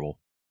obtaining marble.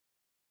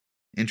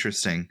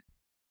 Interesting.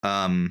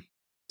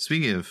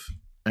 Speaking of...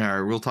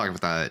 we'll talk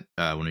about that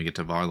when we get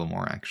to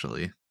Varlamore,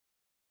 actually.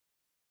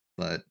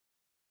 But...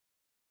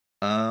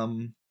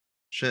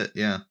 shit,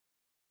 yeah.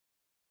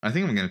 I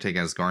think I'm going to take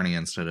Asgarnia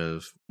instead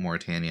of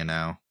Mauritania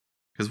now.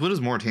 Because what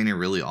does Mauritania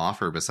really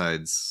offer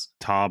besides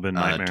Tob and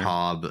Nightmare?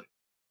 Tob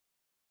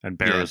and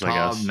Barrows, Tob, I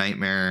guess.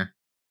 Nightmare.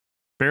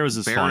 Barrows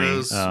is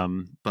funny,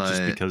 but...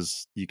 just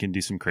because you can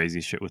do some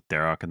crazy shit with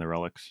Darok and the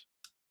relics.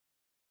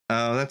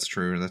 Oh, that's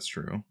true. That's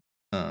true.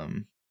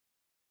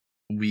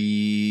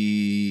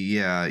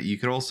 You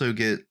could also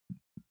get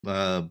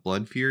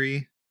Blood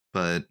Fury,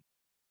 but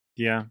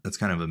yeah, that's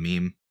kind of a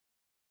meme.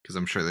 Because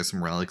I'm sure there's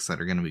some relics that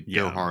are going to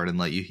go hard and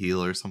let you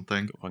heal or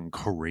something. Going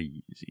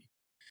crazy.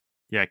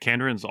 Yeah,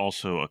 Kandarin's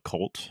also a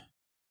cult,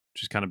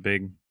 which is kind of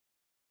big.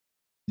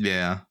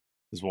 Yeah.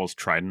 As well as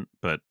Trident,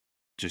 but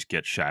just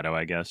get Shadow,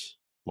 I guess.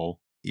 Lol.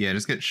 Yeah,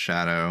 just get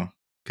Shadow.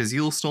 Because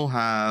you'll still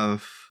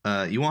have...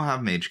 you won't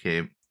have Mage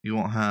Cape. You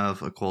won't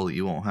have Occult.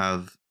 You won't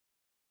have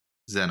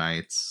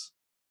Zenites.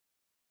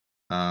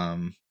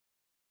 Oh,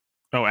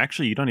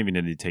 actually, you don't even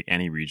need to take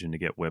any region to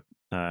get Whip,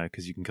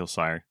 because you can kill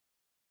Sire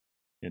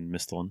in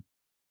Misthalin.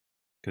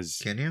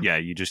 Can you? Yeah,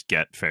 you just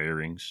get Fairy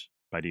Rings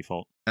by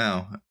default.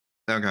 Oh,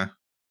 okay.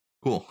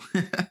 Cool.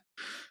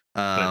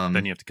 But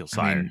then you have to kill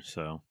Sire, I mean,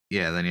 so...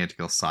 Yeah, then you have to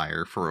kill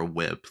Sire for a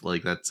Whip.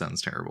 Like, that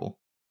sounds terrible.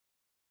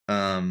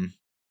 I'm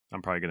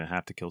probably going to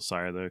have to kill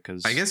Sire, though,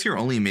 because... I guess your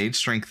only mage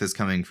strength is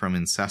coming from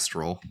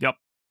Ancestral. Yep.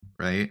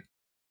 Right?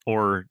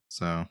 Or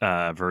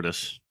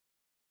Virtus,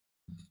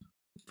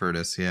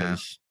 yeah.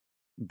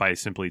 By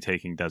simply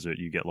taking Desert,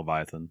 you get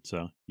Leviathan,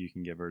 so you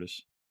can get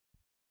Virtus.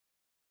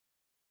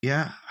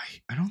 Yeah,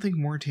 I don't think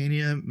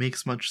Mauritania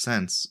makes much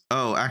sense.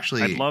 Oh,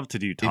 actually... I'd love to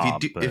do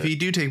Tob, if you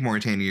do take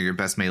Mauritania, your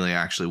best melee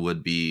actually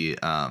would be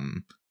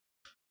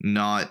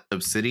not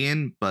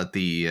Obsidian, but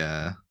the...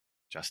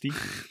 Justy?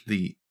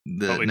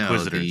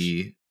 Inquisitors.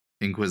 The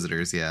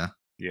Inquisitors, yeah.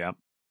 Yeah.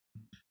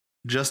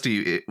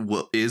 Justy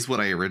is what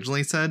I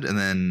originally said, and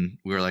then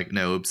we were like,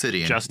 no,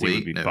 Obsidian. Justy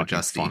would be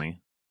fucking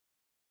funny.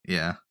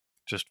 Yeah.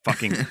 Just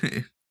fucking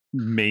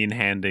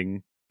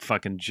main-handing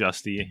fucking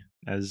Justy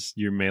as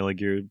your melee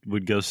gear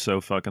would go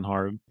so fucking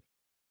hard.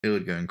 It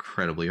would go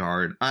incredibly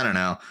hard. I don't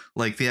know.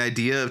 Like, the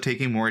idea of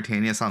taking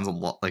Mauritania sounds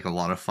like a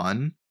lot of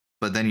fun,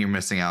 but then you're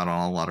missing out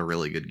on a lot of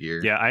really good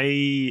gear. Yeah,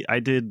 I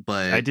did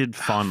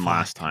fun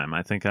last time.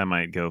 I think I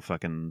might go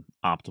fucking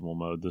optimal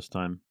mode this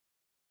time.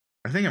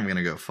 I think I'm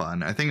gonna go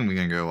fun. I think I'm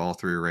gonna go all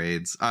 3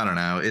 raids. I don't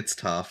know. It's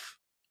tough.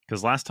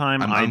 Because last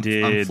time I'm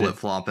flip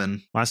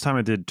flopping. Last time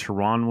I did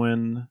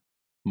Taranwin,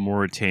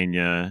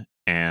 Mauritania,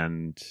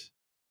 and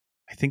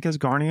I think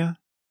Asgarnia.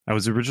 I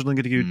was originally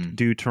going to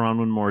do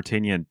Taranwin,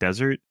 Mauritania, and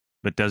Desert,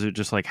 but Desert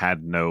just like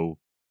had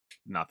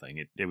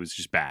nothing. It was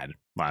just bad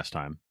last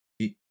time.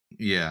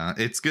 Yeah,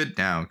 it's good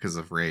now because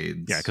of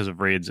raids. Yeah, because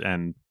of raids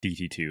and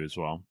DT2 as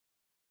well.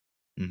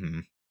 Mm-hmm.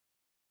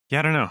 Yeah,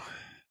 I don't know.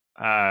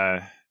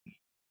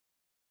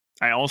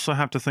 I also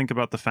have to think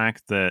about the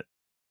fact that,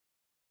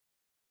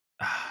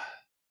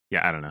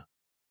 yeah, I don't know.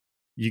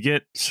 You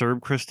get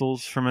Serb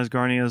crystals from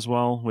Asgarnia as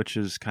well, which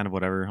is kind of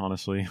whatever,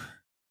 honestly.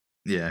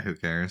 Yeah, who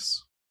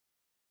cares?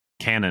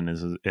 Canon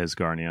is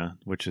Asgarnia,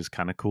 which is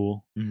kind of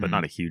cool, but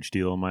not a huge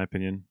deal in my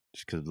opinion,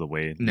 just because of the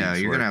way. No,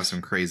 you're gonna have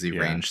some crazy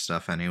range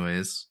stuff,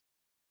 anyways.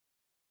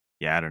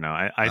 Yeah, I don't know.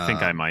 I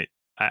think I might.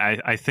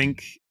 I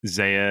think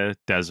Zaya,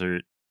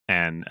 Desert,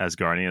 and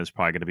Asgarnia is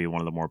probably going to be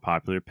one of the more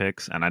popular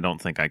picks, and I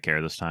don't think I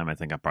care this time. I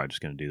think I'm probably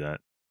just going to do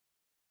that.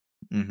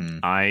 Mm-hmm.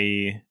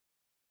 I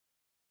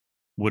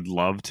would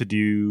love to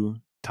do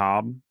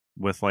Tob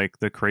with like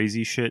the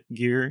crazy shit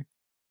gear,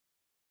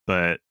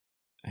 but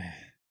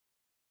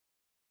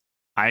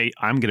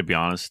I'm gonna be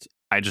honest.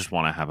 I just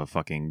want to have a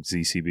fucking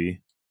ZCB.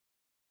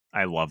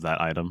 I love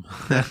that item.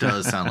 That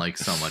does sound like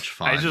so much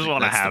fun. I just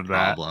want to have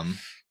that. Problem.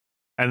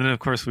 And then, of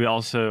course, we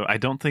also, I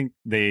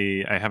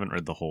haven't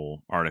read the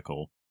whole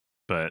article,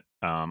 but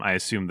I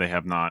assume they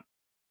have not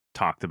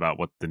talked about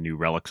what the new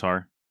relics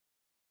are.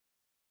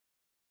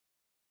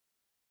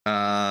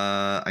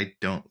 I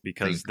don't,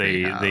 because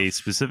think they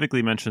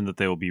specifically mentioned that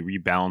they will be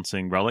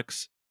rebalancing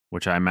relics,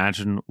 which I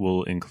imagine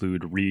will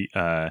include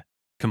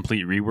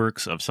complete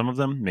reworks of some of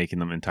them, making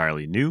them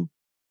entirely new.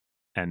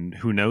 And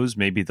who knows,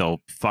 maybe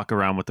they'll fuck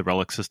around with the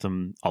relic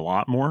system a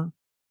lot more.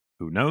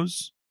 Who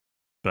knows?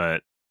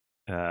 But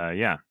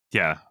task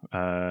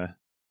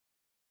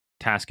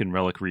and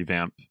relic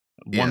revamp.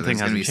 One thing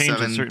hasn't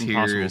changed: a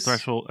certain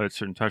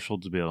certain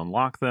thresholds to be able to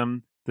unlock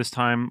them. This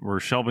time, we're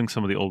shelving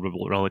some of the old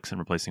relics and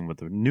replacing with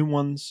the new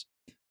ones.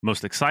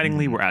 Most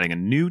excitingly, we're adding a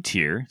new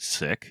tier,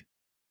 sick,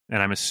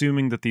 and I'm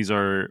assuming that these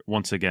are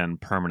once again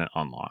permanent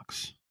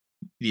unlocks.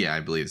 Yeah, I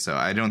believe so.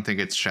 I don't think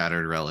it's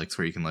shattered relics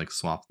where you can like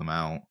swap them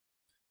out.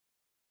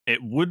 It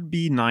would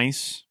be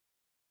nice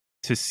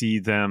to see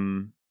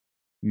them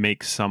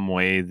make some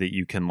way that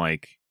you can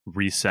like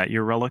reset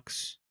your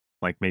relics,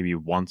 like maybe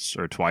once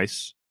or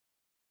twice.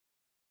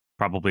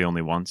 Probably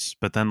only once,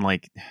 but then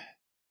like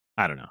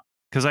I don't know,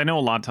 because I know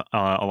a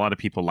lot of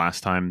people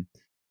last time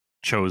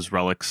chose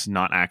relics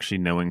not actually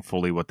knowing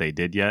fully what they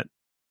did yet,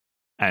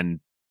 and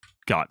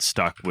got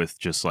stuck with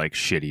just like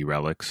shitty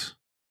relics,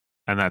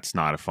 and that's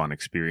not a fun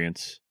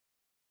experience.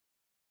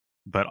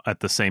 But at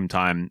the same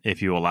time,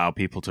 if you allow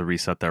people to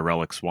reset their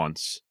relics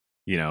once,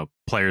 you know,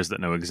 players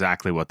that know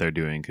exactly what they're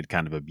doing could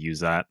kind of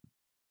abuse that.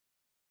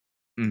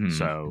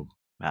 So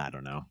I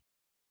don't know.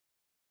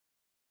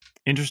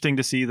 Interesting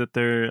to see that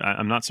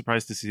I'm not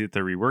surprised to see that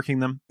they're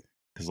reworking them,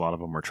 because a lot of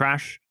them were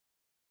trash.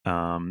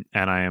 And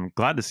I am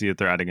glad to see that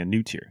they're adding a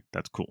new tier.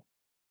 That's cool.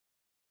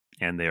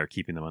 And they are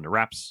keeping them under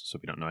wraps, so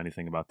we don't know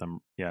anything about them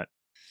yet.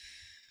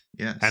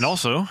 Yes. And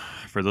also,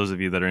 for those of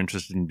you that are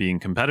interested in being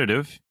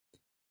competitive,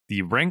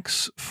 the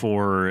ranks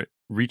for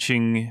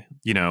reaching,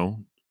 you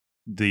know,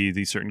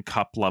 the certain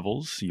cup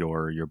levels,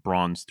 your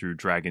bronze through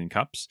dragon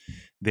cups,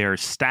 they're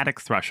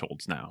static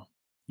thresholds now.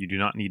 You do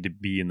not need to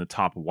be in the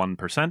top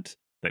 1%.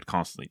 That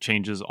constantly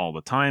changes all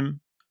the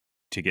time.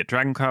 To get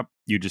Dragon Cup,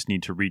 you just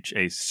need to reach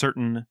a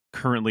certain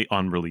currently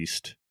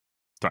unreleased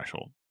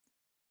threshold.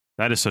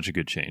 That is such a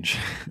good change.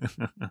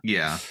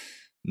 Yeah.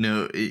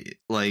 No,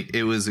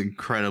 it was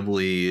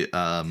incredibly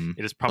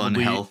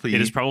unhealthy.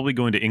 It is probably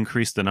going to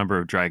increase the number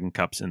of Dragon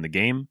Cups in the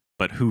game,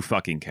 but who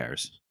fucking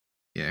cares?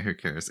 Yeah, who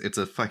cares? It's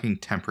a fucking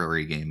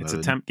temporary game mode. It's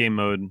a temp game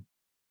mode.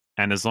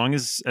 And as long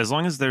as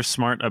they're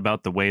smart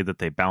about the way that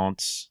they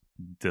balance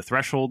the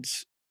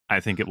thresholds, I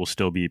think it will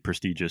still be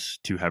prestigious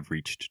to have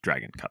reached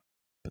Dragon Cup,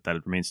 but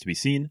that remains to be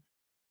seen.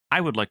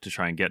 I would like to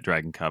try and get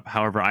Dragon Cup.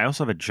 However, I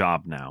also have a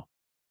job now,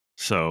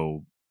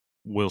 so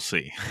we'll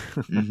see.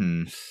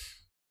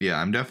 Yeah,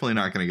 I'm definitely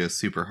not going to go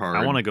super hard.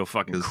 I want to go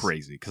fucking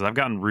crazy, because I've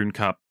gotten Rune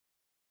Cup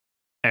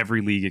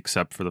every league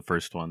except for the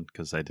first one,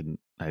 because I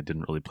didn't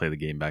really play the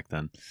game back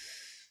then.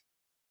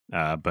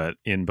 But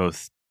in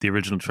both the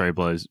original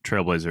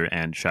Trailblazer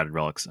and Shattered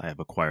Relics, I have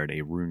acquired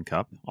a Rune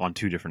Cup on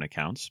 2 different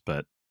accounts,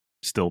 but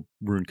still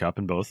Rune Cup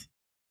in both.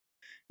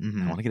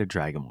 I want to get a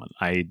Dragon one.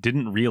 I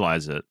didn't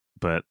realize it,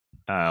 but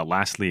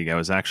last league I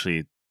was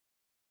actually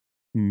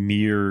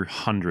mere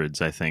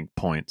hundreds, I think,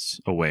 points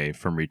away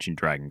from reaching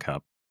Dragon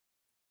Cup,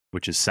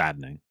 which is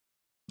saddening.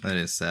 That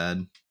is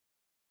sad.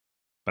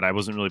 But I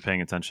wasn't really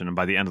paying attention, and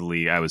by the end of the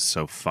league, I was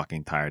so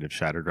fucking tired of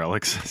Shattered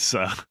Relics.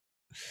 So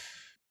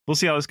we'll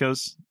see how this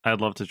goes.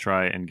 I'd love to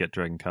try and get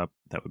Dragon Cup.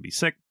 That would be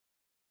sick.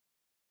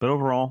 But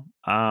overall,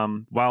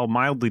 while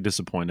mildly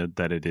disappointed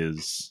that it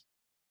is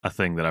a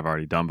thing that I've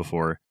already done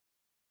before,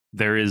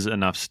 there is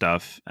enough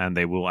stuff, and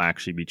they will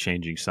actually be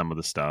changing some of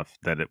the stuff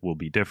that it will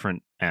be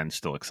different and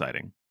still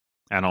exciting.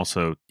 And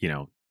also, you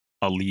know,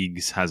 a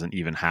leagues hasn't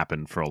even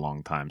happened for a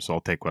long time, so I'll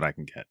take what I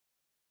can get.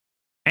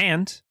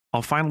 And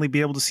I'll finally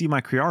be able to see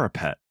my Kriara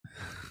pet,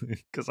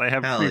 because I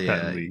have 3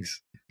 pet in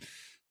leagues.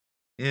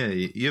 Yeah,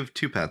 you have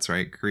 2 pets,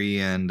 right? Kree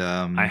and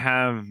I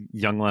have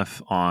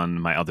Younglef on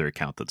my other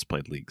account that's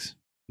played leagues.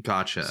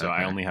 Gotcha. So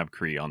okay. I only have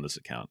Kree on this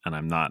account, and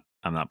I'm not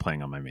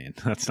playing on my main.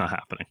 That's not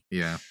happening.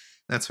 Yeah,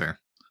 that's fair.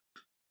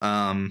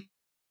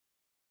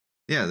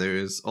 Yeah,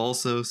 there's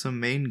also some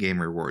main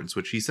game rewards,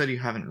 which you said you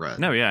haven't read.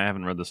 No, yeah, I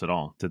haven't read this at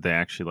all. Did they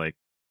actually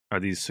are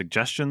these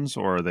suggestions,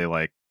 or are they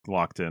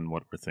locked in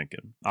what we're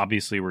thinking?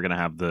 Obviously, we're gonna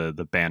have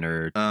the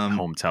banner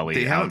home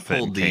telly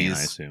outfit and Kane, I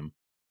assume.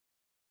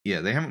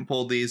 Yeah, they haven't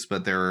pulled these,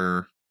 but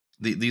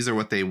these are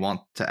what they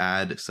want to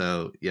add.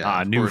 So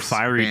yeah, new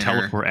fiery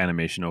teleport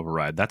animation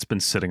override. That's been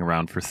sitting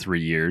around for 3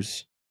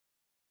 years.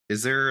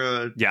 Is there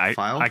a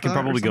file? I can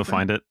probably go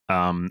find it.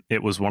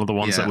 It was one of the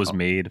ones that was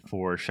made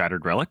for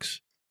Shattered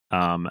Relics.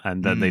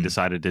 And then they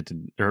decided it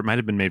might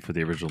have been made for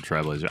the original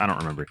Trailblazer. I don't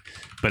remember,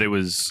 but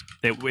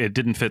it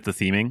didn't fit the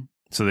theming,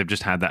 so they've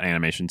just had that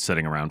animation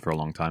sitting around for a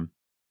long time.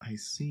 I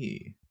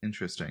see.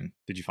 Interesting.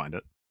 Did you find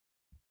it?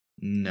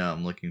 No,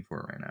 I'm looking for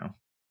it right now.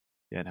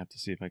 Yeah, I'd have to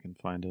see if I can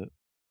find it.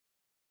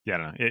 Yeah, I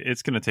don't know.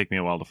 It's going to take me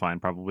a while to find,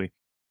 probably,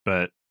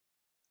 but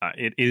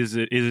it is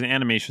an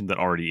animation that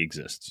already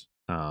exists.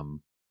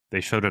 They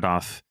showed it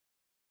off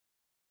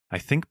I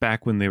think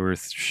back when they were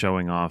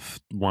showing off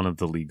one of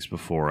the leagues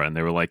before, and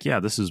they were like, yeah,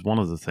 this is one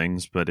of the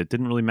things, but it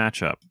didn't really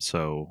match up.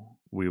 So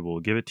we will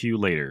give it to you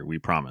later, we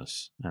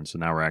promise. And so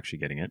now we're actually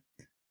getting it.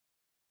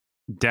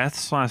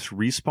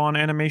 Death/respawn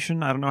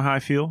animation, I don't know how I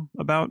feel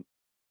about.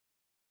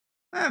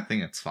 I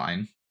think it's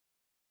fine.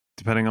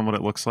 Depending on what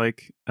it looks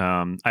like.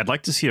 I'd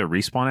like to see a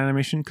respawn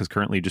animation, because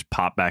currently you just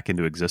pop back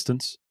into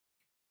existence.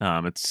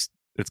 It's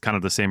kind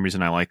of the same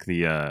reason I like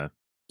the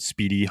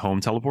speedy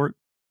home teleport,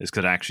 is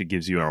because it actually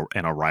gives you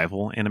an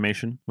arrival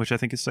animation, which I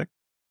think is sick.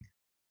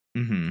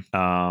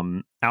 Mm-hmm.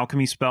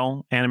 Alchemy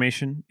spell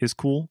animation is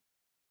cool.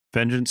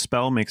 Vengeance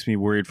spell makes me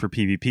worried for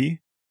PvP.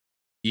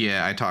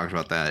 Yeah, I talked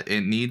about that.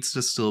 It needs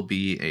to still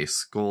be a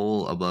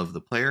skull above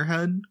the player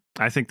head.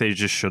 I think they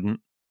just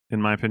shouldn't,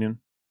 in my opinion.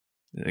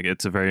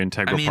 It's a very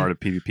integral part of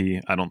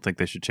PvP. I don't think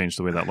they should change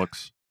the way that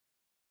looks.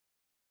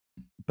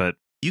 But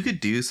you could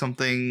do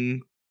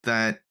something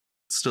that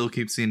still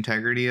keeps the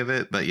integrity of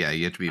it, but yeah,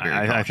 you have to be very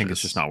cautious. I think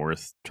it's just not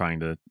worth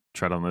trying to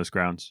tread on those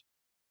grounds.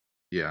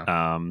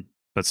 Yeah.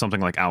 But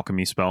something like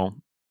alchemy spell,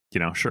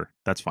 sure,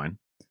 that's fine.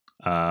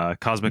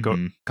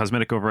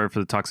 Cosmetic override for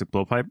the toxic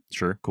blowpipe,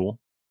 sure, cool.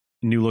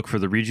 New look for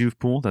the rejuve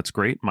pool, that's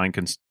great. Mine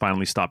can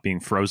finally stop being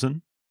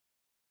frozen.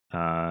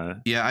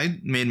 Yeah, I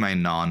made my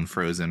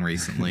non-frozen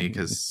recently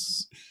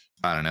because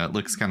I don't know, it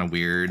looks kind of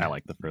weird. I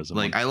like the frozen.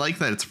 Like one. I like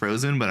that it's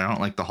frozen, but I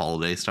don't like the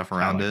holiday stuff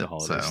around it. The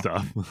holiday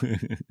stuff.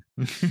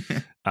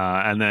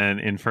 And then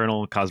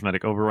infernal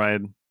cosmetic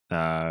override.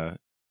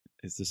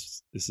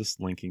 Is this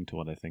linking to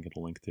what I think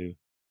it'll link to?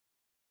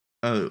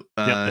 Oh,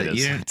 it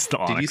is. It's the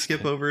did you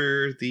skip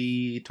over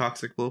the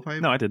toxic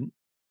blowpipe? No, I didn't.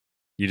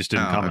 You just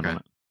didn't comment on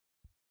it.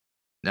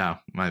 No,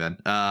 my bad.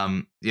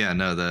 Yeah,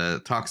 no,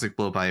 the toxic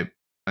blowpipe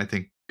I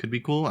think could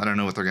be cool. I don't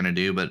know what they're gonna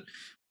do, but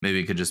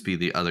maybe it could just be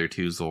the other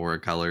two Zulrah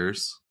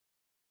colors.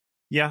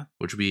 Yeah,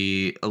 which would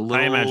be a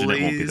little. I imagine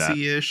it won't be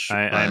that.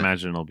 I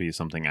imagine it'll be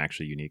something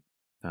actually unique.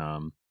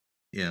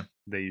 Yeah,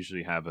 they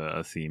usually have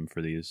a theme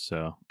for these,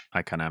 so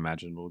I kind of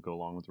imagine we'll go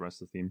along with the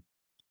rest of the theme.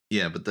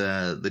 Yeah, but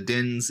the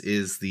Dins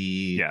is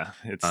the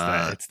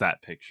it's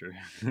that picture.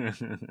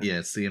 Yeah,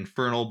 it's the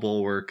Infernal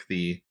Bulwark,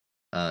 the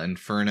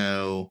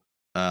Inferno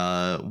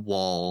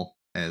wall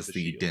as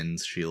the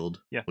Din's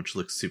shield. Yeah, which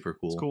looks super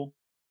cool. It's cool.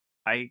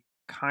 I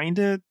kind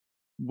of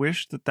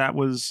wish that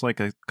was like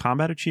a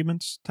combat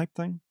achievements type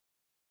thing,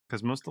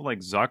 because most of like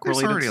Zuck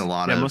related. There's already a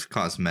lot of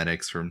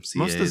cosmetics from CAs.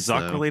 Most of the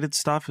Zuck related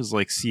stuff is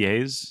like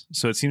CAs,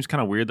 so it seems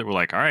kind of weird that we're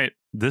like, all right,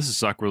 this is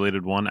Zuck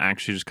related one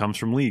actually just comes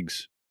from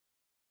leagues.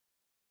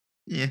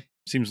 Yeah,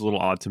 seems a little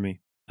odd to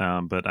me.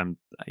 But I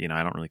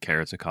don't really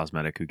care. It's a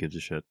cosmetic. Who gives a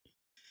shit?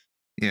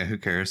 Yeah, who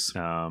cares?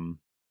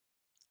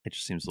 It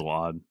just seems a little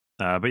odd.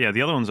 But yeah,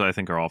 the other ones I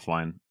think are all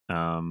fine.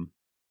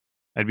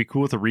 I'd be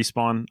cool with a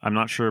respawn. I'm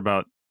not sure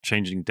about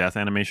changing death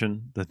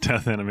animation. The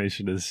death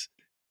animation is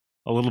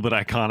a little bit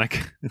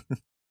iconic.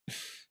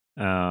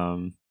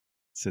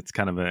 So it's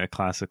kind of a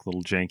classic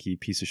little janky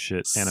piece of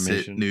shit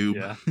animation. Sit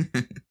noob.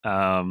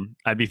 Yeah.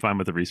 I'd be fine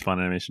with the respawn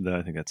animation though.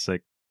 I think that's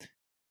sick.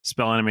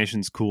 Spell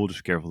animation's cool,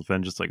 just careful with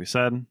vengeance, like we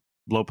said.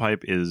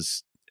 Blowpipe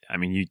is,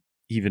 you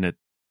even at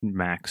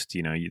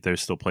maxed,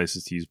 there's still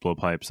places to use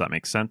blowpipes. That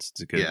makes sense.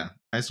 It's a good. Yeah,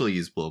 I still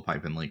use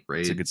blowpipe in like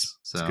raids. It's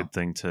a good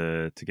thing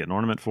to get an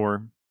ornament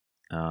for.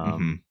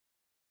 And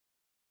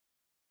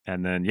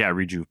then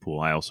rejuve pool,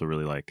 I also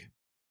really like.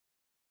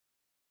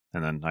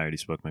 And then I already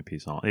spoke my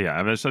piece on.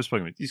 Yeah, I've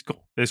spoken. He's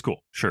cool. It's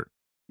cool. Sure,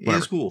 whatever.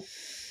 It's cool.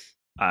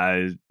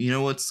 You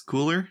know what's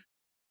cooler?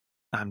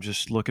 I'm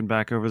just looking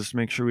back over this to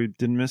make sure we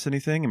didn't miss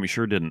anything, and we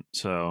sure didn't.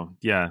 So,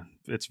 yeah,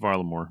 it's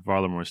Varlamore.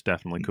 Varlamore is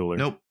definitely cooler.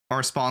 Nope.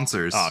 Our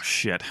sponsors. Oh,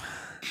 shit.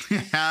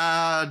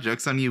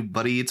 Joke's on you,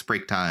 buddy. It's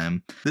break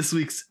time. This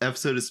week's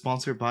episode is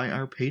sponsored by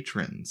our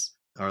patrons.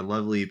 Our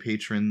lovely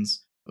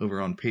patrons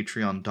over on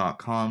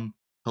patreon.com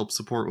help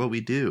support what we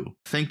do.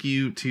 Thank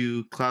you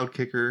to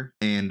Cloudkicker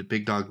and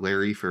Big Dog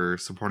Larry for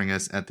supporting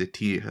us at the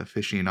Tea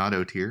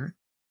Aficionado tier.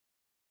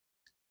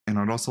 And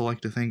I'd also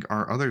like to thank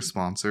our other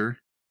sponsor,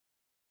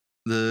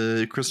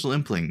 the Crystal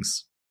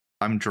Implings.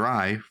 I'm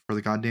dry for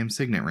the goddamn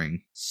signet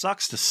ring.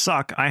 Sucks to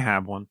suck. I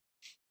have one.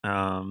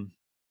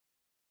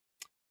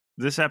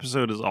 This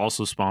episode is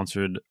also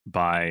sponsored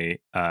by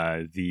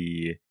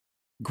the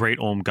Great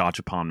Olm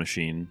Gachapon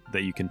machine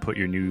that you can put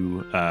your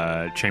new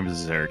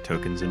Chambers of Zarek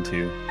tokens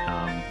into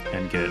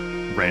and get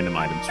random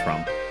items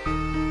from.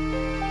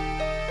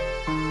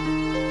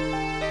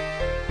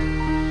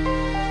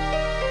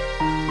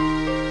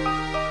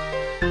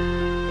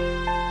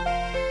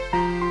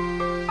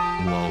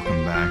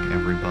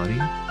 Everybody.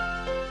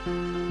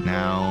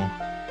 Now,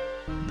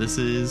 this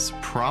is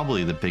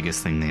probably the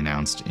biggest thing they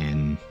announced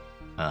in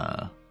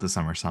the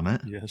Summer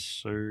Summit. Yes,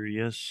 sir.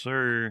 Yes,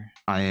 sir.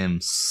 I am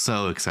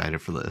so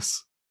excited for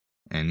this.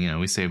 And,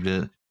 we saved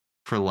it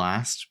for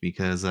last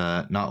because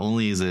not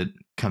only is it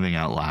coming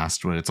out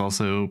last, but it's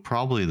also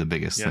probably the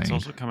biggest thing. Yeah, it's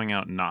also coming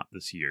out not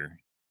this year.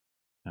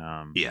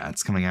 Yeah,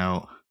 it's coming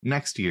out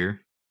next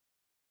year.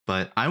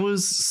 But I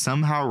was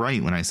somehow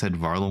right when I said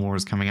Varlamore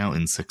is coming out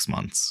in 6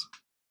 months.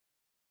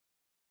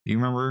 Do you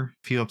remember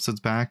a few episodes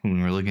back when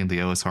we were looking at the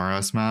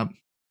OSRS map?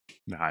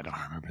 No, I don't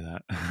remember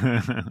that.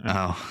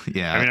 Oh,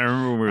 yeah. I mean, I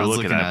remember when we were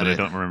looking at it, but I it.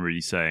 don't remember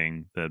you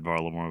saying that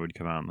Varlamore would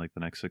come out in like the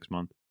next 6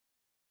 months.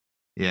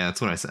 Yeah, that's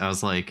what I said. I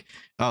was like,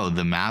 oh,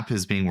 the map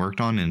is being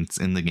worked on and it's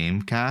in the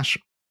game cache.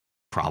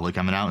 Probably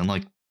coming out in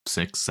like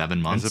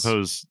 6-7 months. I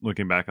suppose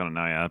looking back on it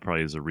now, yeah, that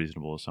probably is a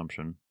reasonable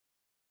assumption.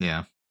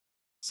 Yeah.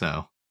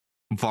 So,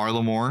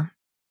 Varlamore,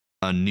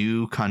 a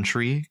new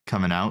country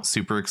coming out,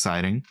 super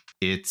exciting.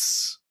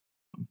 It's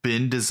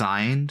been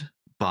designed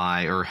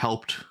by or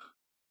helped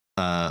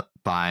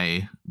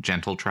by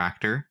Gentle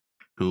Tractor,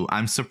 who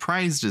I'm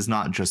surprised is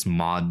not just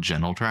mod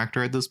Gentle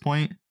Tractor at this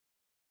point,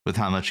 with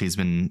how much he's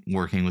been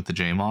working with the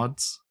J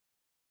mods.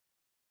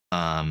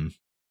 Yeah,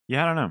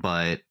 I don't know,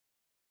 but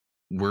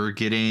we're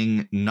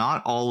getting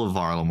not all of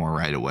Varlamore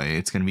right away.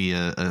 It's going to be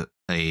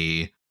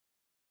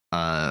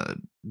a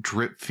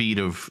drip feed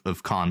of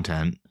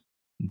content,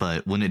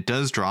 but when it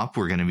does drop,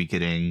 we're going to be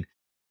getting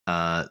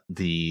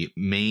the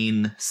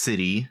main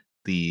city,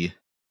 the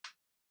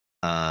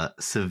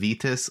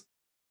Civitas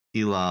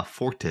Illa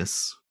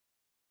Fortis,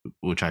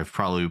 which I've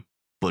probably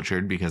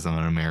butchered because I'm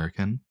an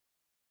American,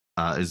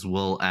 as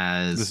well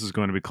as... This is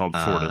going to be called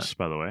Fortis,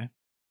 by the way.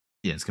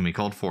 Yeah, it's going to be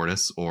called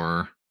Fortis,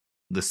 or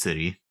the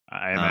city.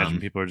 I imagine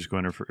people are just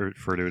going to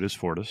refer to it as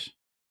Fortis.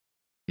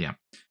 Yeah.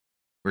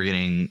 We're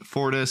getting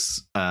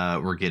Fortis.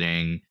 We're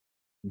getting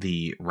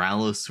the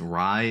Rallus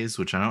Rise,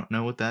 which I don't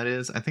know what that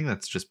is. I think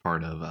that's just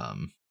part of...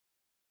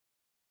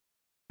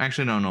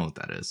 Actually, I don't know what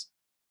that is.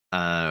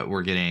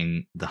 We're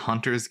getting the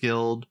Hunters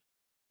Guild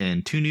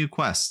and 2 new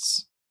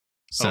quests.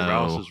 So,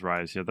 Rallus's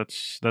Rise. Yeah,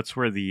 that's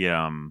where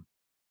the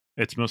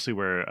it's mostly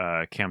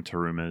where Camp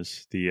Tarum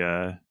is,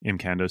 the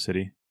Imkando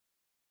city,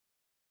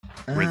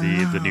 where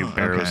the new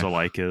Barrows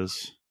alike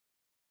is.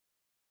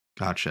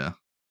 Gotcha.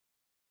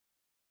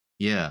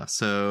 Yeah,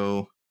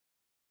 so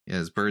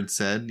as Bird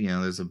said,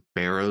 there's a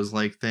Barrows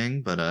like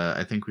thing, but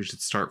I think we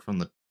should start from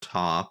the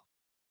top,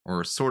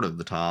 or sort of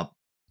the top.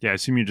 Yeah, I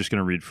assume you're just going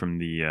to read from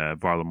the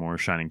Varlamore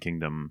Shining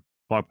Kingdom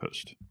blog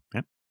post.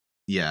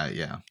 Yeah.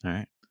 Yeah. All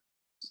right.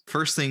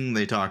 First thing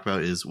they talk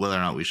about is whether or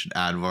not we should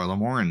add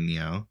Varlamore, and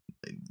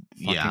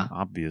yeah,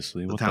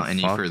 obviously, without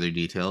any further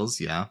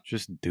details. Yeah,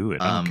 just do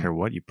it. I don't care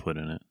what you put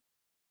in it.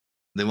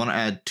 They want to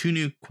add 2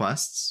 new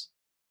quests.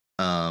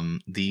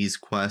 These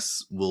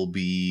quests will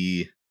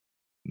be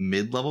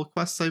mid-level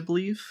quests, I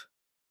believe.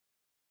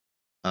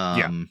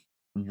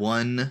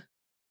 One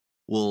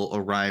will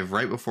arrive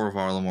right before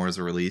Varlamore is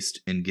released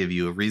and give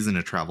you a reason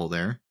to travel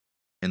there.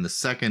 And the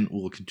second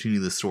will continue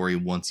the story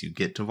once you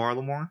get to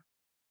Varlamore.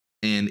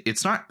 And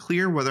it's not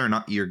clear whether or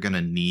not you're going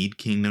to need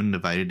Kingdom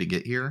Divided to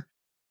get here,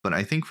 but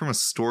I think from a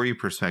story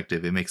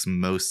perspective, it makes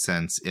most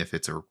sense if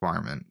it's a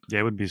requirement. Yeah,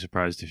 I would be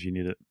surprised if you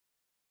need it.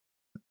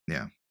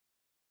 Yeah.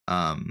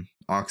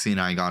 Oxy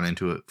and I got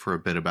into it for a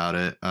bit about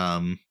it.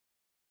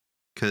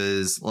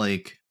 Because,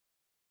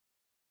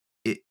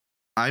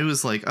 I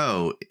was like,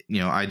 oh,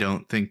 I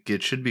don't think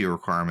it should be a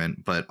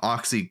requirement, but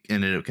Oxy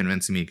ended up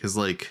convincing me because,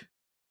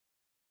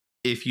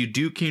 if you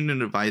do Kingdom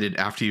Divided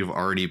after you've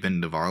already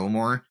been to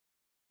Varlamore,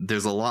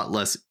 there's a lot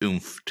less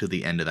oomph to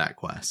the end of that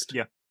quest.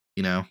 Yeah.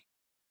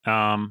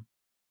 And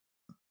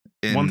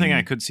one thing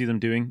I could see them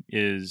doing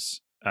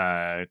is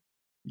there's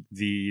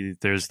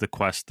the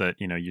quest that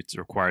it's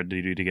required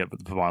to do to get the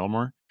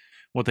Varlamore.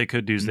 What they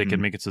could do is they could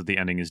make it so the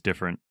ending is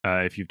different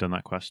if you've done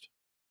that quest.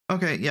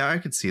 Okay, yeah, I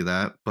could see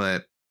that,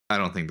 but I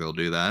don't think they'll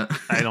do that.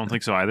 I don't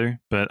think so either,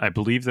 but I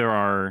believe there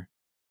are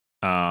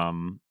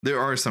some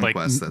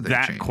quests that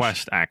they've changed.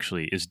 Quest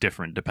actually is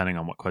different depending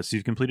on what quest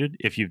you've completed.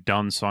 If you've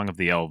done Song of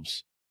the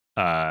Elves,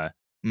 the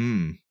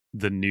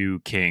new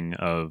king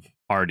of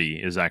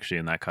Ardi is actually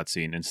in that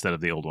cutscene instead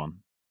of the old one.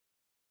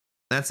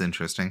 That's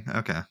interesting.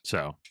 Okay.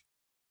 So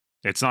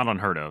it's not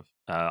unheard of.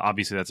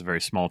 Obviously, that's a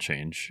very small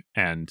change.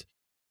 And,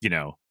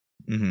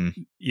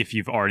 if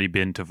you've already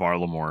been to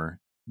Varlamore,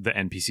 the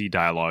NPC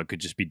dialogue could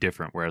just be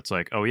different, where it's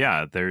like, oh,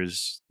 yeah,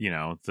 there's,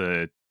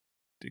 the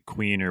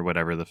queen or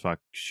whatever the fuck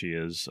she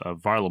is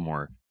of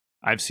Varlamore.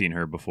 I've seen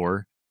her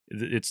before.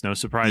 It's no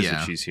surprise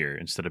that she's here,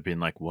 instead of being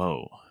like,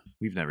 whoa,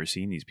 we've never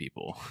seen these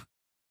people.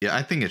 Yeah,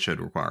 I think it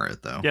should require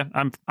it, though. Yeah,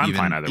 I'm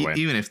fine either way.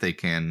 Even if they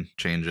can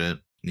change it,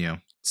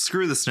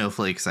 screw the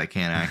snowflakes, I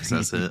can't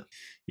access it.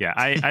 Yeah,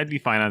 I'd be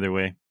fine either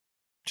way.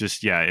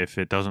 Just, if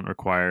it doesn't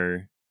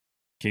require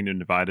Kingdom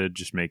Divided,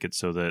 just make it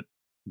so that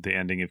the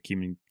ending of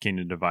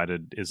Kingdom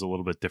Divided is a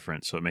little bit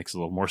different, so it makes a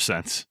little more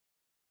sense.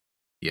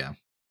 Yeah.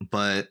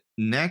 But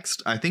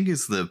next, I think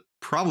is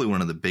probably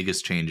one of the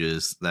biggest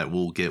changes that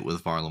we'll get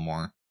with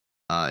Varlamore,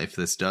 if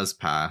this does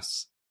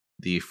pass,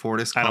 the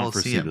Fortis Coliseum. I don't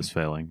foresee this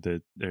failing.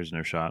 There's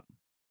no shot.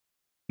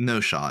 No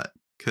shot,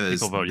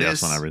 because people vote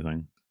yes on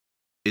everything.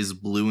 Is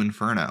Blue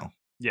Inferno?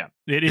 Yeah,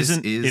 it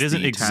isn't. It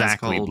isn't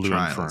exactly Blue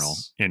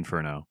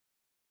Inferno.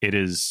 It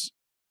is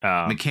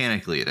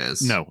mechanically. It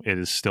is. No, it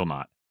is still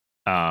not.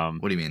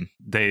 What do you mean?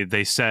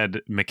 They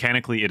said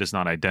mechanically it is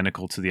not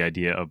identical to the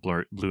idea of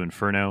Blue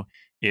Inferno.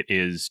 It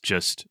is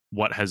just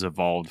what has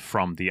evolved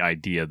from the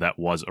idea that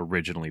was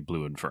originally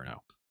Blue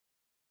Inferno.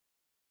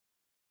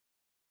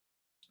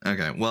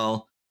 Okay,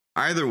 well,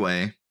 either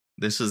way,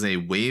 this is a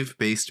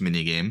wave-based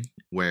minigame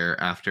where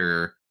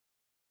after,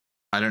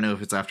 I don't know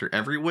if it's after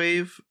every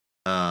wave.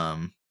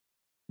 Yeah,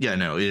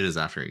 no, it is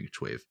after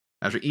each wave.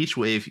 After each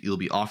wave, you'll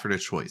be offered a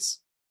choice.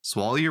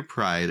 Swallow your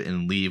pride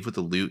and leave with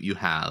the loot you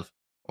have,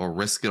 or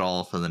risk it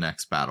all for the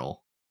next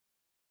battle.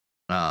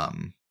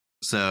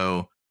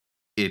 So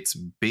it's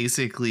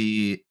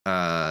basically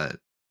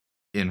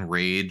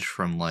Enrage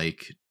from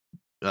like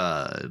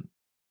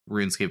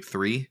RuneScape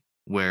 3,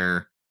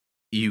 where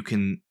you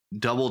can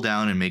double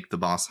down and make the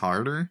boss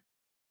harder,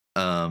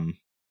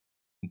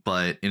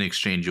 but in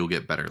exchange you'll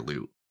get better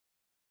loot.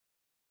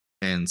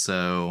 And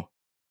so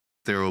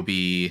there will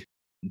be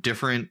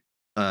different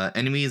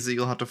enemies that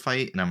you'll have to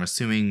fight, and I'm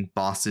assuming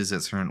bosses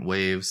at certain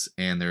waves,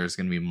 and there's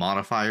going to be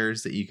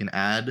modifiers that you can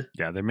add.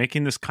 Yeah, they're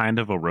making this kind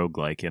of a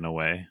roguelike in a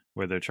way,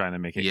 where they're trying to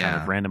make it kind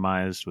of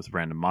randomized with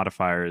random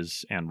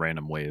modifiers and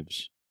random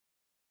waves.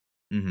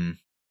 Mm-hmm.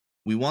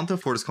 We want the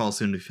Fortis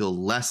Coliseum to feel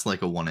less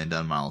like a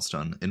one-and-done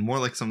milestone, and more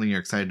like something you're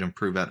excited to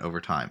improve at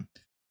over time.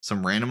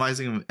 Some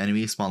randomizing of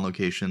enemy spawn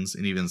locations,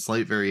 and even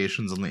slight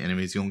variations on the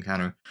enemies you'll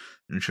encounter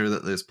ensure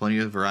that there's plenty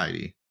of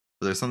variety.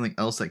 But there's something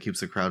else that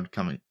keeps the crowd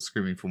coming,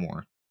 screaming for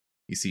more.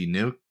 You see,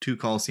 no two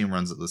Coliseum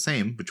runs are the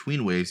same.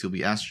 Between waves, you'll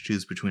be asked to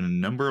choose between a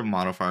number of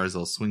modifiers that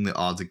will swing the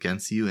odds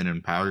against you and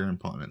empower your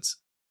opponents.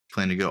 If you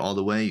plan to go all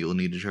the way, you'll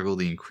need to juggle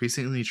the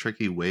increasingly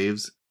tricky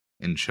waves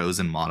and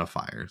chosen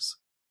modifiers.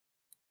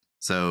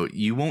 So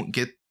you won't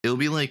get... It'll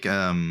be like,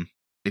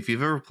 if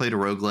you've ever played a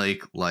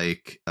roguelike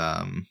like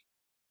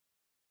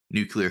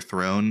Nuclear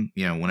Throne,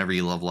 you know, whenever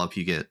you level up,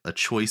 you get a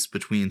choice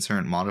between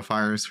certain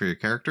modifiers for your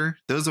character.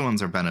 Those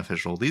ones are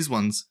beneficial. These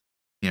ones,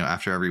 you know,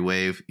 after every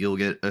wave, you'll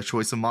get a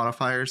choice of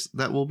modifiers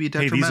that will be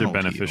detrimental. Hey, these are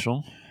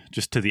beneficial,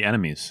 just to the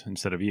enemies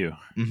instead of you.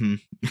 Mm-hmm.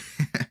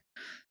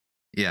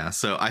 Yeah,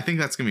 so I think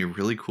that's going to be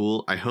really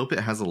cool. I hope it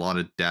has a lot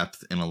of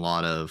depth and a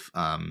lot of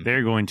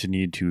they're going to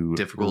need to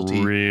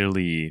difficulty.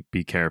 Really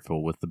be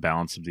careful with the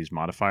balance of these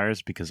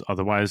modifiers, because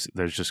otherwise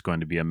there's just going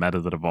to be a meta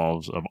that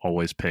evolves of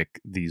always pick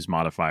these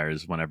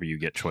modifiers whenever you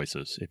get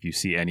choices. If you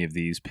see any of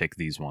these, pick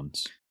these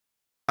ones.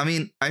 I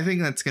mean, I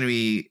think that's going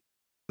to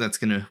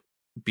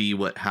be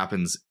what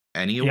happens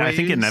anyway. Yeah, I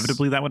think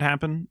inevitably that would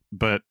happen,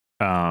 but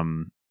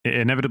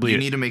inevitably you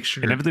need to make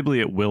sure. Inevitably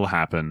it will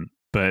happen,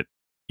 but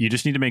you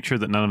just need to make sure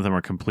that none of them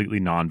are completely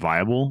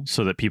non-viable,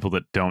 so that people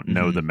that don't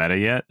know the meta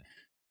yet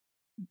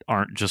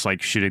aren't just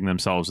like shooting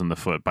themselves in the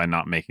foot by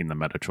not making the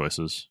meta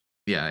choices.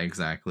 Yeah,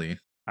 exactly.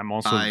 I'm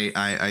also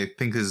I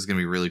think this is going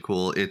to be really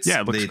cool. It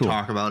looks cool.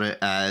 Talk about it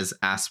as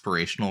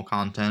aspirational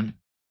content.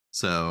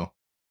 So,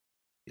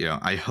 you know,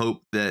 I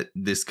hope that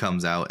this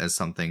comes out as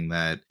something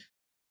that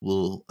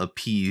will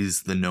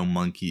appease the no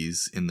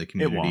monkeys in the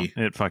community.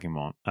 It fucking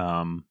won't.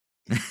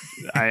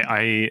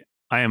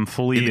 I am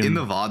fully in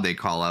the VOD they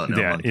call out no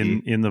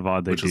monkey. In the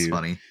VOD they which do. Is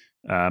funny.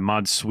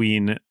 Mod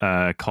Sween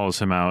calls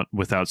him out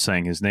without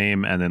saying his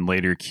name, and then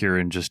later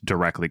Kieran just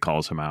directly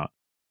calls him out,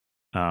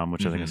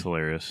 which I think is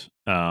hilarious.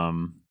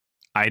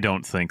 I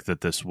don't think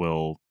that this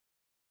will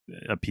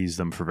appease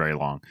them for very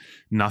long.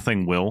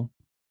 Nothing will.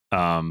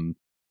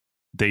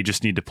 They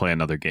just need to play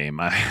another game.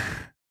 No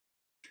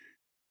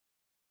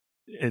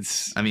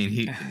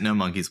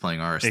monkey's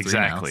playing RS3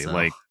 exactly now, so.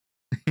 Like.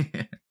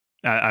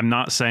 I'm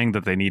not saying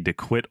that they need to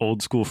quit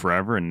old school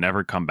forever and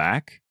never come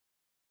back,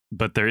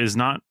 but there is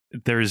no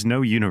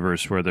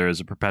universe where there is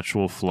a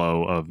perpetual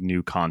flow of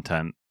new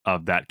content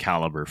of that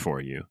caliber for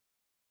you.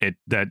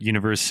 That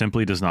universe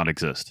simply does not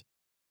exist.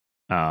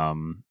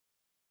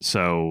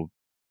 So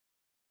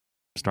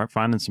start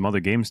finding some other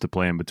games to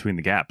play in between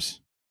the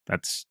gaps.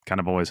 That's kind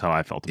of always how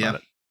I felt about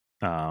it.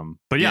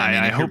 But yeah,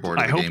 I hope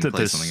that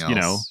this, you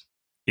know,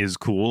 is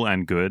cool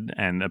and good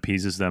and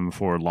appeases them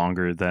for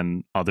longer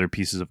than other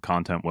pieces of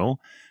content will.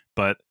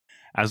 But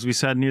as we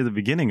said near the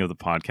beginning of the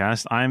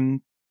podcast,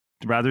 I'm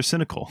rather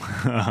cynical.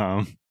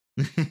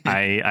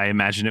 I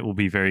imagine it will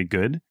be very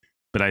good,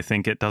 but I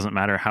think it doesn't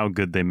matter how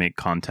good they make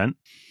content.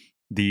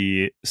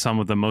 Some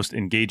of the most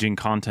engaging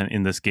content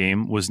in this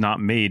game was not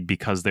made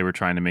because they were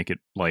trying to make it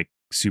like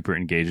super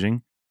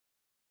engaging.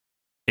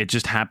 It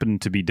just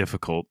happened to be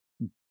difficult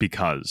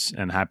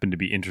and happened to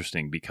be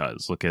interesting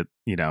because look at,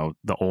 you know,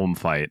 the Olm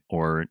fight,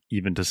 or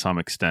even to some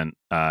extent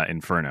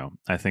Inferno.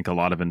 I think a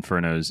lot of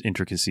Inferno's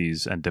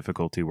intricacies and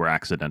difficulty were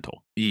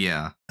accidental.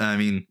 Yeah, I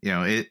mean, you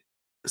know,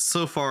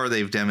 so far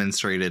they've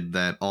demonstrated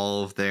that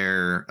all of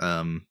their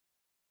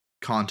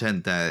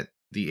content that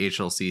the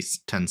HLC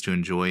tends to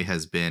enjoy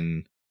has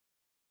been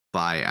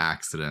by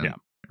accident. Yeah.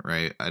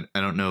 Right.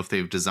 I don't know if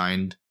they've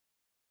designed,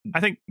 I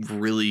think,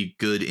 really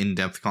good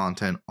in-depth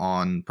content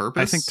on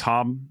purpose. I think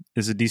Tom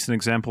is a decent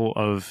example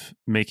of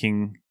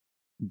making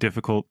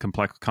difficult,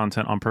 complex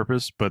content on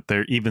purpose, but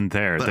there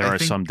are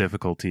some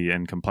difficulty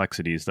and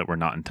complexities that were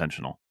not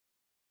intentional.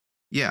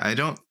 Yeah, I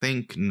don't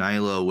think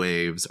Nyla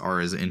waves are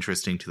as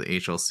interesting to the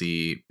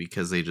HLC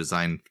because they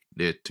designed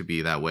it to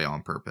be that way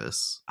on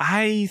purpose.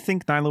 I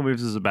think Nyla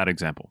waves is a bad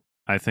example.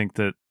 I think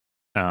that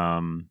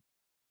the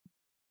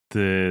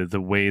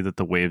way that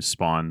the waves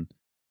spawn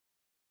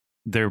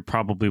there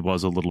probably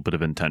was a little bit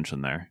of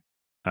intention there,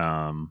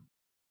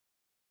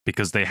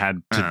 because they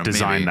had to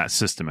design that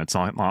system. It's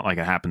not like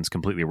it happens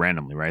completely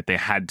randomly, right? They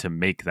had to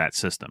make that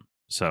system,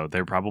 so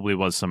there probably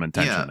was some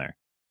intention there.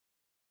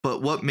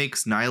 But what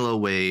makes Nihilo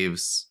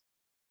Waves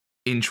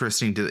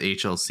interesting to the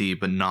HLC,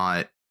 but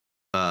not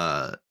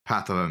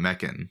Path of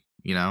Meccan?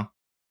 You know,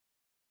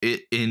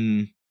 if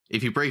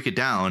you break it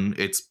down,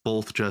 it's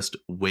both just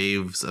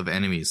waves of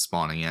enemies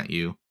spawning at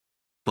you,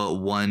 but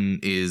one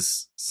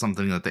is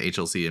something that the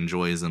HLC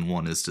enjoys and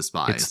one is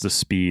despised. It's the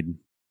speed.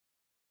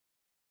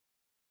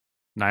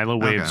 Nihilo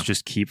Waves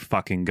just keep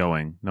fucking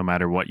going no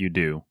matter what you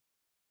do.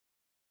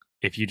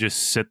 If you just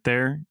sit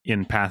there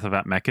in Path of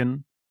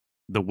Meccan,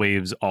 the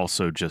waves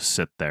also just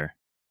sit there.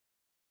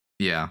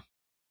 Yeah,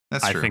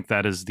 that's true. I think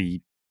that is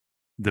the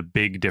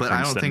big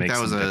difference that makes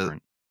them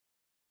different.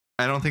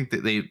 I don't think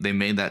that they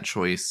made that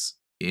choice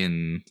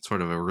in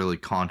sort of a really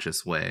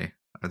conscious way.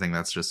 I think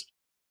that's just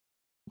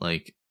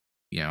like,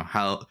 you know,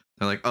 how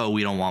they're like, oh,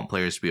 we don't want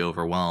players to be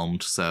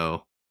overwhelmed,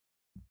 so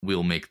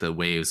we'll make the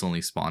waves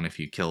only spawn if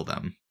you kill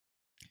them.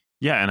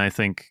 Yeah, and I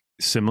think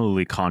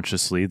similarly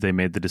consciously they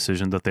made the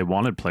decision that they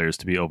wanted players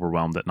to be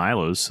overwhelmed at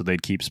Nihilos, so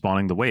they'd keep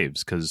spawning the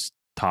waves because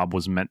Tob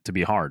was meant to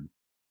be hard.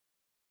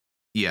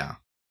 Yeah.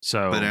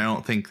 So, but I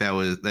don't think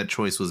that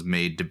choice was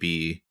made to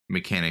be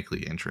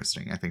mechanically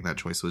interesting. I think that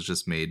choice was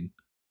just made,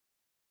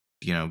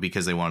 you know,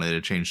 because they wanted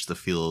to change the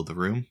feel of the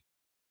room.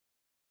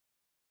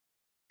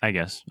 I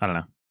guess. I don't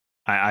know.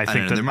 I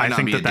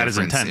think that is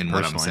intent in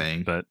what I'm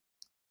saying. But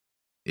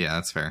yeah,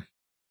 that's fair.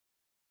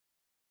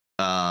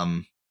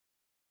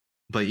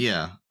 But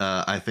yeah,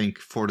 I think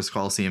Fortis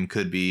Coliseum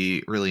could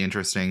be really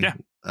interesting. Yeah.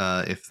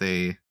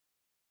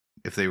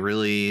 If they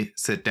really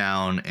sit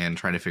down and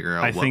try to figure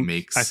out what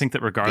makes. I think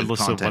that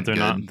regardless of whether or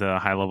not the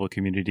high level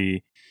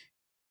community,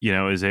 you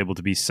know, is able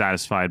to be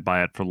satisfied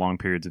by it for long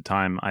periods of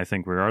time, I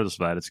think regardless of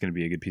that, it's going to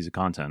be a good piece of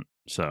content.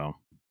 So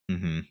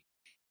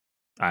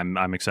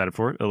I'm excited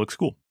for it. It looks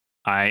cool.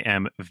 I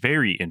am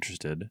very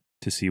interested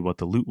to see what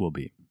the loot will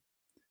be,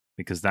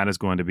 because that is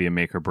going to be a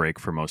make or break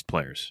for most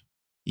players.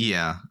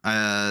 Yeah,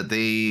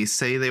 they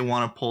say they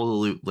want to pull the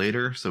loot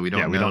later, so we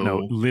don't know. We don't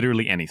know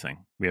literally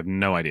anything. We have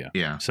no idea.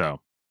 Yeah.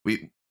 So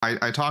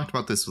I talked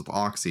about this with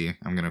Oxy.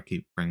 I'm going to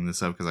keep bringing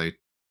this up because I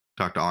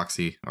talked to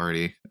Oxy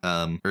already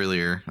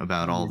earlier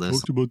about all this.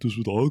 Talked about this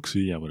with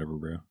Oxy. Yeah, whatever,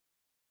 bro.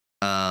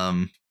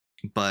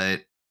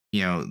 But,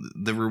 you know,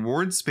 the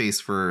reward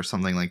space for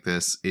something like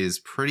this is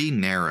pretty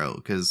narrow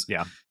because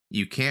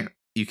you can't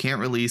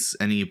release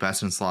any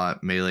best in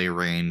slot, melee,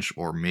 range,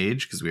 or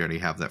mage because we already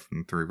have that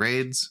from 3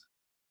 raids.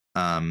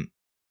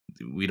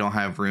 We don't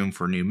have room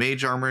for new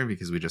mage armor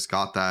because we just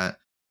got that.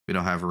 We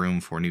don't have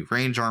room for new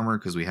range armor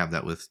because we have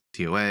that with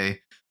TOA.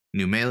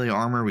 New melee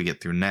armor we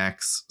get through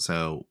Nex.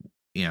 So,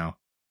 you know,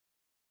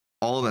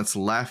 all that's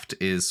left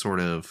is sort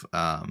of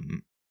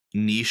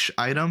niche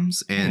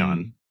items. And hang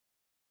on.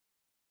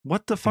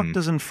 What the fuck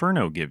does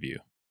Inferno give you?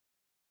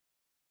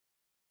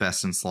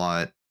 Best in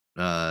slot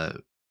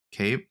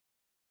cape.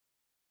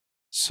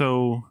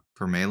 So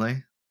for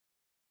melee,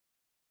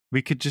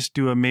 we could just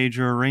do a mage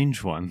or a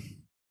range one.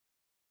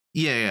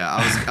 Yeah.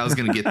 I was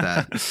gonna get to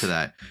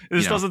that.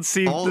 This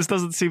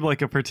doesn't seem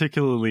like a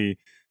particularly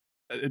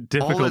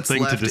difficult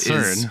thing to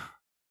discern.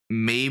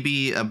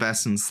 Maybe a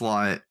best in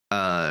slot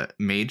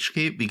mage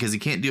cape, because you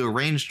can't do a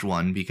ranged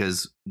one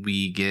because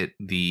we get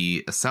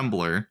the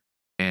assembler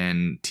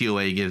and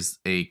TOA gives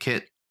a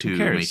kit to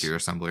make your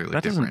assembler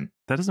look different.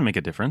 That doesn't make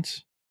a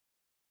difference.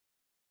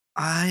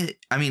 I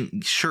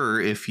mean,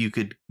 sure, if you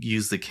could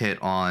use the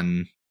kit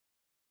on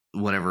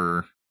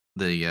whatever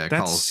the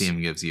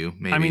Coliseum gives you,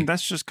 maybe. I mean,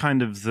 that's just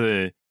kind of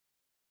the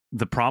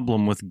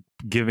problem with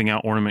giving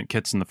out ornament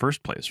kits in the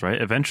first place,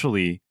 right?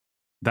 Eventually,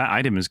 that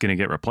item is going to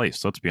get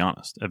replaced, let's be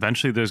honest.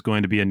 Eventually, there's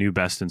going to be a new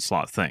best in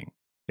slot thing.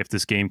 If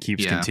this game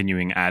keeps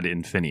continuing ad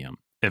infinitum,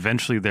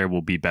 eventually there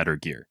will be better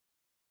gear.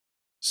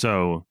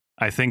 So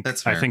I think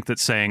that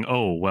saying,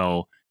 oh,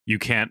 well, you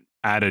can't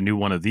add a new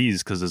one of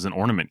these because there's an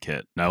ornament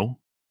kit. No,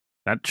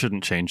 that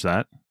shouldn't change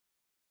that.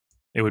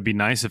 It would be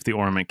nice if the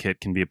ornament kit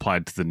can be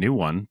applied to the new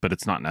one, but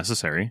it's not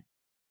necessary.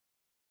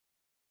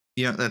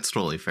 Yeah, that's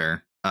totally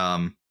fair.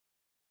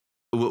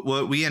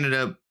 What we ended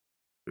up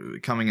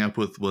coming up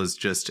with was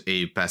just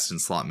a best in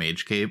slot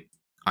mage cape,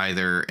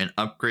 either an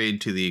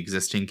upgrade to the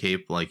existing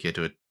cape, like you had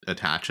to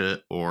attach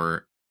it,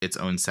 or its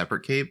own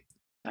separate cape.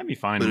 That'd be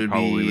fine,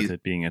 probably with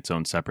it being its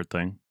own separate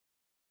thing.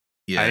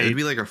 Yeah, it'd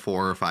be like a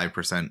 4 or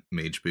 5%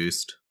 mage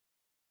boost.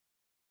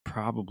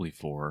 Probably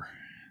 4.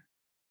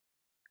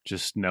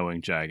 Just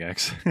knowing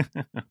Jagex.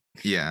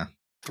 Yeah.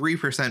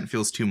 3%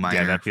 feels too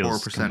minor. Yeah, that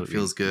feels 4%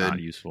 feels good. Not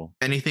useful.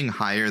 Anything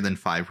higher than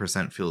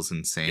 5% feels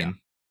insane. Yeah.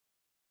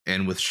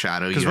 And with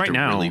Shadow, you have to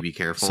really be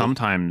careful.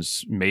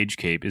 Sometimes Mage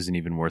Cape isn't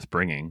even worth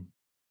bringing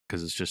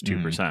because it's just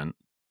 2%.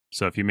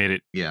 So if you made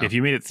it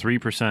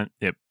 3%,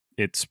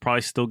 it's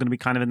probably still going to be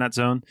kind of in that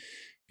zone.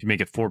 If you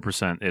make it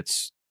 4%,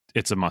 it's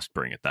a must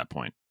bring at that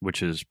point,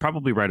 which is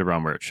probably right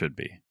around where it should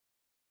be.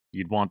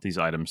 You'd want these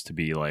items to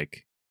be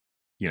like,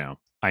 you know,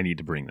 I need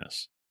to bring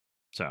this.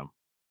 So,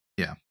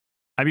 yeah.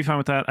 I'd be fine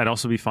with that. I'd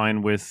also be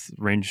fine with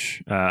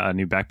range, a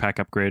new backpack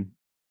upgrade.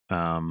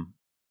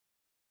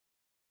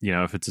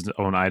 If it's its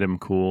own item,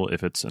 cool.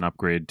 If it's an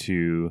upgrade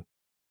to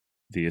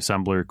the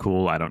assembler,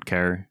 cool. I don't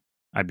care.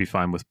 I'd be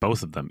fine with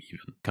both of them,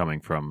 even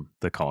coming from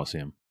the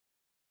Colosseum.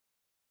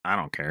 I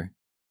don't care.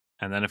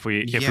 And then if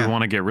we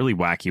want to get really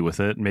wacky with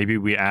it, maybe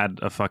we add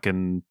a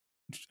fucking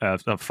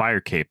a fire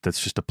cape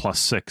that's just a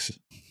 +6.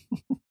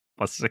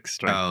 +6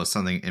 strength. Oh,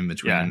 something in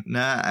between. Yeah.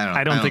 Nah,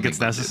 I don't think it's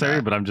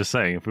necessary, but I'm just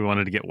saying if we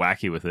wanted to get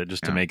wacky with it,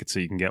 just to make it so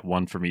you can get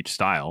one from each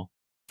style,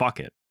 fuck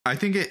it. I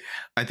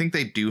think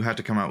they do have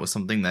to come out with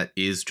something that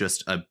is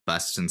just a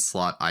best in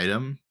slot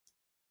item.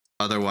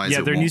 Otherwise,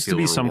 there needs to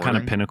be some kind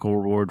of pinnacle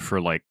reward for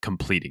like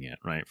completing it,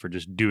 right? For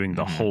just doing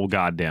the whole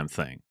goddamn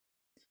thing.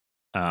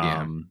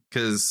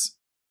 Because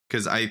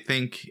I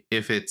think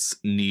if it's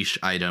niche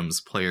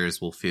items,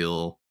 players will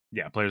feel.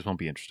 Yeah, players won't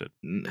be interested.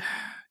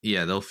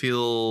 Yeah, they'll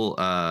feel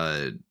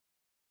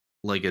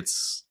like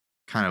it's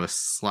kind of a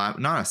slap,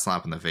 not a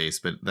slap in the face,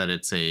 but that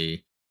it's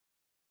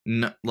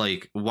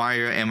like, why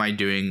am I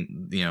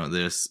doing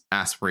this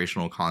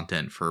aspirational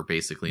content for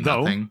basically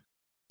nothing?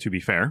 To be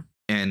fair,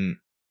 and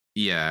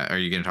are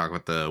you going to talk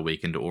about the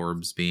awakened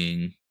orbs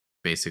being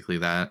basically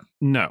that?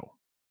 No,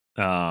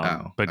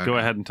 but okay. Go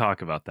ahead and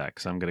talk about that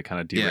because I'm going to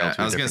kind of derail. Yeah,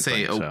 I was going to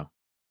say,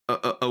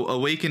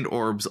 awakened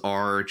orbs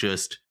are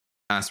just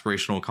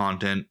aspirational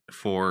content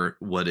for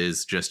what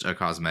is just a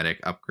cosmetic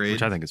upgrade,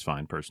 which I think is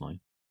fine personally.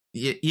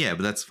 Yeah,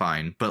 but that's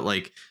fine. But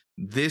like,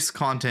 this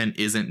content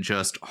isn't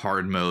just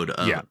hard mode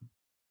of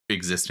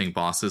existing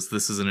bosses.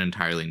 This is an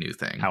entirely new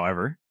thing.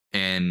 However,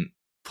 and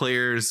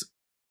players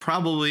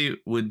probably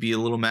would be a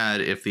little mad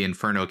if the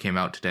Inferno came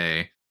out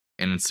today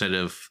and instead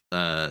of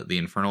the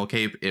Infernal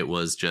Cape, it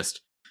was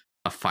just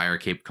a fire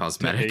cape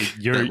cosmetic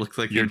that looks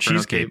like your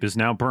cheese cape is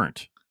now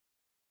burnt.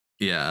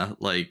 Yeah,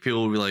 like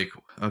people will be like,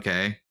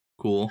 okay,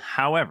 cool.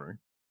 However,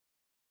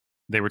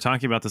 they were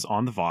talking about this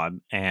on the VOD,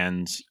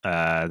 and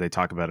they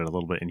talk about it a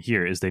little bit in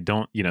here. Is they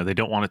don't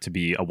want it to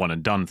be a one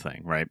and done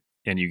thing, right?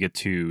 And you get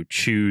to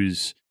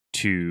choose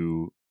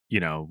to,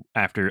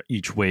 after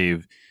each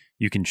wave,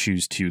 you can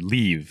choose to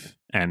leave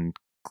and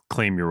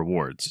claim your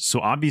rewards. So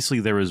obviously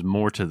there is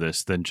more to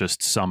this than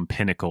just some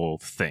pinnacle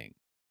thing,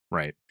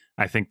 right?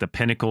 I think the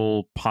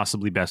pinnacle,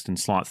 possibly best in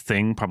slot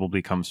thing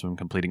probably comes from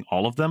completing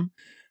all of them,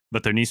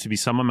 but there needs to be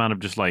some amount of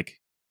just like,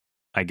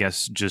 I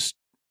guess, just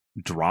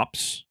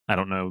drops. I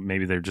don't know.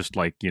 Maybe they're just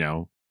like,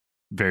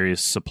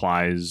 various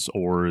supplies,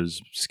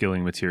 ores,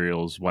 skilling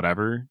materials,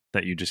 whatever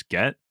that you just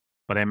get.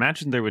 But I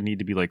imagine there would need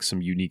to be like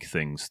some unique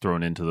things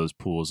thrown into those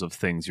pools of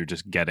things you're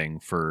just getting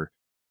for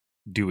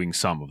doing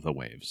some of the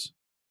waves.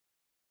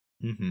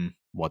 Mm-hmm.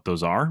 What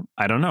those are,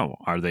 I don't know.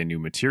 Are they new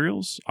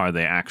materials? Are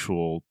they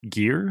actual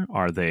gear?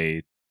 Are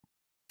they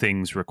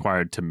things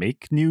required to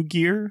make new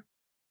gear?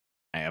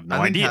 I have no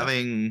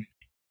idea.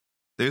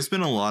 There's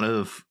been a lot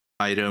of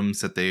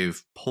items that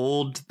they've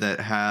pulled that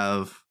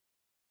have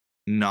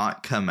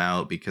not come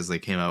out because they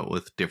came out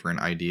with different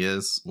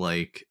ideas,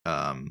 like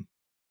the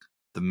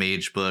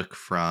mage book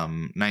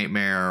from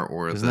Nightmare,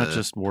 or isn't that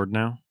just Ward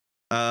now?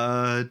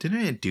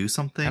 Didn't it do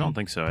something? I don't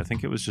think so. I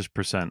think it was just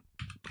percent.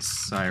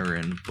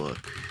 Siren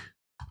book.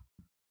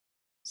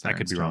 I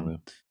could be wrong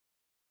though.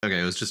 Okay,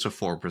 it was just a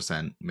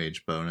 4%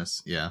 mage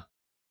bonus. Yeah.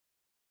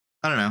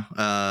 I don't know.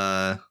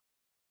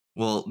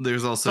 Well,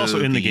 there's also it's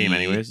also in the game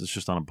anyways. It's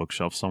just on a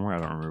bookshelf somewhere. I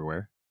don't remember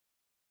where.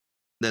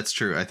 That's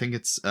true. I think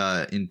it's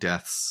in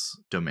Death's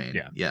domain.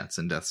 Yeah, it's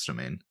in Death's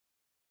domain.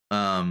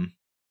 Yeah,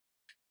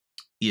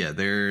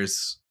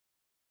 there's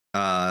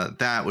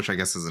that, which I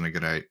guess isn't a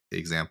good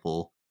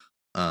example.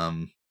 But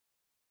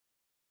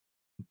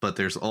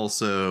there's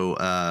also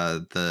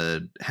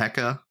the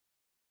Heka,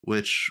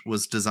 which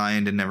was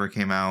designed and never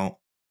came out.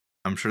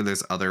 I'm sure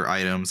there's other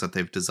items that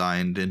they've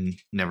designed and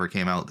never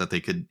came out that they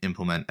could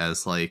implement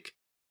as like,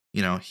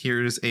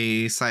 here's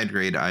a side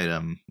grade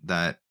item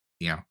that,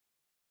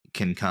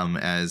 can come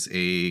as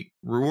a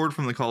reward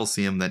from the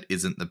Colosseum that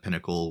isn't the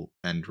pinnacle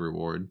end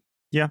reward.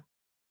 Yeah.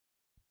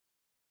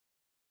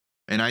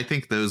 And I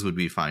think those would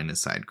be fine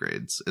as side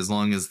grades, as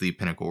long as the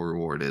pinnacle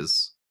reward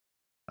is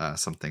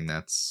something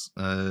that's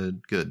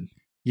good.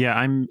 Yeah,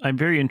 I'm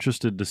very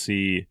interested to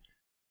see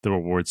the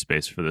reward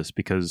space for this,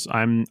 because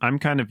I'm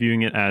kind of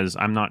viewing it as,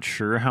 I'm not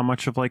sure how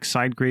much of like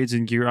side grades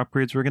and gear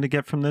upgrades we're going to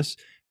get from this,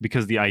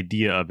 because the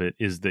idea of it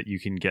is that you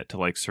can get to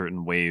like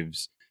certain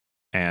waves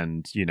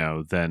and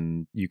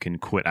then you can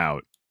quit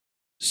out.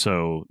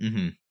 So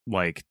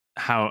like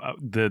how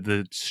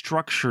the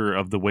structure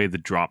of the way the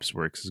drops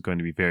works is going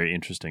to be very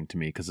interesting to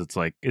me, because it's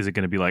like, is it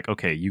going to be like,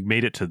 okay, you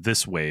made it to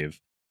this wave,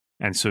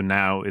 and so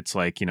now it's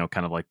like,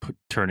 kind of like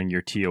turning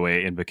your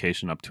TOA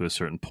invocation up to a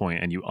certain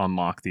point and you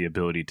unlock the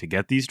ability to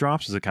get these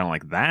drops? Is it kind of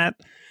like that?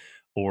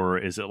 Or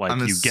is it like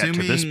get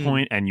to this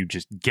point and you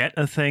just get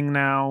a thing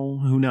now?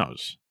 Who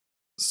knows?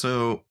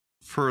 So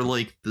for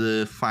like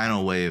the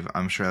final wave,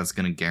 I'm sure that's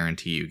going to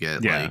guarantee you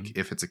get like,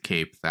 if it's a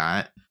cape,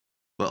 that.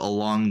 But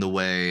along the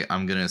way,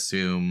 I'm going to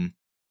assume,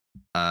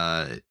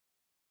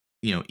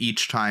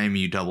 each time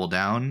you double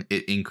down,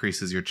 it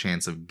increases your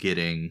chance of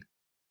getting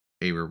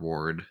a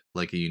reward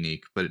like a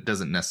unique, but it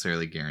doesn't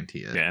necessarily guarantee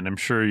it. Yeah, and I'm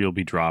sure you'll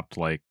be dropped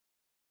like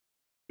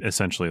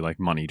essentially like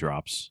money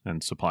drops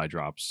and supply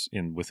drops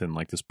within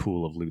like this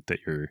pool of loot that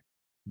you're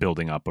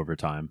building up over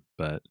time.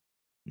 But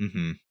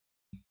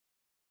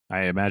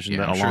I imagine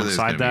that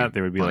alongside that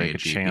there would be like a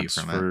chance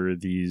for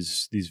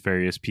these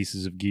various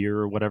pieces of gear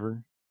or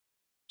whatever.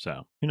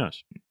 So who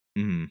knows?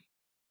 I'm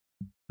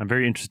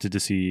very interested to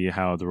see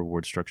how the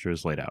reward structure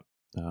is laid out.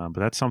 But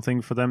that's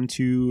something for them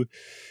to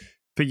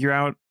figure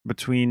out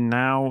between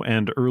now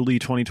and early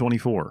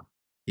 2024.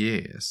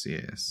 Yes.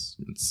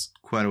 It's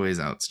quite a ways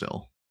out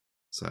still.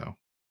 So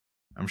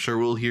I'm sure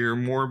we'll hear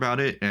more about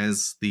it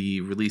as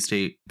the release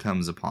date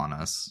comes upon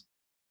us.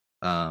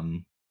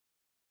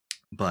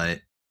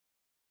 But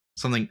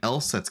something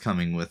else that's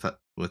coming with it,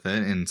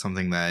 and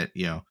something that,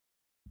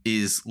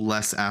 is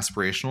less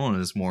aspirational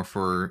and is more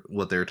for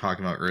what they were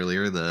talking about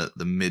earlier, the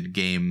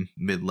mid-game,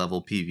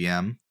 mid-level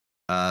PVM,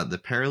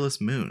 the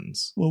Perilous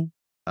Moons. Whoa.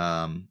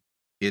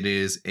 It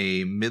is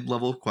a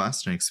mid-level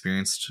quest, an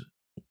experienced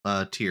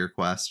tier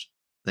quest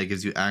that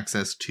gives you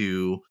access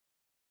to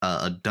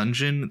a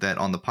dungeon that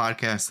on the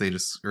podcast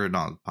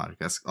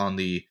on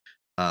the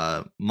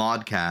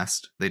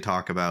modcast they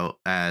talk about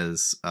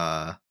as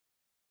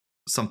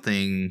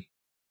something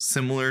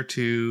similar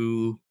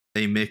to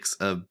a mix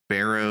of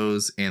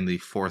Barrows and the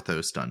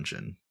Forthos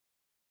dungeon,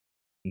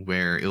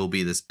 where it will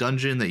be this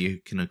dungeon that you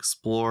can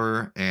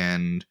explore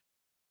and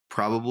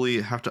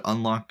probably have to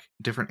unlock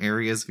different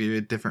areas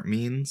via different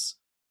means.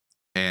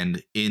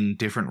 And in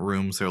different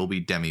rooms, there will be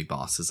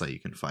demi-bosses that you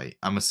can fight.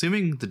 I'm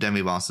assuming the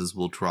demi-bosses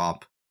will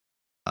drop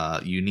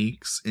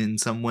uniques in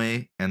some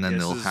way, and then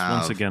they'll have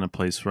once again a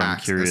place where I'm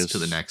curious to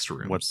the next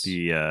room. What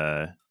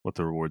the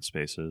reward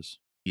space is.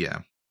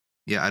 Yeah,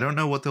 I don't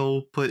know what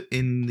they'll put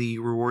in the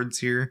rewards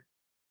here,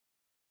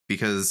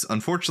 because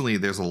unfortunately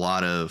there's a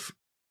lot of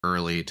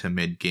early to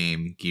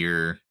mid-game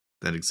gear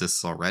that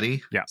exists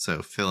already. Yeah.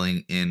 So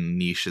filling in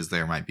niches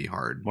there might be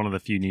hard. One of the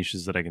few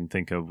niches that I can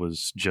think of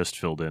was just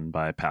filled in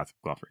by Path of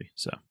Glory.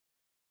 So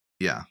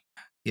yeah,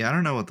 I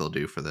don't know what they'll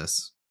do for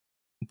this,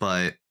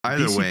 but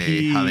either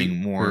way,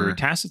 having more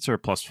tacits are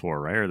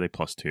 +4, right? Or are they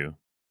 +2?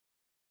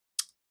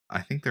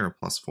 I think they're a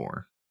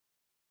 +4.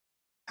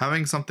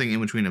 Having something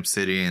in between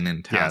Obsidian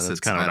and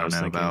tacits, I don't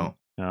know about.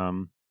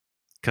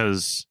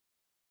 Because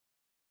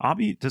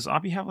does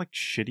Abi have like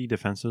shitty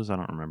defenses? I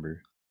don't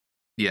remember.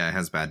 Yeah, it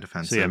has bad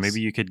defenses. So yeah,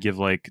 maybe you could give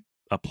like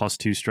a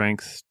 +2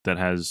 strength that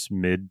has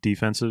mid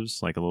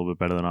defensives, like a little bit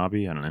better than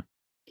Abi. I don't know.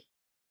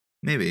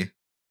 Maybe.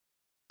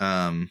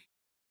 Yeah,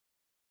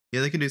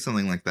 they could do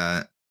something like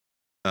that.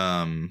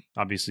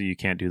 Obviously, you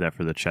can't do that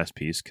for the chest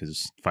piece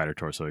because Fighter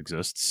Torso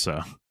exists.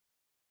 So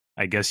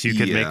I guess you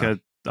could make a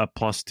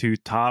 +2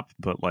 top,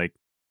 but like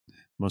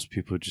most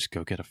people would just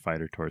go get a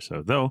Fighter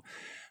Torso. Though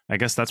I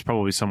guess that's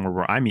probably somewhere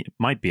where I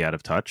might be out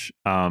of touch.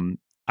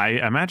 I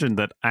imagine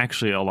that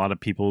actually a lot of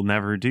people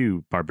never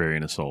do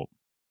Barbarian Assault.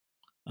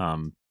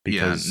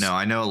 Because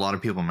I know a lot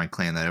of people in my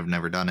clan that have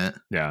never done it.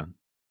 Yeah.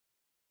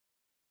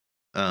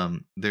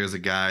 There's a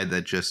guy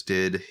that just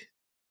did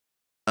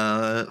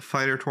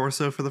Fighter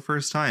Torso for the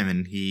first time,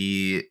 and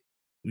he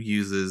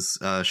uses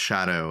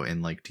Shadow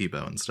and like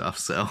T-Bow and stuff.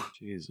 So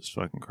Jesus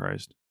fucking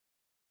Christ.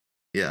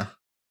 Yeah.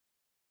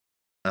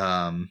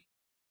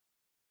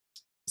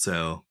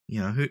 So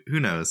who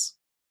knows?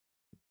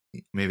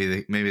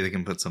 Maybe they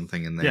can put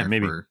something in there. Yeah,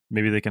 maybe for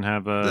they can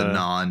have the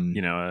non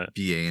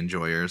BA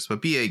enjoyers,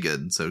 but BA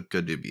good, so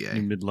good to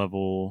BA.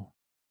 Mid-level,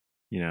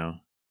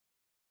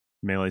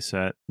 melee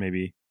set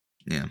maybe.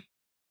 Yeah.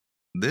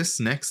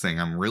 This next thing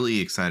I'm really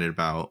excited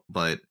about,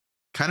 but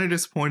kind of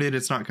disappointed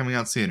it's not coming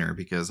out sooner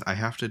because I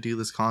have to do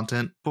this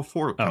content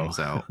before it comes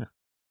out.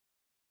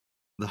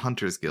 The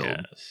Hunters Guild.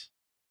 Yes.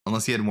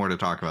 Unless you had more to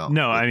talk about.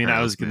 No, I mean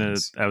I was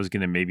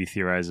gonna maybe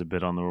theorize a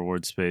bit on the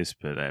reward space,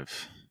 but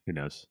who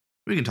knows.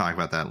 We can talk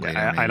about that later.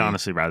 I'd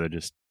honestly rather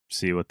just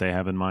see what they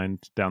have in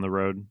mind down the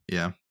road.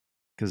 Yeah.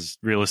 Because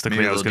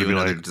realistically, I was going to be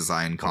like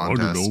design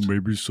contest. I don't know,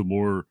 maybe some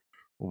more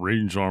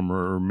range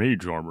armor or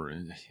mage armor.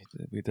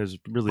 There's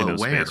really no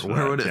space for that.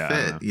 Where would it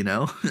fit?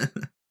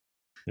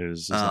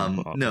 There's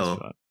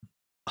no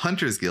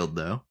Hunters Guild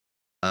though.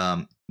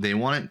 They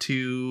want it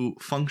to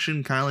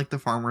function kind of like the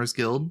Farmers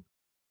Guild.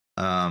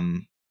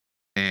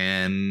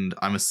 And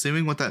I'm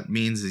assuming what that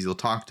means is you'll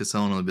talk to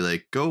someone and they'll be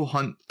like, go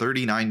hunt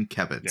 39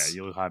 Kevits. Yeah,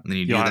 you'll have, and then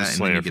you do that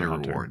and then you get a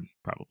Hunter, reward.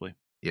 Probably.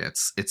 Yeah,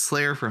 it's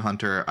Slayer for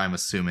Hunter, I'm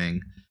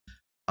assuming.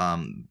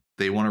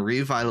 They want to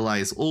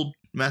revitalize old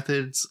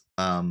methods.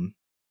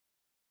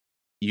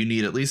 You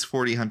need at least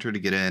 40 Hunter to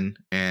get in,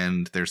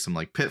 and there's some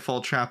like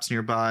pitfall traps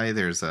nearby.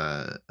 There's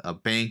a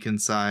bank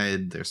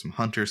inside. There's some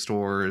Hunter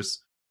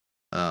stores.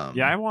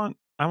 I want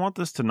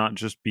this to not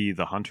just be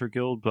the Hunter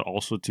Guild, but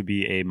also to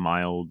be a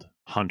mild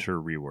Hunter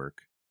rework.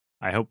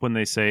 I hope when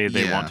they say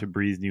they want to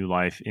breathe new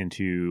life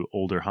into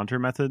older Hunter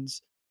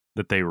methods,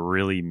 that they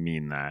really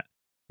mean that.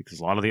 Because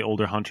a lot of the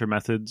older Hunter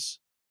methods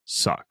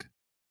suck.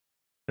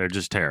 They're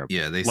just terrible.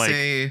 Yeah, they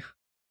say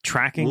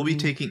tracking. We'll be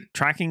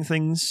tracking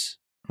things,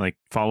 like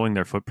following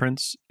their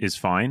footprints, is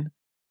fine.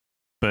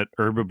 But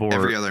Herbivore,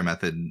 every other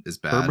method is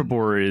bad.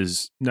 Herbivore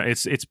is no,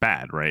 it's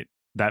bad, right?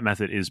 That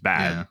method is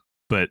bad. Yeah.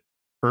 But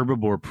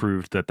Herbivore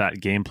proved that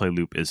gameplay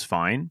loop is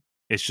fine.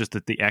 It's just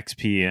that the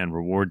XP and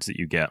rewards that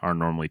you get are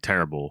normally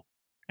terrible,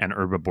 and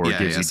Herbivore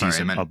gives you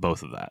decent of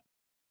both of that.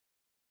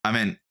 I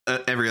mean,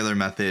 every other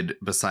method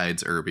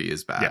besides Irby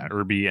is bad. Yeah,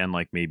 Irby and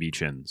like maybe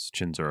Chins.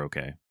 Chins are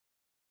okay.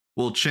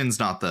 Well, Chin's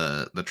not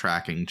the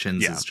tracking.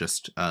 Chins is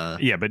just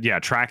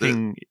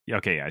tracking.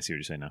 Okay, I see what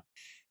you're saying now.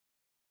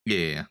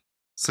 Yeah.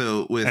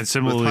 So and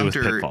similarly with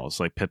Pitfalls,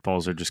 like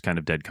Pitfalls are just kind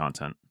of dead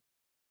content.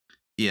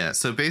 Yeah.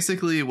 So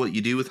basically, what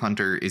you do with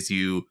Hunter is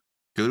you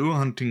go to a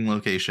hunting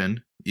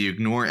location, you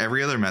ignore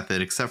every other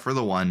method except for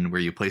the one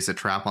where you place a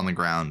trap on the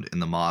ground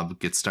and the mob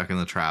gets stuck in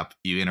the trap.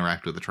 You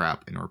interact with the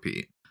trap and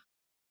repeat.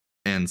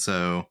 And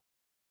so,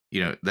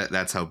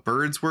 that's how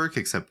birds work,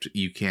 except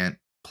you can't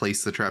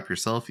place the trap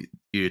yourself.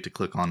 You have to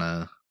click on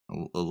a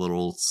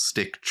little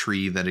stick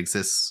tree that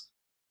exists.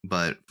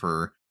 But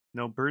for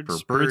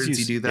birds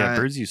you do that. Yeah,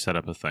 birds you set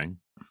up a thing.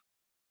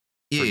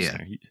 Yeah.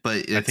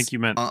 But I think you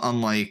meant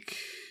unlike.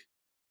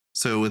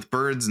 So with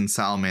birds and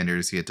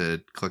salamanders, you have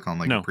to click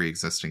on a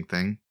pre-existing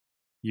thing.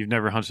 You've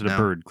never hunted a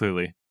bird,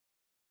 clearly.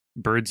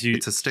 Birds,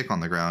 it's a stick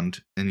on the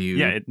ground, and you.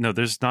 Yeah,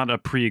 there's not a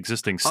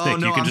pre-existing stick.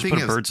 You can just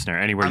put a bird snare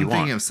anywhere you want. I'm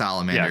thinking of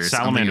salamanders. Yeah,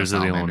 salamanders are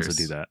the only ones that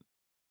do that.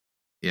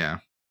 Yeah.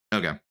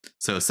 Okay.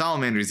 So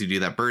salamanders, you do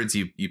that. Birds,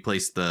 you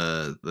place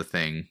the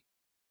thing.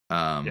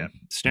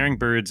 Snaring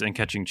birds and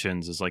catching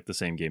chins is like the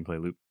same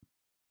gameplay loop.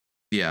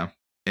 Yeah,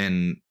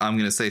 and I'm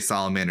gonna say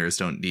salamanders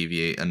don't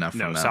deviate enough from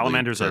that. No,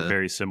 salamanders are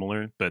very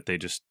similar, but they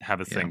just have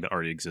a thing that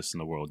already exists in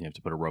the world. You have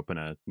to put a rope and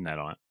a net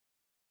on it.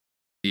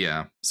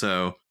 Yeah.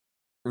 So.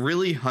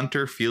 Really,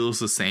 Hunter feels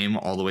the same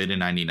all the way to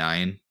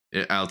 99,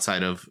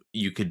 outside of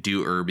you could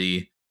do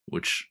Irby,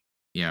 which,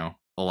 a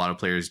lot of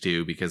players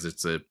do because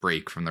it's a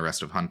break from the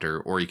rest of Hunter,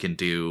 or you can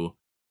do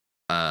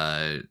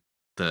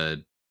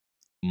the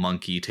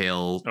monkey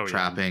tail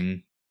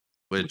trapping,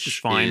 which is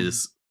fine.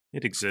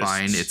 It exists.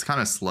 Fine. It's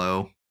kind of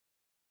slow.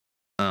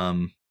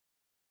 But,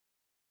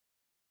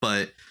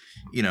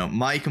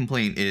 my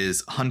complaint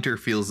is Hunter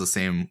feels the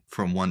same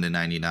from 1 to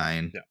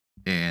 99,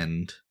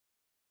 and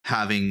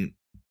having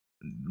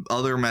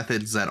other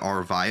methods that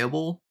are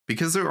viable,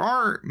 because there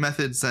are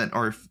methods that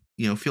are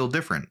feel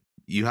different.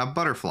 You have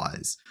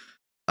butterflies,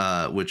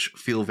 which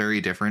feel very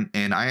different,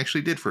 and I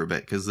actually did for a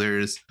bit because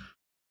there's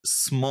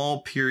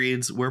small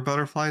periods where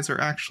butterflies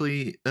are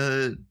actually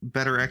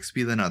better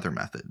XP than other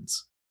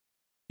methods.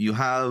 You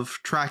have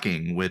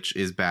tracking, which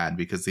is bad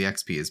because the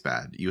XP is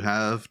bad. You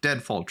have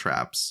deadfall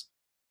traps,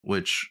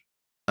 which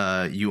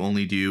you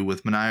only do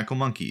with maniacal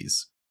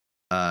monkeys.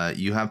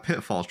 You have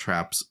pitfall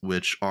traps,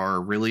 which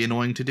are really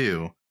annoying to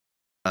do.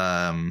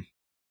 I'm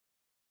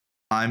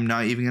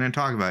not even going to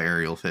talk about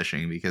aerial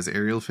fishing because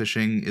aerial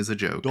fishing is a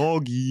joke.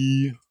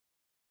 Doggy.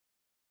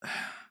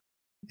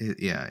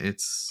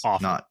 It's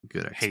awful. Not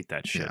good. I hate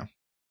that shit.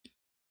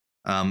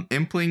 Yeah.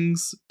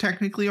 Implings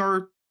technically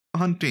are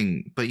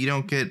hunting, but you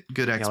don't get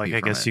good XP. I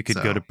guess you could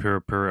go to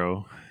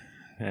Puro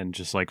and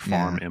just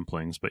farm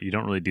implings, but you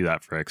don't really do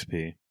that for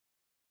XP.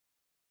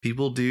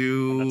 People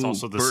do. And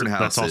that's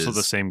also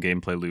the same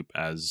gameplay loop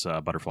as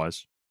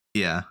butterflies.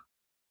 Yeah.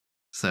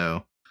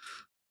 So,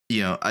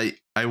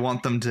 I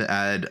want them to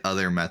add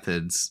other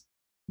methods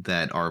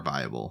that are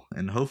viable,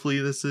 and hopefully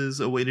this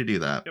is a way to do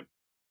that. Yep.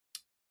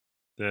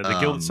 The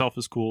guild itself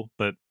is cool,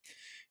 but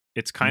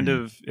it's kind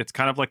of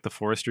like the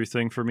forestry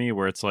thing for me,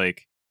 where it's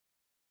like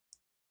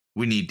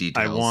we need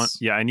details.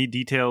 I need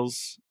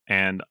details,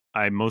 and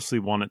I mostly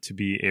want it to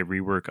be a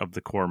rework of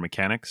the core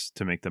mechanics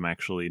to make them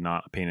actually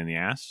not a pain in the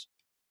ass.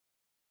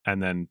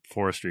 And then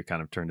forestry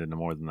kind of turned into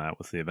more than that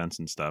with the events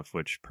and stuff,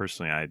 which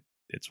personally,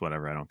 it's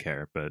whatever. I don't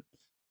care. But,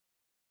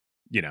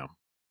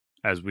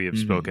 as we have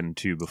spoken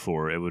to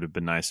before, it would have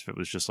been nice if it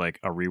was just like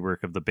a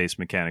rework of the base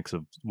mechanics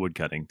of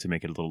woodcutting to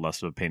make it a little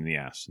less of a pain in the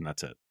ass. And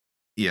that's it.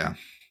 Yeah.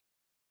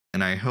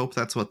 And I hope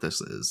that's what this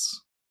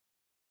is.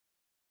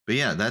 But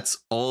yeah, that's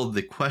all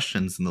the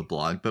questions in the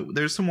blog. But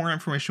there's some more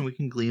information we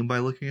can glean by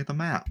looking at the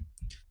map.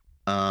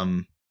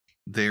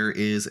 There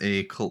is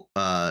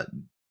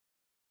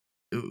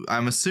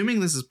I'm assuming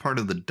this is part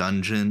of the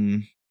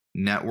dungeon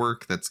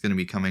network that's going to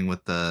be coming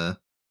with the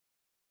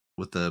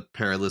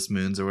Perilous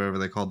Moons or whatever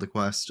they called the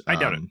quest. I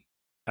doubt it.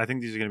 I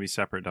think these are going to be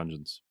separate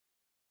dungeons.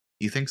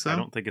 You think so? I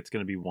don't think it's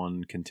going to be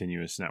one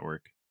continuous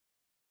network.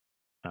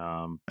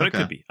 But it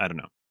could be. I don't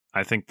know.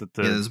 I think that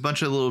there's a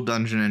bunch of little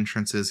dungeon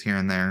entrances here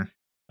and there.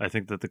 I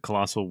think that the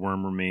Colossal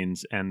Worm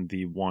Remains and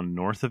the one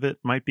north of it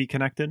might be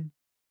connected.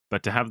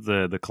 But to have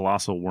the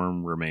Colossal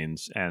Worm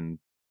Remains and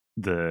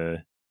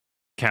the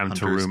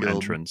Counter Room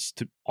entrance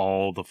to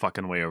all the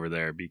fucking way over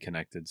there be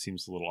connected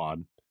seems a little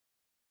odd.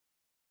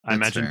 I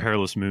imagine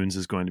Perilous Moons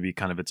is going to be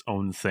kind of its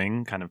own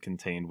thing, kind of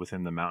contained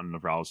within the Mountain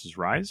of Rallis'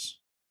 Rise.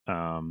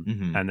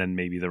 And then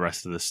maybe the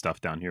rest of this stuff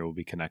down here will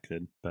be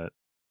connected, but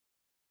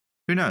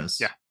who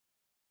knows? Yeah.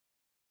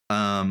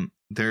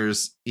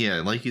 There's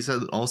like you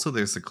said, also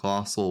there's the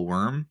Colossal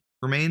Worm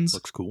Remains.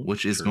 Looks cool.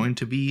 Which is going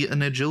to be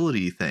an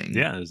agility thing.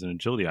 Yeah, there's an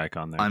agility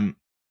icon there.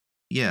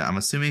 I'm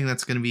assuming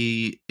that's going to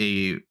be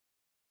a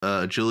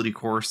agility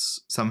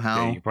course somehow.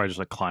 Yeah, you could probably just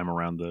like climb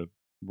around the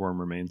worm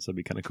remains. That'd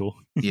be kind of cool.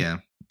 Yeah,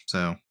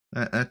 so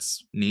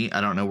that's neat.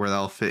 I don't know where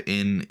that'll fit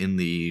in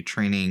the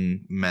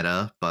training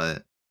meta,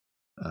 but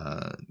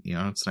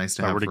it's nice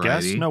to If I have were to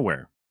variety. guess,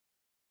 nowhere.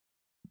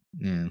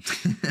 Yeah.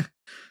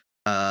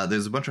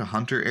 There's a bunch of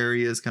hunter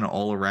areas kind of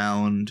all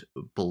around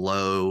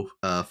below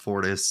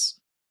Fortis.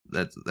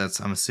 That's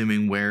I'm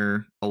assuming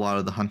where a lot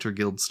of the Hunter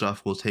Guild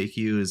stuff will take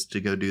you, is to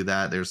go do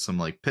that. There's some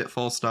like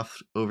pitfall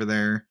stuff over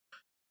there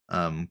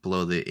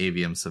below the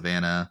Avium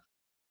Savannah.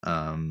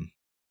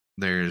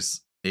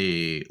 There's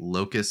a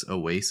Locust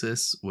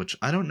Oasis, which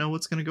I don't know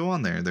what's going to go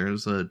on there.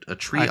 There's a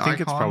tree icon. I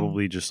think it's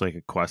probably just like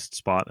a quest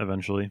spot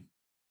eventually.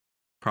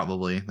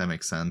 Probably. That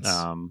makes sense.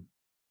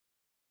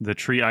 The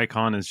tree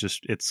icon is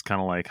just, it's kind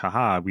of like,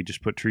 haha, we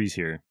just put trees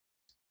here.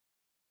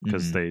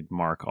 Because they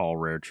mark all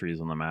rare trees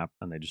on the map,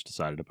 and they just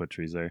decided to put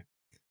trees there.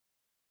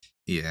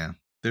 Yeah.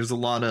 There's a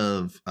lot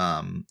of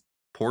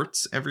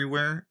ports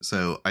everywhere.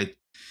 So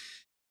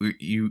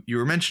you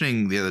were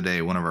mentioning the other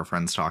day, one of our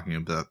friends talking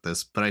about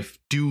this, but I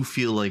do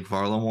feel like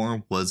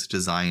Varlamore was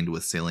designed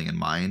with sailing in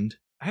mind.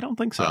 I don't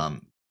think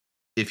so.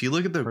 If you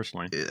look at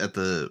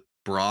the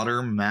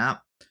broader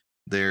map,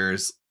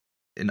 there's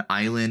an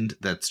island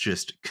that's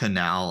just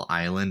Canal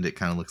Island. It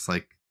kind of looks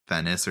like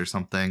Venice or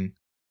something.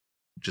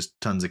 Just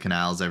tons of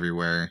canals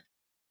everywhere.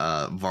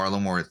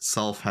 Varlamore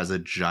itself has a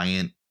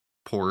giant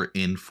port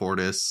in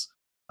Fortis.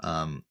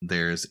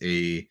 There's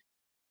a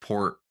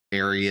port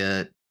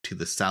area to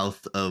the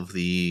south of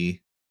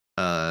the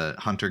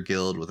Hunter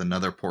Guild with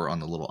another port on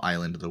the little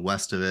island to the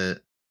west of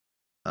it.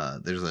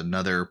 There's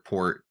another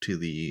port to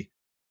the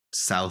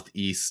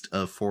southeast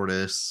of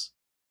Fortis.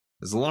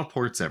 There's a lot of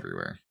ports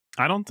everywhere.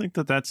 I don't think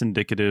that that's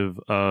indicative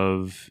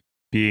of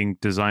being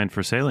designed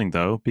for sailing,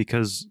 though,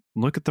 because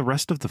look at the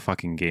rest of the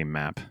fucking game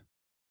map.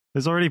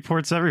 There's already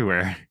ports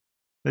everywhere.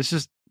 That's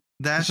just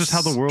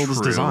how the world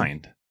is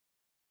designed.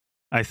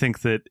 I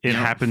think that it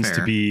happens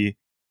to be,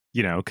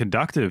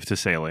 conductive to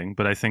sailing,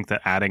 but I think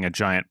that adding a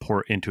giant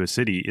port into a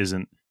city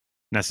isn't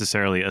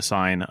necessarily a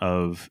sign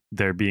of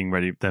them being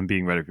ready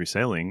for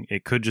sailing.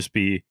 It could just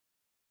be,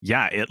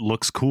 it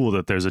looks cool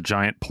that there's a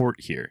giant port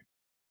here.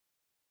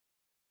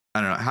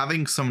 I don't know,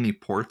 having so many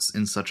ports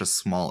in such a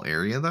small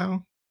area,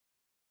 though.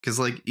 Because,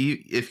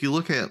 if you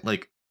look at,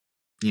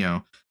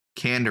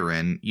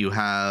 Kandarin, you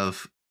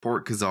have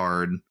Port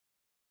Khazard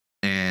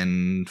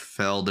and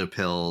Fel de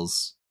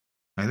Pils.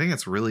 I think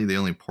it's really the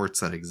only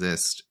ports that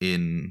exist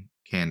in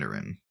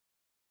Kandarin.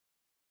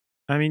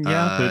 I mean,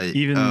 but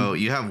even... Oh,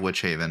 you have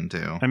Witch Haven,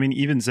 too. I mean,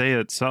 even Zeah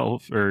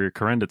itself, or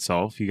Kourend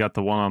itself, you got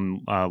the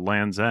one on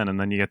Land's End, and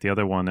then you get the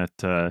other one at...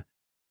 you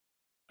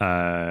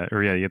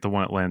get the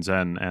one at Land's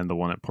End and the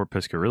one at Port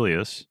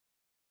Piscarilius.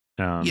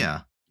 They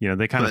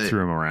kind of threw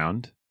them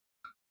around.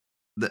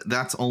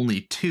 That's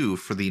only 2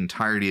 for the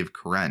entirety of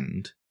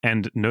Kourend.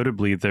 And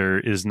notably, there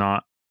is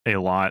not a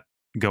lot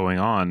going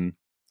on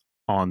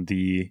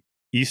the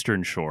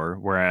eastern shore,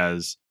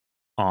 whereas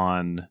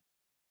in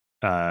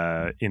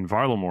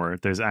Varlamore,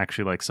 there's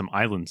actually like some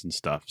islands and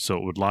stuff. So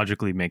it would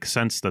logically make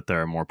sense that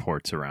there are more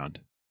ports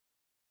around.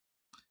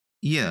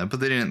 Yeah,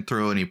 but they didn't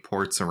throw any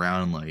ports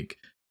around like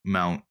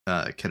Mount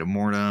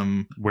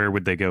Ketamortum. Where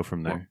would they go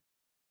from there?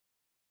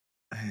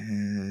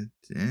 And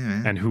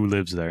who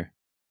lives there?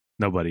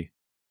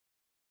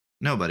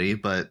 Nobody,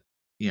 but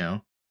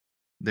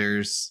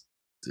there's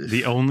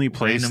the only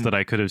place that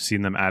I could have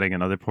seen them adding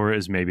another port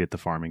is maybe at the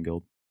Farming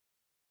Guild.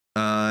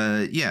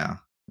 But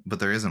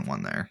there isn't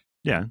one there.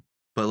 Yeah,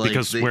 but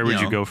because where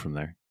would you go from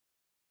there?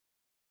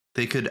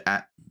 They could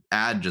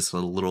add just a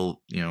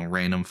little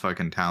random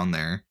fucking town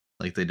there,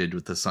 like they did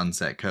with the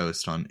Sunset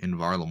Coast in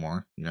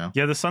Varlamore.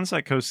 Yeah, the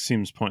Sunset Coast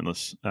seems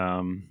pointless.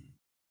 I'm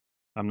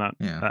not.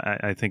 Yeah.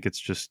 I think it's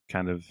just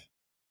kind of.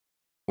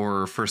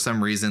 Or for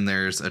some reason,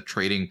 there's a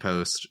trading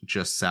post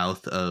just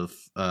south of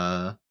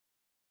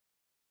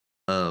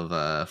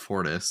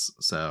Fortis.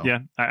 So yeah,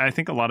 I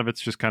think a lot of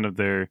it's just kind of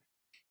they're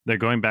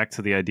going back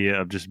to the idea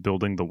of just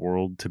building the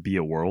world to be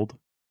a world,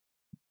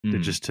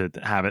 just to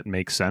have it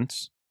make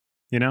sense,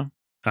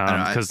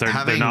 because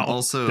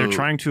they're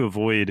trying to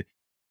avoid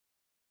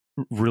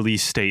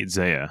release state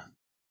Zeah,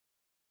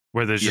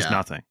 where there's just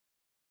nothing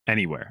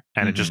anywhere,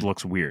 and it just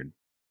looks weird.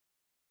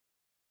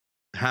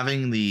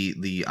 Having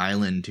the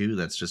island too,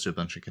 that's just a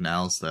bunch of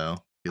canals, though.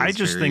 I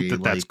just think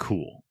that's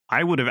cool.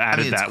 I would have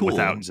added that cool.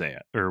 Without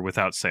Zeah or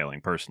without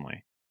sailing,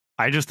 personally.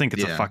 I just think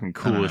it's a fucking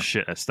cool as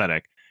shit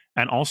aesthetic.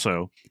 And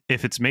also,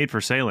 if it's made for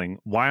sailing,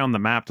 why on the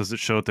map does it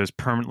show that there's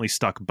permanently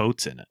stuck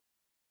boats in it?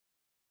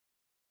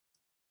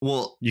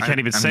 Well, you can't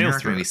even sail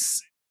through it.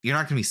 You're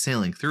not going to be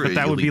sailing through it.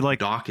 That would be like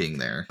docking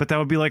there. But that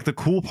would be like the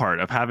cool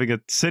part of having a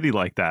city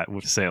like that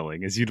with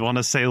sailing, is you'd want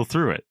to sail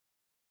through it.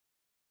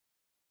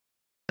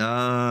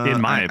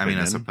 In my opinion.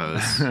 I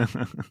suppose.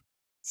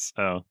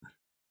 So,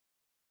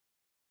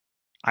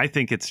 I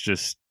think it's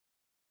just,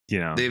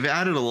 They've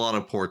added a lot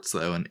of ports,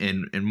 though,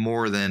 and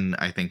more than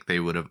I think they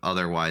would have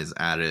otherwise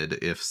added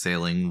if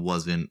sailing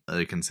wasn't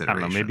a consideration.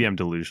 I don't know, maybe I'm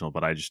delusional,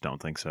 but I just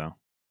don't think so.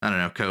 I don't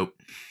know, Cope.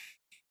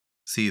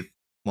 See,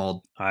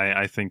 Wald.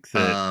 I think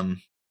that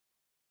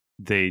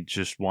they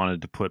just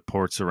wanted to put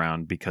ports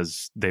around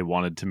because they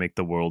wanted to make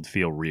the world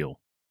feel real.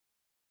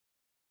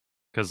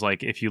 Because,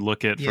 like, if you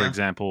look at, for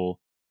example,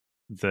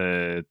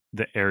 the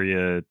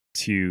area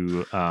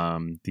to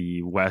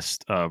the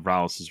west of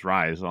Rallis's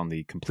Rise on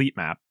the complete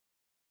map,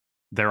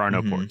 there are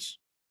no ports.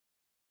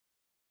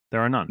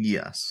 There are none.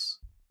 Yes.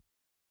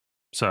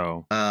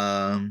 So,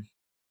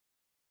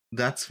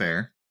 that's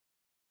fair,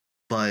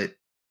 but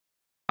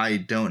I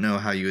don't know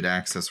how you would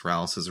access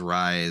Rallis's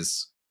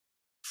Rise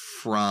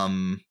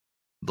from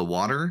the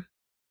water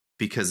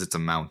because it's a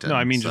mountain. No,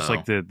 I mean just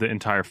like the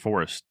entire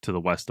forest to the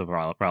west of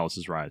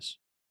Rallis's Rise.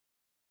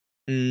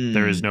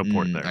 There is no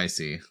port there. I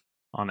see.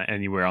 On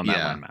anywhere on that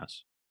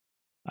landmass.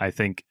 I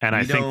think, and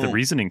I think the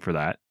reasoning for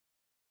that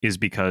is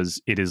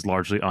because it is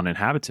largely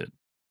uninhabited.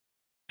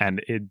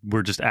 And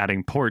we're just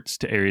adding ports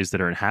to areas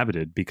that are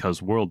inhabited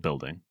because world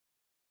building.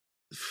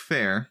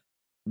 Fair.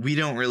 We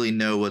don't really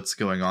know what's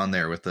going on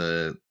there with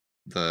the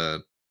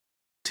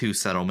two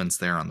settlements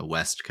there on the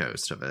west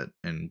coast of it,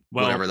 and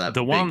whatever that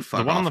the one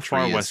on the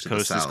far west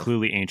coast is south.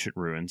 Clearly ancient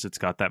ruins. It's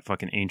got that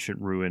fucking ancient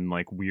ruin,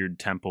 like weird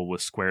temple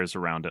with squares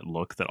around it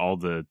look that all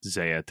the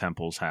Zeah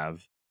temples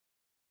have.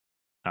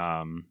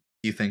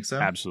 You think so?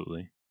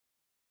 Absolutely.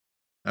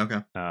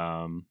 Okay.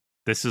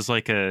 This is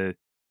like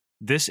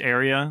this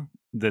area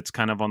that's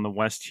kind of on the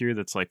west here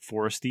that's like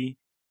foresty.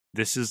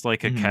 This is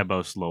like a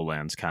Kebos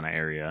lowlands kind of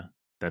area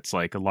that's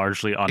like a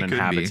largely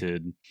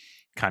uninhabited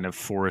kind of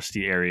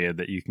foresty area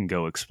that you can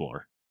go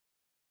explore.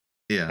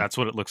 Yeah. That's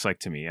what it looks like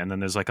to me. And then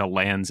there's like a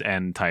Land's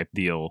End type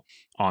deal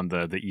on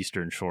the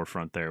eastern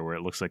shorefront there where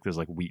it looks like there's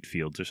like wheat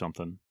fields or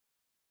something.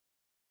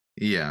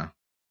 Yeah.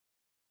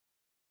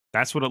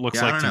 That's what it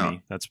looks like to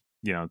me. That's,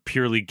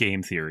 purely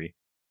game theory.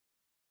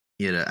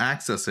 Yeah, to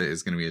access it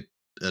is going to be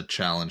a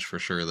challenge for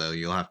sure, though.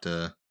 You'll have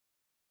to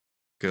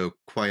go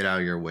quite out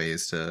of your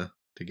ways to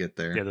get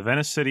there. Yeah, the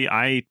Venice City,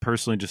 I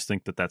personally just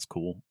think that that's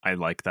cool. I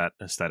like that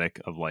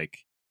aesthetic of like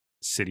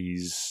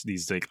cities,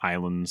 these like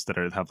islands that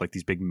have like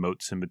these big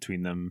moats in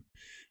between them,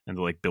 and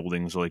the like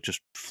buildings are like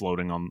just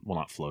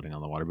not floating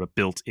on the water, but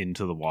built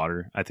into the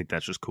water. I think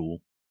that's just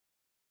cool.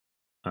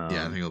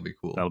 Yeah, I think it'll be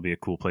cool. That'll be a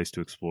cool place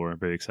to explore. I'm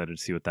very excited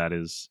to see what that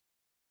is.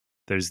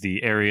 There's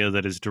the area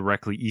that is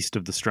directly east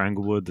of the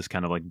Stranglewood, this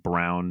kind of like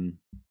brown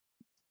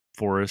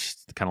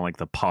forest, kind of like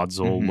the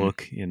Podzol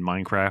look in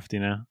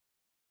Minecraft,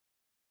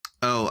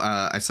 Oh,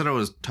 I said I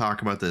was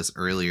talking about this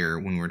earlier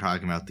when we were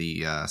talking about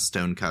the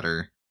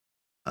stonecutter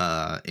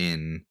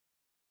in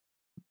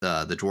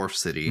the Dwarf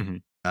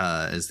City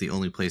is the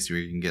only place where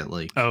you can get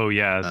like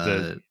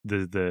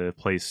the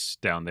place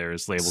down there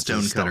is labeled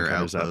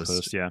Stonecutter's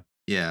Outpost.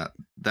 Yeah,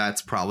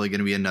 that's probably going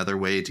to be another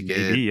way to get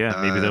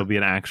maybe there'll be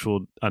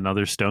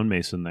another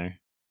stonemason there.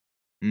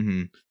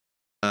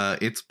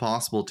 It's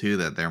possible too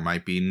that there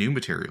might be new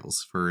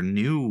materials for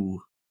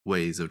new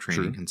ways of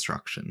training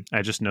construction.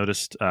 I just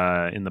noticed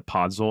in the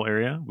Podzol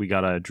area we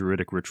got a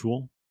druidic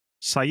ritual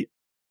site.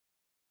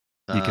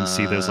 You can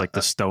see there's like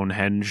the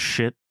Stonehenge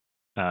shit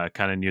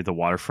kind of near the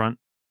waterfront.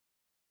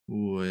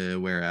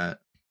 Where at?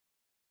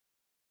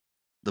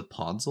 The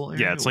Podzol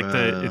area? Yeah, it's like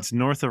it's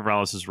north of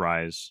Rallis's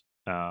Rise.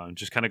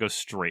 Just kind of go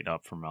straight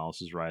up from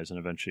Rallis's Rise and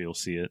eventually you'll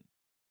see it.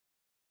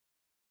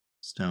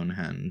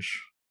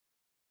 Stonehenge.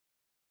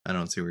 I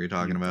don't see what you're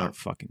talking about.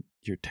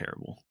 You're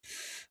terrible.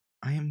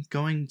 I am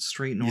going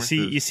straight north.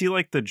 You see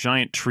like the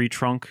giant tree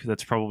trunk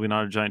that's probably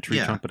not a giant tree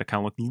trunk, but it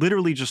kind of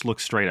literally just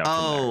looks straight up.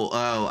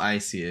 Oh, I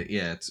see it.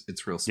 Yeah,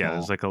 it's real small. Yeah,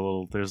 there's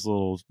a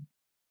little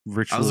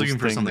ritual. I was looking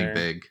for something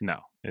big. No,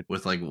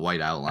 with like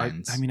white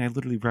outlines. I mean, I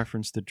literally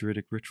referenced the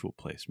druidic ritual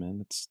place,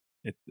 man.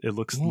 It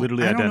looks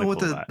literally identical. I don't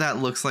know what that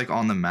looks like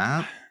on the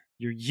map.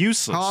 You're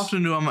useless. How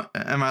often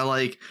am I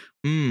like,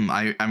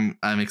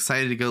 I'm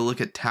excited to go look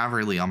at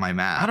Taverley on my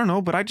map? I don't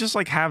know, but I just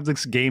like have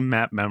this game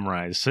map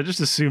memorized, so I just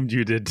assumed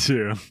you did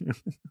too.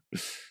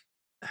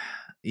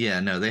 Yeah,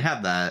 no, they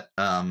have that.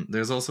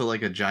 There's also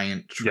like a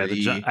giant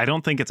tree. Yeah, I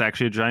don't think it's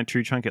actually a giant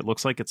tree trunk. It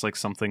looks like it's like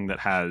something that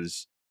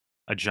has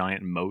a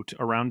giant moat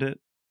around it,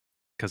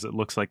 because it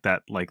looks like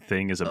that like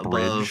thing is a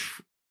bridge.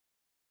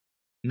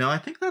 No, I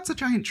think that's a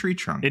giant tree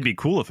trunk. It'd be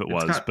cool if it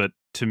was, but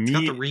to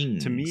me,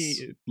 rings.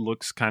 it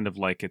looks kind of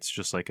like it's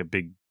just like a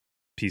big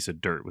piece of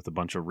dirt with a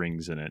bunch of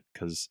rings in it,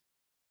 because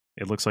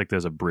it looks like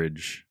there's a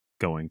bridge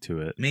going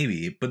to it.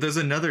 Maybe, but there's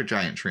another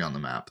giant tree on the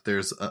map.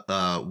 There's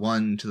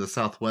one to the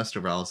southwest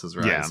of Rallis's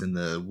Rise in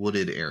the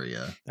wooded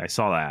area. I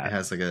saw that. It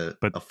has like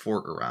a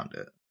fort around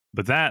it.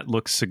 But that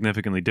looks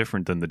significantly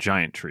different than the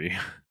giant tree,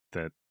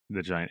 the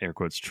giant air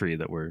quotes tree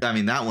that we're... I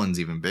mean, that one's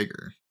even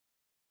bigger.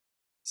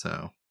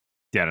 So...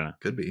 yeah, I don't know.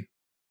 Could be.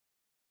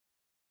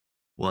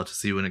 We'll have to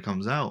see when it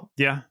comes out.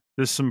 Yeah,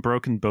 there's some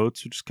broken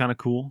boats, which is kind of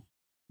cool.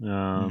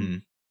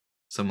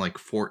 Some like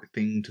fort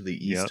thing to the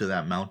east of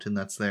that mountain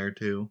that's there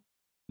too.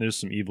 There's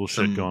some evil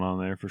shit going on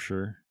there for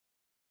sure.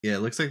 Yeah, it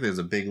looks like there's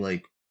a big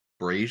like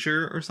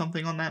brazier or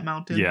something on that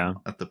mountain. Yeah,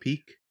 at the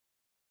peak.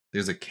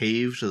 There's a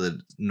cave to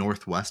the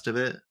northwest of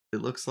it.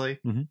 It looks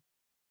like.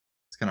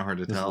 It's kind of hard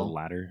to tell. A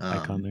ladder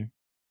icon there.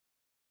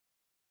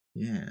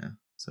 Yeah,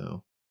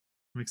 so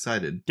I'm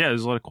excited. Yeah,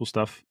 there's a lot of cool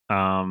stuff.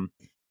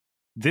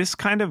 This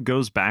kind of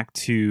goes back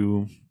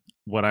to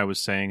what I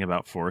was saying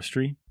about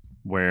forestry,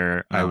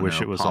 where I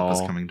wish it was Papa's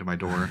all coming to my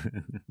door.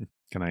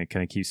 Can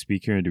I keep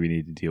speaking, or do we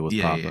need to deal with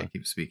Papa? Yeah,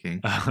 keep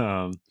speaking.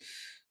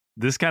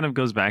 This kind of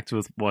goes back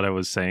to what I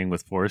was saying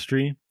with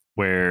forestry,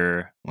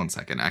 where 1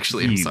 second,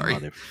 actually, I'm sorry,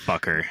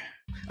 motherfucker.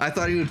 I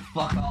thought he would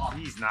fuck off.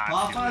 He's not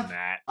Papa, doing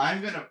that.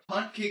 I'm gonna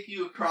punt kick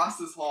you across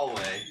this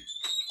hallway.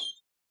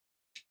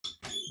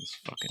 This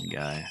fucking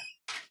guy.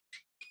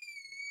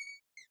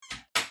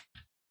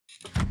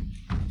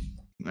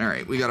 All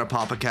right, we got a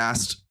Papa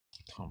cast.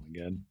 Oh my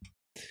god.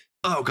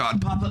 Oh god,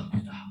 Papa! Oh,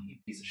 you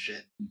piece of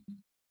shit.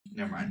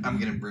 Never mind. I'm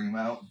gonna bring him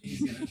out.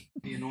 He's gonna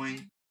be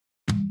annoying.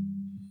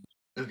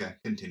 Okay,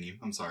 continue.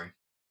 I'm sorry.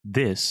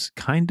 This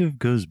kind of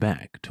goes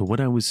back to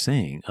what I was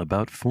saying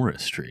about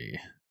forestry,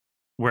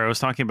 where I was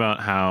talking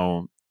about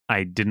how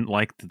I didn't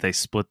like that they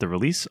split the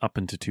release up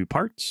into 2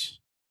 parts.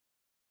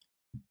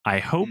 I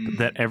hope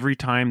that every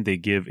time they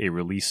give a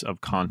release of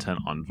content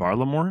on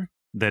Varlamore,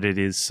 that it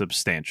is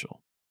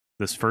substantial.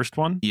 This first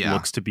one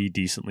looks to be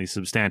decently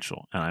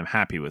substantial, and I'm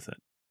happy with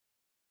it.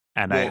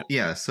 And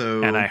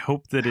so I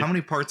hope that how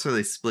many parts are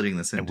they splitting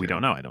this into? We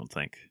don't know. I don't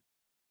think.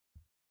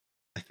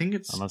 I think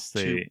it's unless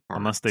they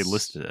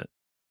listed it.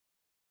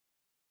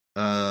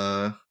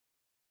 And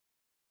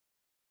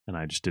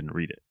I just didn't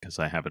read it because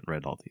I haven't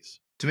read all these.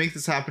 To make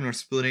this happen, we're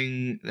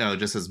splitting. No, it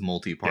just says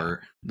multi-part.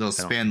 Yeah, they'll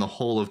span the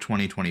whole of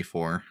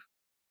 2024.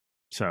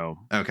 So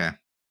okay,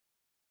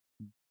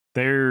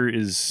 there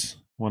is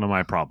one of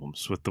my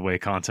problems with the way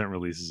content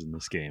releases in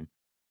this game.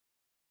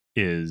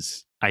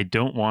 Is I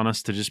don't want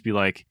us to just be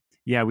like,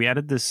 yeah, we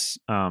added this.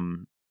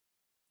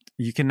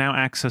 You can now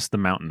access the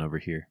mountain over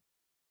here.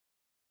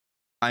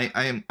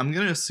 I'm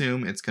gonna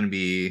assume it's gonna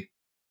be,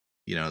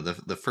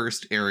 the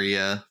first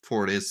area,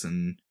 Fortis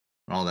and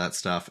all that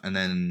stuff, and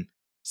then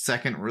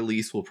second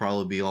release will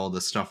probably be all the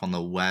stuff on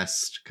the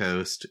west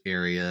coast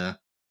area,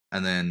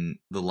 and then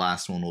the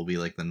last one will be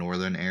like the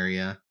northern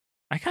area.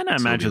 I kind of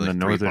imagine the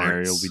northern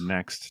area will be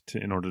next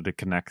in order to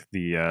connect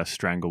the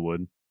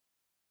Stranglewood.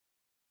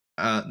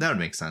 That would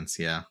make sense,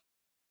 yeah.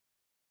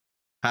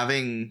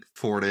 Having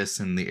Fortis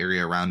and the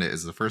area around it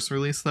as the first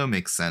release, though,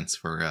 makes sense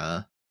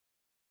for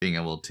being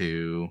able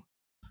to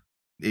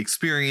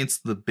experience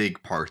the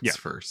big parts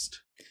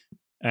first.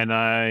 And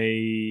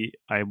I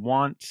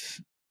want...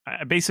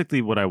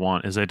 Basically, what I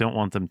want is I don't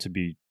want them to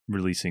be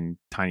releasing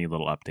tiny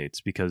little updates,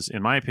 because,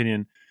 in my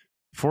opinion,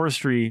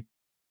 forestry,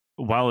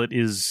 while it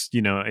is,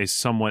 a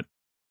somewhat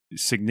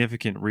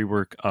significant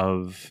rework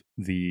of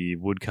the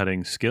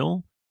woodcutting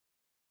skill,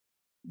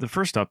 the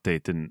first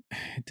update didn't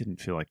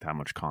feel like that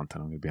much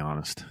content, I'm going to be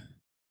honest.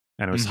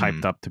 And it was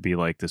hyped up to be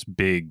like this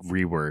big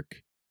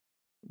rework,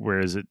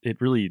 whereas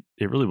it really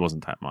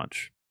wasn't that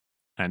much.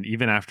 And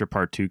even after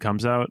part 2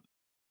 comes out,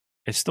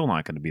 it's still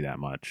not going to be that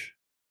much.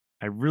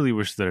 I really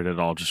wish that it had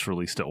all just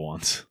released at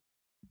once.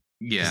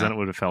 Yeah. Because then it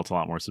would have felt a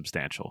lot more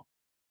substantial.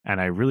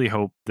 And I really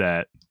hope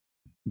that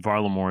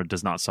Varlamore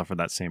does not suffer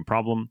that same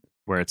problem,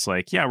 where it's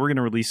like, yeah, we're going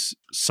to release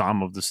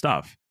some of the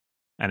stuff,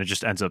 and it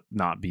just ends up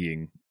not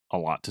being a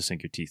lot to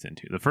sink your teeth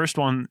into. The first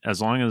one, as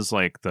long as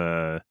like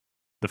the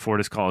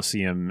Fortis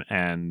Coliseum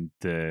and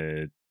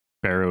the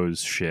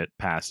Barrows shit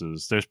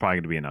passes, there's probably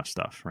going to be enough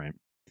stuff, right?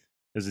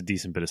 There's a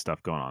decent bit of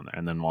stuff going on there.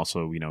 And then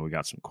also, we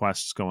got some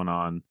quests going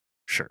on.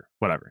 Sure,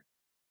 whatever.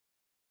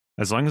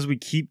 As long as we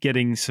keep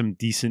getting some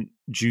decent,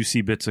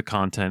 juicy bits of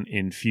content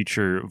in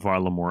future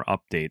Varlamore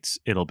updates,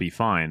 it'll be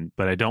fine.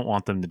 But I don't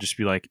want them to just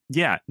be like,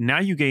 yeah, now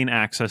you gain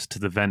access to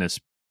the Venice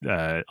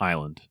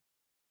island.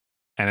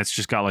 And it's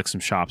just got like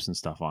some shops and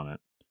stuff on it.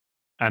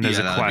 And there's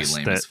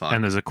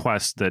a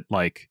quest that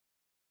like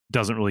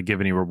doesn't really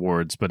give any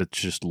rewards, but it's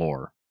just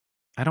lore.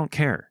 I don't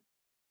care.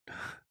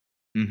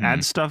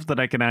 Add stuff that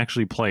I can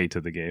actually play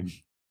to the game.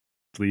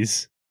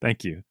 Please.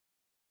 Thank you.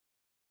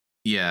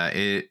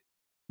 Yeah,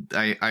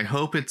 I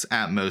hope it's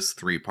at most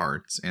 3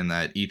 parts, and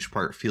that each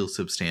part feels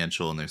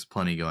substantial and there's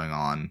plenty going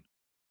on.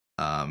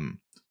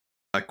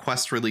 A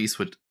quest release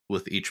with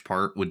each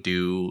part would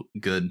do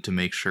good to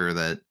make sure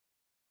that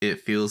it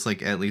feels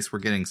like at least we're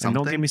getting something.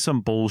 And don't give me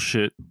some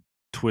bullshit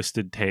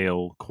Twisted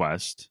Tail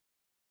quest.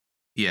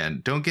 Yeah,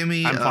 don't give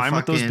me. I'm fine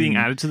with those being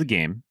added to the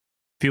game.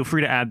 Feel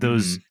free to add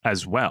those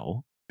as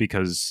well,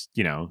 because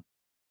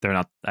they're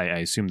not. I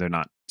assume they're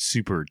not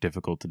super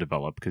difficult to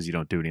develop, because you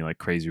don't do any like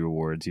crazy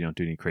rewards, you don't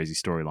do any crazy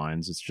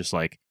storylines. It's just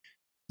like,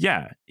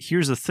 yeah,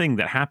 here's a thing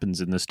that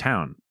happens in this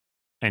town,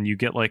 and you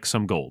get like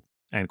some gold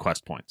and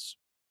quest points.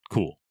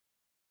 Cool,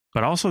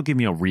 but also give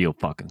me a real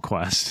fucking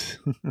quest.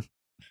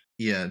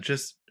 Yeah,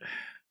 just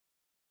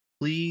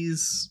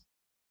please.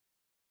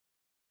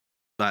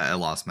 I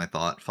lost my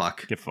thought.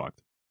 Fuck. Get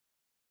fucked.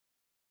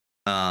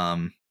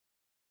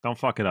 Don't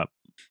fuck it up.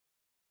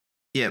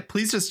 Yeah,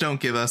 please just don't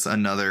give us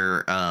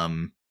another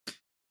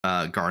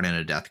Garden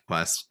of Death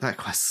quest. That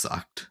quest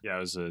sucked.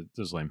 Yeah, it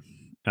was lame.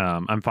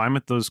 I'm fine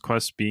with those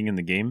quests being in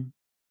the game.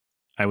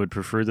 I would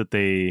prefer that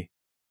they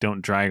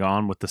don't drag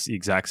on with the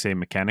exact same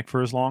mechanic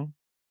for as long.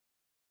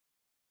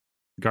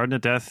 Garden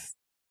of Death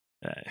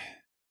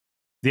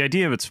the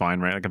idea of it's fine,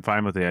 right? Like I'm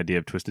fine with the idea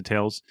of Twisted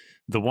Tales.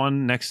 The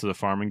one next to the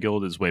Farming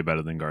Guild is way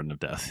better than Garden of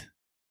Death.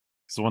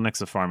 Because the one next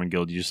to the Farming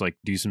Guild, you just like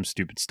do some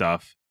stupid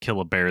stuff, kill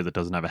a bear that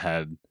doesn't have a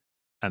head,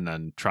 and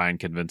then try and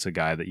convince a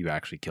guy that you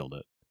actually killed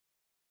it.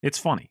 It's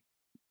funny.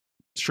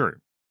 Sure.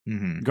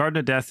 Mm-hmm. Garden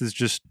of Death is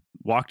just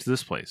walk to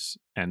this place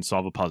and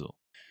solve a puzzle.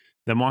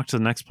 Then walk to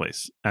the next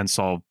place and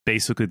solve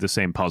basically the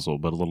same puzzle,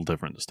 but a little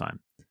different this time.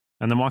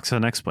 And then walk to the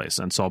next place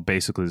and solve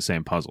basically the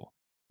same puzzle.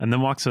 And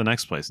then walk to the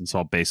next place and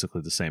solve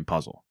basically the same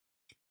puzzle.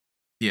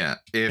 Yeah,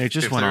 if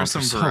there was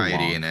some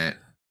variety in it,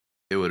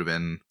 it would have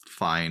been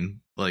fine.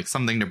 Like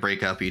something to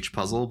break up each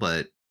puzzle,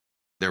 but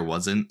there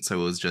wasn't. So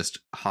it was just,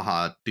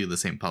 haha, do the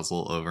same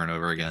puzzle over and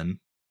over again.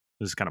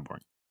 This is kind of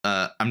boring.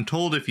 I'm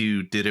told if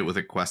you did it with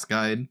a quest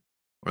guide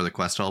or the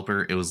quest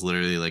helper, it was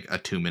literally like a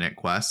 2-minute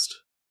quest.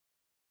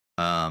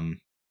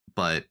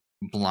 But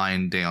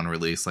blind day on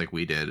release like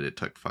we did, it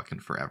took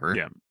fucking forever.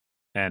 Yeah.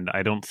 And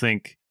I don't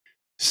think,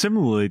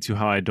 similarly to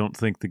how I don't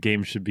think the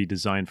game should be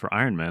designed for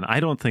Iron Man, I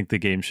don't think the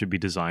game should be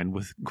designed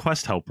with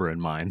quest helper in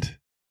mind.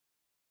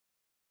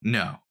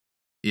 No.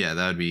 Yeah,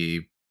 that would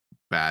be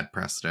bad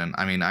precedent.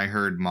 I mean, I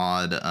heard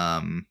Mod,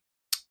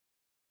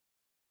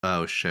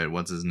 oh shit,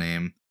 what's his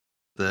name?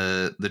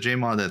 The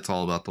J-Mod that's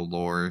all about the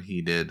lore.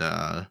 He did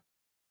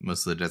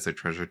most of the Desert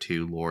Treasure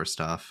 2 lore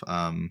stuff.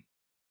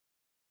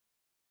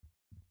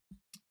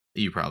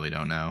 You probably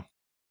don't know.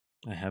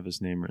 I have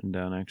his name written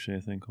down, actually,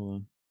 I think. Hold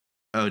on.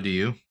 Oh, do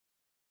you?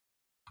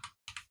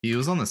 He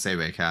was on the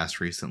Sebe cast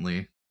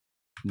recently.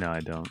 No,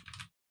 I don't.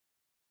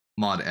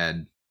 Mod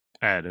Ed.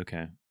 Ed,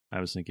 okay. I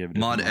was thinking of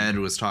Mod Ed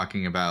was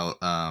talking about,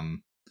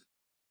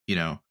 you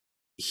know,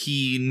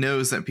 he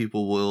knows that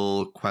people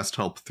will quest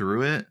help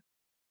through it.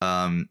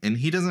 And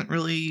he doesn't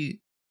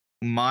really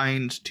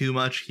mind too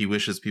much. He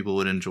wishes people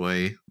would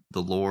enjoy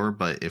the lore,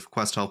 but if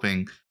quest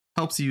helping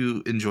helps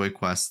you enjoy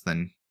quests,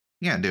 then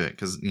yeah, do it.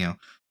 Because, you know,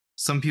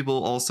 some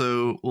people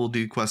also will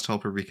do quest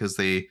helper because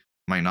they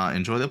might not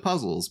enjoy the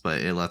puzzles,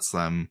 but it lets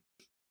them,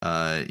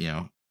 you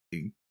know,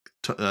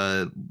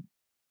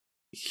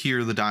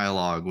 hear the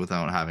dialogue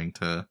without having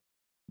to,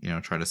 you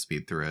know, try to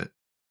speed through it.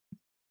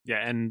 Yeah,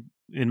 and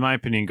in my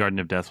opinion, Garden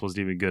of Death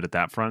wasn't even good at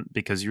that front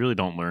because you really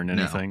don't learn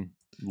anything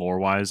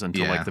lore-wise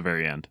until like the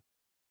very end.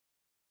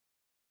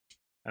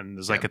 And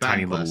there's like a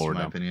tiny little lore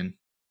dump. Opinion.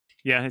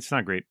 Yeah, it's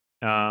not great.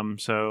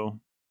 So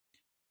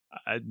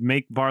I'd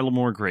make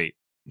Varlamore great.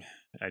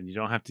 And you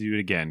don't have to do it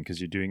again because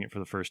you're doing it for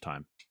the first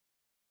time.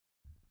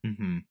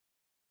 Mm-hmm.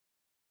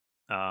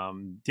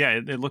 Yeah,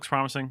 it looks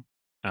promising.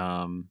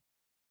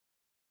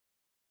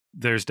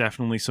 There's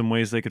definitely some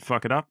ways they could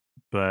fuck it up,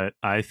 but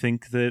I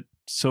think that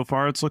so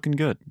far it's looking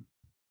good.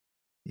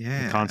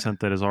 Yeah. The content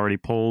that is already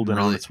pulled and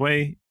on its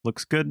way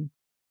looks good.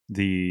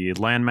 The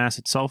landmass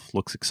itself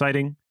looks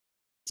exciting.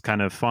 It's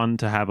kind of fun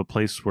to have a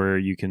place where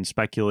you can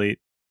speculate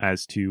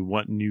as to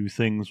what new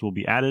things will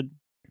be added.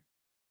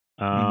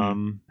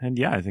 And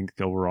yeah, I think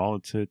overall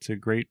it's a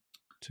great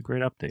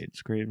update.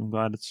 It's great. I'm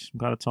glad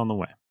it's on the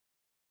way.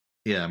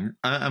 Yeah,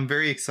 I'm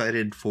very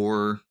excited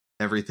for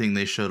everything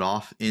they showed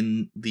off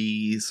in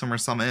the Summer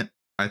Summit.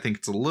 I think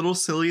it's a little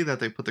silly that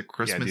they put the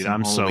Christmas and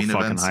I'm Halloween so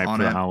fucking events hyped on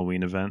for it. the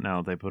Halloween event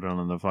now that they put it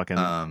on the fucking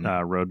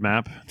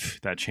roadmap.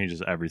 That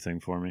changes everything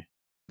for me.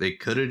 They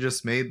could have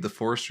just made the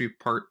Forestry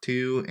Part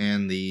 2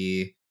 and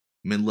the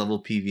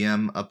mid-level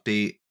PVM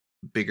update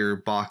bigger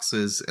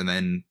boxes, and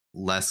then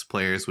less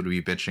players would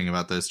be bitching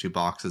about those two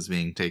boxes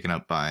being taken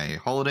up by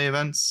holiday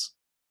events.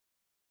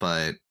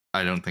 But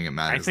I don't think it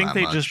matters. I think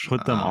they just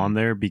put them on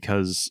there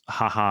because,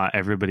 haha,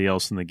 everybody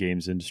else in the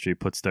games industry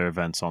puts their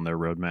events on their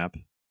roadmap.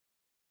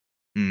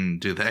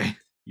 Do they?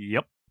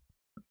 Yep.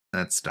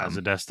 That's dumb. As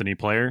a Destiny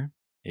player,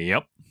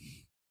 yep.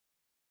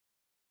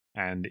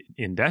 And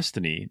in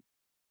Destiny,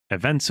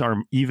 events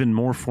are even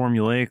more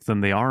formulaic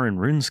than they are in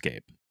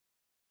RuneScape.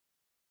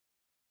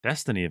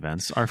 Destiny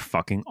events are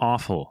fucking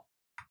awful.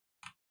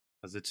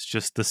 Because it's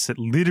just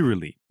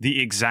literally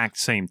the exact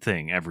same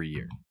thing every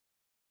year.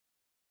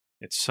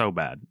 It's so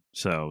bad.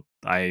 So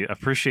I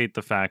appreciate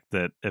the fact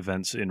that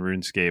events in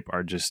RuneScape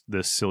are just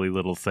this silly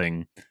little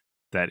thing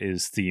that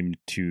is themed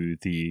to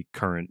the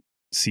current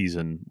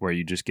season where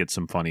you just get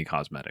some funny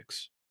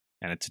cosmetics.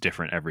 And it's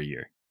different every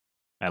year.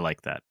 I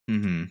like that.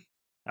 Mm-hmm.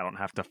 I don't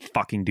have to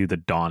fucking do the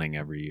dawning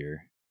every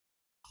year.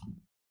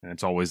 And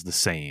it's always the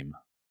same.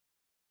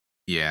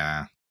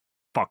 Yeah.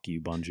 Fuck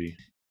you, Bungie.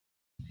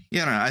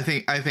 Yeah, no, I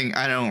think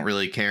I don't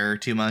really care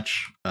too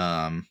much.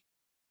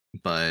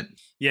 But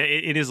yeah,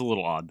 it is a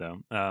little odd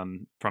though.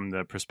 From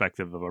the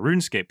perspective of a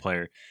RuneScape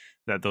player,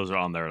 that those are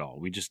on there at all.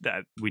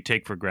 We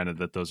take for granted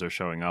that those are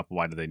showing up.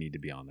 Why do they need to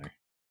be on there?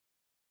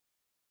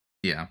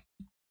 Yeah,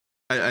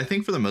 I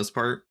think for the most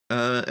part,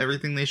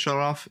 everything they showed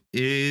off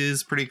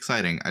is pretty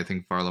exciting. I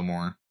think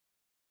Varlamore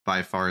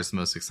by far is the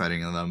most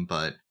exciting of them.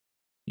 But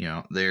you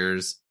know,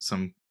 there's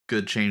some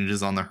good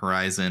changes on the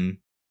horizon.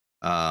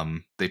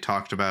 They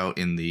talked about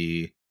in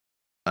the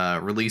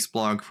release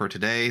blog for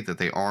today that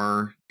they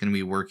are going to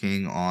be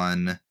working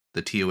on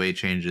the TOA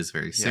changes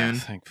very soon,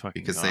 thank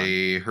fucking because God.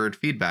 they heard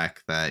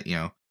feedback that, you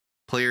know,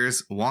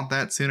 players want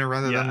that sooner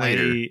rather than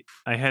later.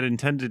 I had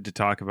intended to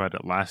talk about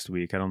it last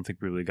week. I don't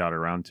think we really got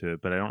around to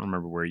it, but I don't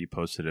remember where you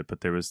posted it.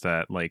 But there was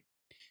that like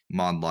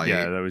Mod Lite.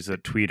 Yeah, there was a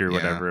tweet or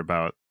whatever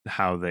about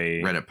how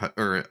they Reddit post.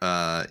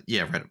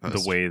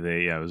 The way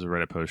they it was a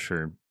Reddit post,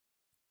 sure.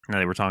 And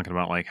they were talking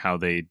about like how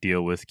they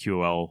deal with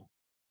QoL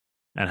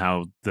and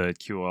how the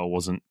QoL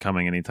wasn't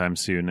coming anytime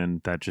soon,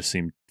 and that just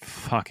seemed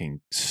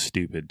fucking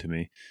stupid to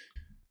me.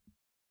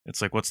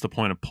 It's like, what's the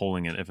point of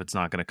polling it if it's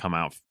not going to come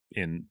out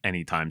in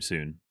any time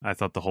soon? I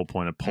thought the whole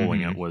point of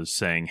polling it was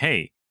saying,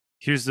 hey,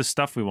 here's the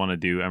stuff we want to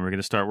do, and we're going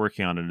to start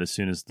working on it as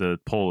soon as the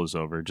poll is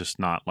over. Just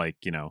not like,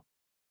 we're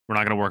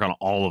not going to work on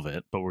all of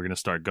it, but we're going to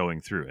start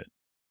going through it.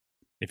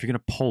 If you're going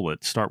to poll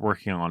it, start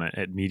working on it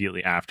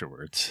immediately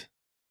afterwards.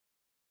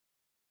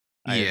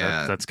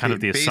 That's kind of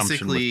the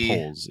assumption with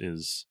polls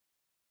is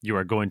you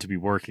are going to be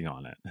working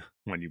on it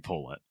when you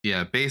poll it.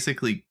 Yeah,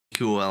 basically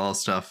QoL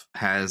stuff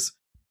has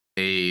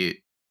a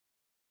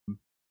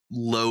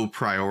low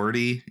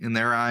priority in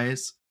their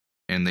eyes,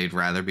 and they'd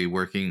rather be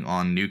working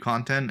on new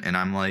content. And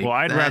I'm like, well,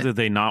 I'd rather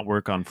they not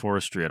work on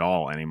forestry at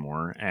all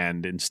anymore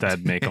and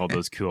instead make all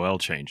those QoL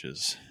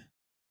changes.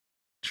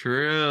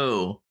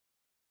 True.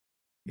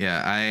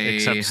 Yeah,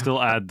 except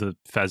still add the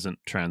pheasant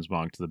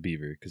transmog to the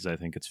beaver because I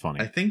think it's funny.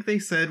 I think they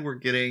said we're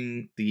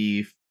getting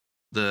the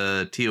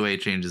TOA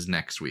changes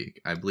next week.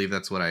 I believe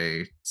that's what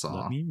I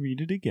saw. Let me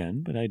read it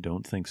again, but I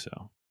don't think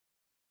so.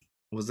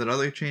 Was it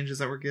other changes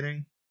that we're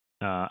getting?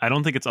 I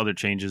don't think it's other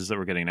changes that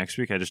we're getting next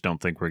week. I just don't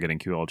think we're getting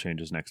QoL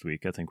changes next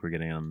week. I think we're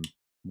getting them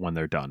when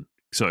they're done.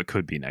 So it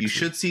could be next week. You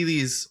should see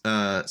these,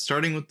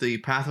 starting with the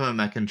Path of a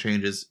Mechan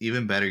changes,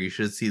 even better, you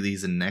should see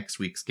these in next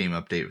week's game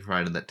update,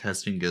 provided that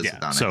testing goes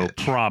down a hitch.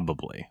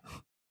 Probably.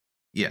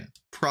 Yeah,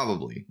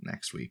 probably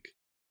next week.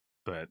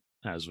 But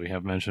as we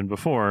have mentioned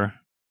before,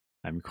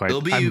 I'm quite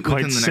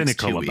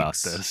cynical about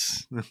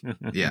this.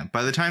 Yeah,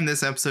 by the time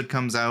this episode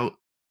comes out,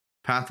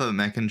 Path of a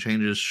Mechan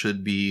changes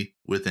should be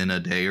within a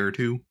day or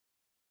two.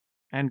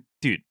 And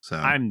dude,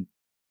 I'm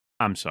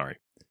sorry.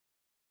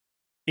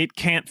 It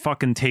can't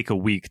fucking take a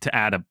week to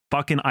add a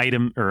fucking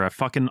item or a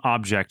fucking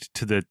object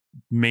to the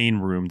main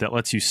room that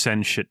lets you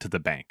send shit to the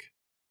bank.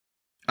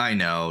 I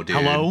know, dude.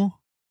 Hello?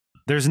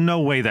 There's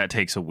no way that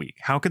takes a week.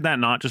 How could that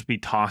not just be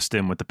tossed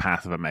in with the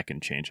Path of a Mechan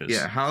changes?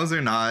 Yeah, how is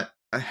there not?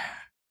 I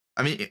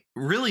mean,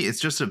 really, it's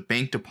just a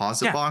bank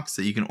deposit box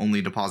that you can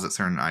only deposit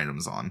certain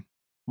items on.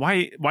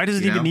 Why does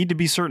it even need to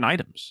be certain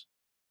items?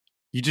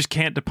 You just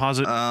can't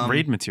deposit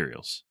raid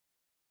materials.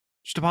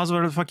 Just deposit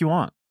whatever the fuck you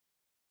want.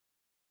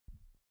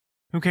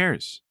 Who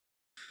cares?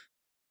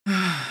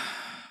 I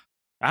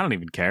don't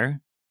even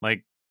care.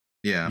 Like,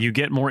 you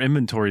get more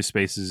inventory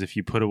spaces if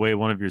you put away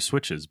one of your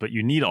switches, but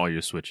you need all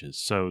your switches.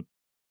 So,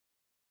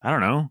 I don't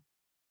know.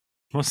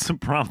 What's the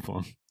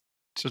problem?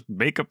 Just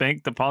make a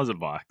bank deposit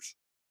box.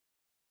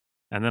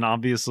 And then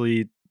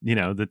obviously,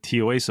 the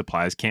TOA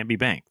supplies can't be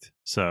banked.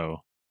 So,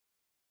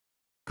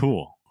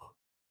 cool.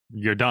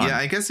 You're done. Yeah,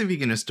 I guess if you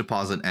can just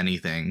deposit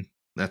anything,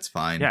 that's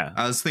fine. Yeah.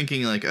 I was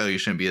thinking like, you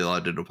shouldn't be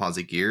allowed to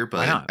deposit gear,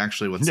 but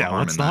actually what's the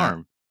harm in that?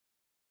 Harm?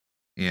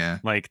 Yeah.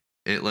 Like,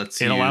 it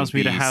allows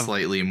me to have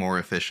slightly more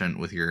efficient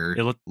with your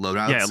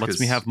loadouts. Yeah, it lets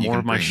me have more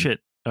of my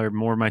shit or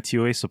more of my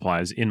TOA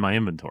supplies in my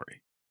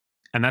inventory.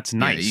 And that's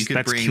nice. Yeah, you could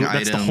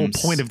that's the whole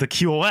point of the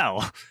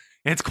QoL.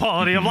 It's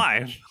quality of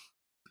life.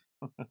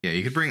 Yeah,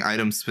 you could bring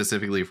items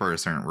specifically for a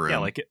certain room. Yeah,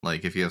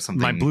 like if you have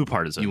something my blue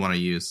partisan you want to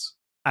use.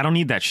 I don't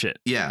need that shit.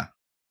 Yeah.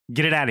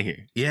 Get it out of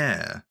here.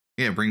 Yeah.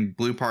 Yeah, bring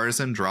blue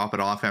partisan, drop it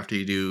off after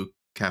you do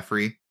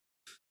Kefri.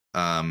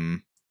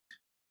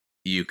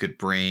 You could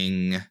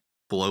bring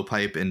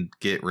blowpipe and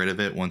get rid of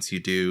it once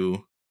you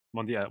do.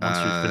 Once you're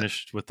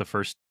finished with the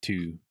first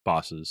two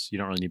bosses, you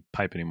don't really need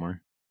pipe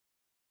anymore.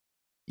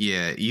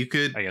 Yeah, you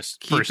could. I guess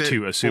first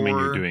two, assuming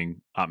you're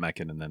doing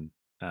Mechan and then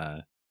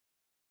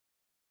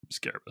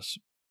Scarabus.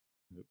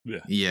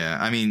 Yeah,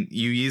 I mean,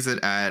 you use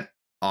it at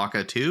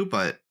Akka too,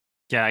 but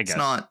I guess it's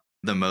not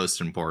the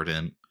most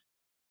important.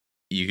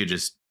 You could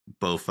just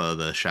Bofa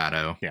the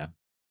Shadow. Yeah,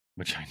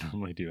 which I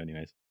normally do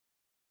anyways.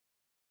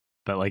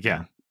 But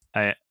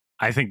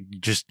I think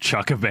just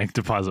chuck a bank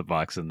deposit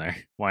box in there.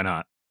 Why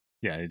not?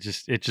 Yeah, it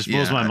just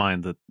blows my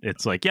mind that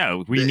it's like,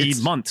 we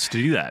need months to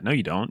do that. No,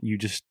 you don't. You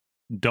just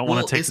don't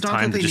want to take the time.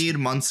 It's not that they need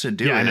months to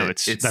do it. Yeah, I know.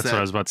 That's what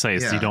I was about to say.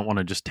 Is you don't want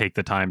to just take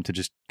the time to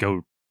just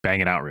go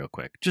bang it out real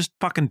quick. Just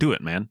fucking do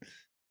it, man.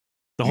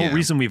 The whole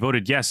reason we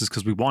voted yes is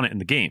because we want it in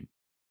the game.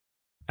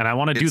 And I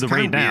want to do the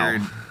raid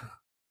now.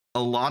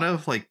 A lot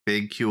of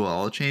big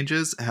QoL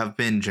changes have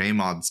been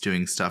JMods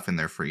doing stuff in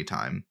their free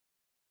time.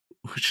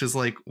 Which is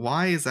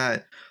why is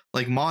that?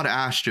 Mod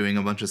Ash doing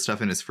a bunch of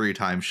stuff in his free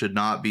time should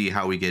not be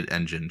how we get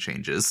engine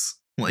changes.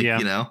 I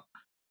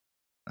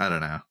don't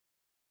know.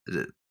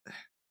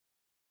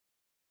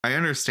 I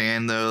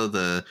understand though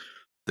the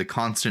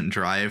constant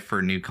drive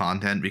for new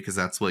content because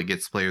that's what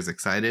gets players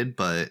excited,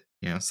 but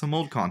some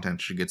old content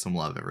should get some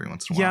love every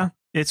once in a while. Yeah,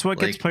 it's what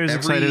gets players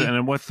excited,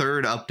 and what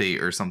third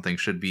update or something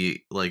should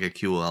be a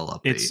QoL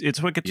update.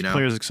 It's what gets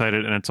players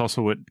excited, and it's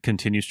also what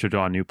continues to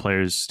draw new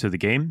players to the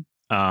game.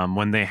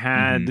 when they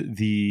had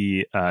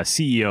the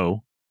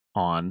CEO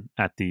on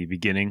at the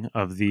beginning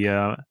of the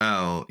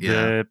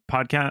the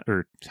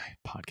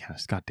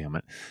podcast. God damn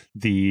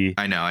it!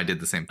 I know I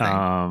did the same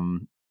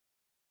thing.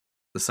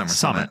 The Summer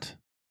Summit.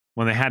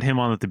 When they had him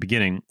on at the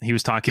beginning, he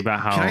was talking about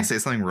how. Can I say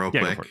something real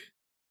quick?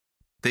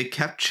 They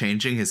kept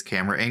changing his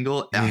camera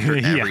angle after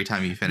every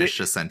time he finished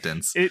a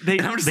sentence. They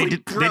didn't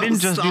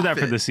just do that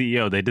for the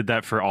CEO. They did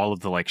that for all of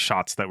the like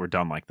shots that were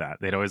done like that.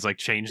 They'd always like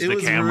change the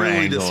camera angle. It was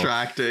really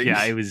distracting.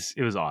 Yeah, it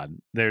was odd.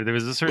 There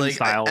was a certain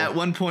style. At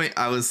one point,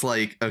 I was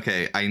like,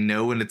 okay, I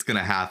know when it's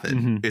gonna happen.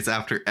 Mm-hmm. It's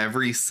after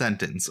every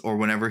sentence or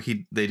whenever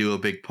they do a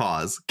big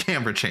pause,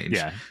 camera change.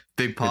 Yeah.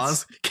 Big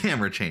pause,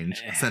 camera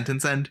change.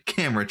 Sentence end,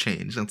 camera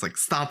change. And it's like,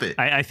 stop it.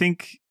 I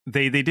think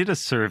they did a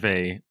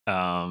survey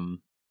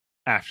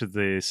after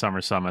the Summer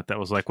Summit that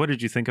was like, what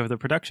did you think of the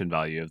production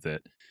value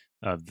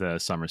of the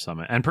Summer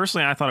Summit? And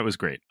personally, I thought it was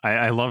great.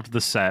 I loved the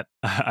set.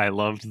 I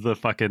loved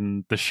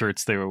the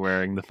shirts they were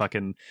wearing. The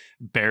fucking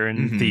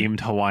Baron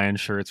themed Hawaiian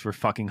shirts were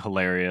fucking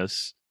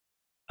hilarious.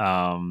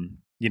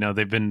 You know,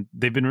 they've been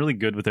really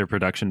good with their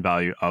production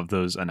value of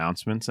those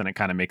announcements, and it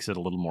kind of makes it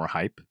a little more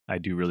hype. I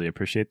do really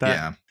appreciate that.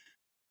 Yeah.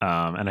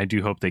 And I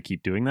do hope they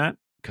keep doing that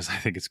because I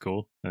think it's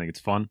cool. I think it's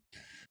fun.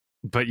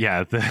 But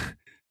yeah,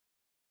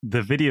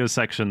 the video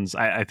sections,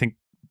 I think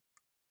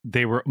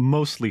they were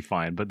mostly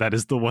fine, but that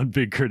is the one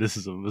big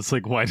criticism. It's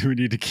like, why do we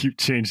need to keep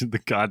changing the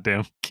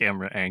goddamn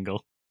camera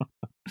angle?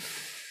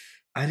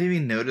 I didn't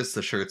even notice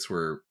the shirts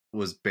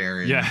was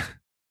Baron. Yeah.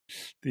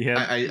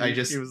 I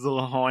just it was a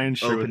little Hawaiian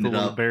shirt with the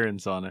little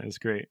Barons on it. It was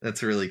great.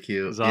 That's really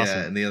cute. It was awesome.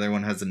 Yeah, and the other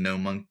one has a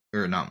gnome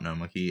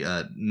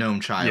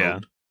child. Yeah.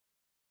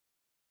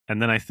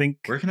 And then I think,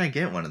 where can I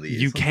get one of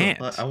these? You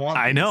can't. I want.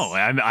 I know.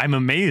 I'm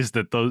amazed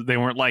that they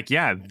weren't like,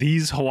 yeah,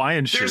 these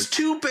Hawaiian shirts. There's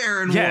two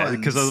Baron ones. Yeah,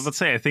 because I was about to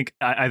say, I think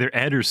either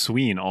Ed or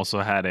Sween also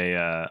had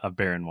a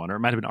Baron one, or it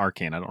might have been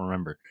Arcane. I don't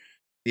remember.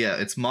 Yeah,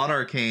 it's Mod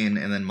Arcane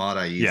and then Mod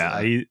Aiza.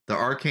 Yeah, the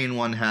Arcane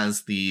one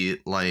has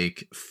the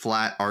like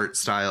flat art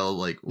style,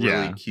 like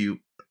really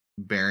cute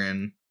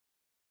Baron.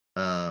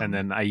 And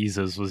then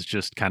Aiza's was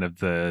just kind of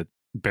the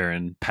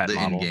Baron pet the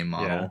model. in-game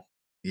model.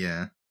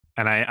 Yeah.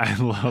 And I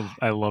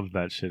love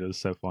that shit. It was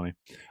so funny.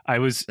 I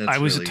was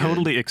really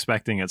totally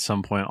expecting at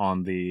some point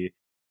on the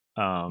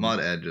Mod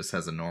Ed just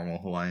has a normal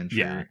Hawaiian shirt.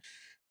 Yeah.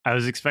 I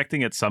was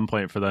expecting at some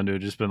point for them to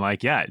have just been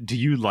like, yeah, do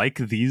you like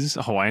these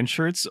Hawaiian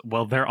shirts?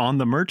 Well, they're on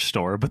the merch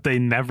store, but they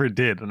never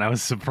did, and I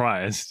was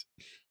surprised.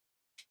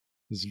 I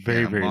was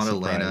very surprised.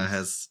 Elena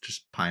has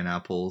just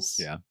pineapples.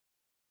 Yeah.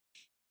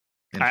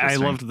 I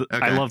loved the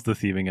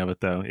theming of it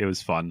though. It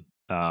was fun.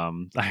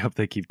 I hope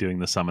they keep doing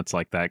the summits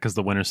like that, because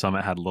the Winter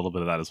Summit had a little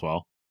bit of that as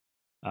well.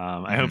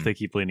 I hope they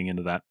keep leaning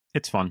into that.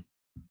 It's fun.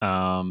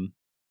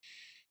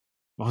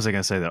 What was I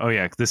going to say though? Oh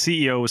yeah, the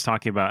CEO was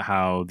talking about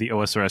how the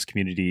OSRS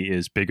community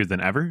is bigger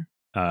than ever,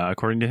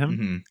 according to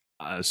him.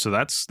 So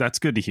that's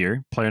good to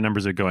hear. Player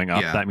numbers are going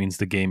up. Yeah. That means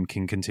the game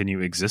can continue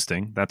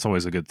existing. That's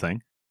always a good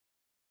thing.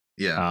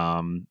 Yeah.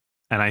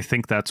 And I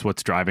think that's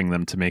what's driving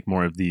them to make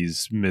more of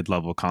these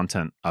mid-level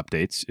content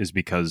updates, is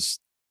because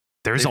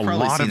there's a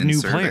lot of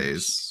new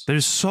players.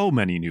 There's so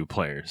many new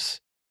players,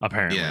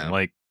 apparently. Yeah.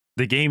 Like,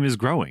 the game is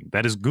growing.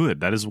 That is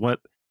good. That is what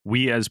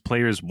we as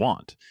players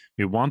want.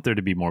 We want there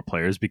to be more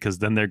players, because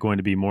then they're going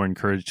to be more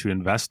encouraged to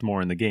invest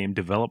more in the game,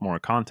 develop more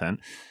content,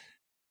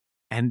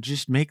 and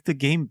just make the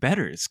game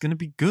better. It's going to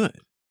be good.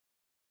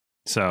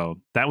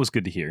 So that was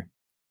good to hear.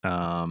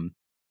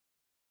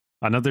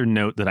 Another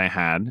note that I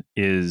had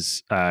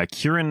is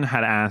Kieran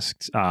had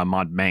asked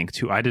Mod Manked,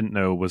 who I didn't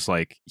know was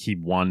like, he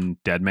won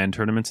Deadman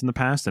tournaments in the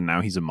past, and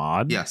now he's a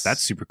mod. Yes.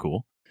 That's super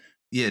cool.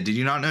 Yeah, did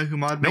you not know who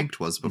Mod Manked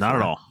was before? Not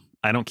at all.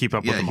 I don't keep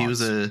up with the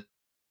mods.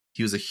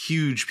 He was a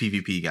huge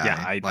PvP guy.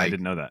 Yeah, I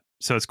didn't know that.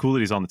 So it's cool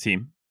that he's on the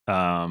team.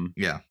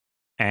 Yeah.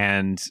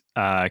 And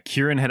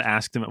Kieran had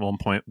asked him at one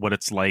point what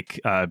it's like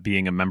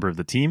being a member of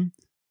the team.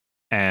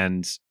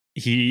 And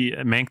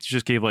Mank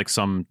just gave like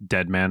some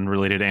Deadman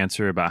related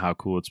answer about how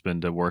cool it's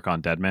been to work on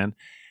Deadman.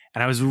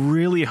 And I was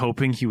really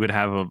hoping he would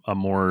have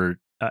an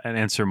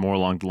answer more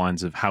along the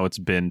lines of how it's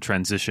been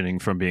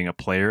transitioning from being a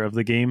player of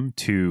the game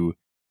to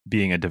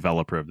being a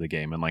developer of the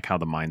game, and like how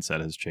the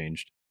mindset has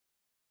changed.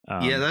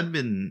 Yeah, it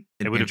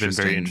would have been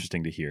very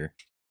interesting to hear.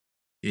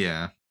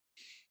 Yeah.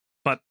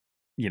 But,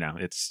 you know,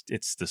 it's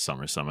the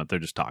Summer Summit. They're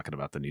just talking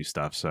about the new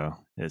stuff, so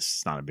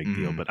it's not a big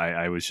deal. But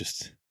I was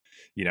just,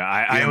 you know,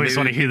 I always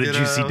want to hear the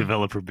juicy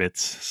developer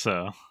bits.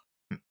 So,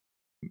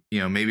 you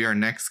know, maybe our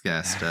next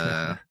guest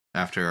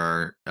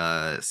after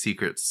our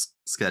secret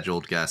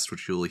scheduled guest,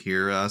 which you'll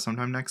hear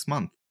sometime next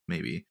month,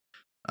 maybe.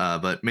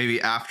 But maybe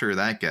after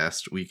that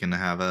guest, we can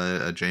have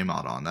a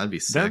JMod on. That'd be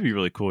sick. That'd be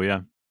really cool,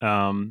 yeah.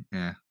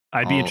 Yeah.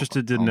 I'd be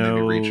interested to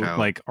know,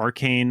 like,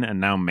 Arcane and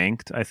now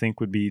Manked, I think,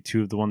 would be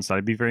two of the ones that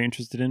I'd be very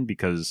interested in,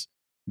 because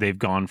they've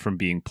gone from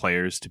being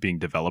players to being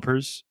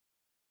developers.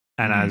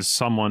 And as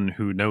someone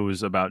who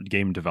knows about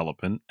game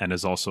development and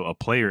is also a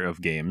player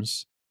of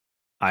games,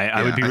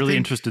 I would be really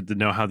interested to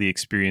know how the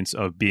experience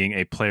of being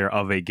a player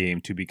of a game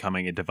to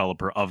becoming a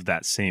developer of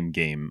that same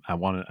game.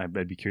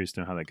 I'd be curious to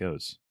know how that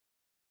goes.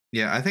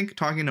 Yeah, I think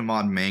talking to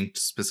Mod Manked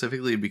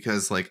specifically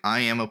because like I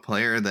am a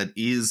player that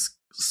is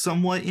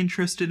somewhat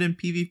interested in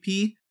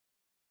PvP,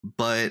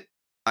 but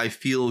I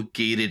feel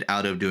gated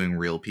out of doing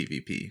real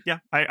PvP. Yeah,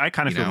 I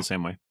kind of feel the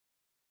same way.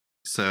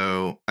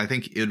 So I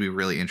think it would be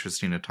really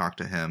interesting to talk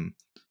to him.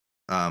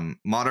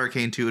 Mod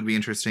Arcane 2 would be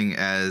interesting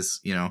as,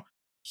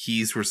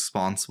 he's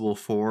responsible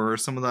for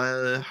some of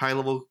the high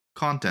level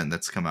content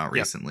that's come out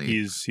recently.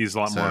 He's a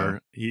lot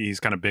more,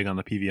 he's kind of big on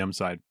the PVM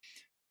side.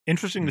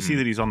 Interesting to see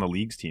that he's on the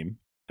Leagues team.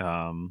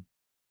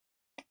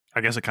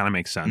 I guess it kind of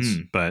makes sense,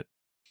 but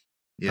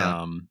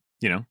yeah,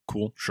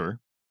 cool, sure.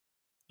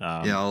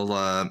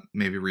 I'll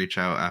maybe reach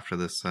out after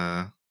this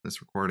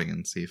recording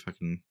and see if I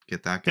can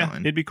get that going. Yeah,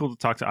 it'd be cool to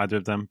talk to either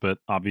of them, but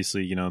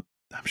obviously, I'm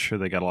sure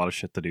they got a lot of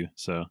shit to do,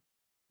 so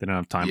they don't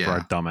have time for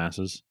our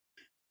dumbasses.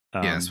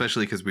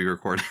 Especially because we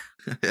record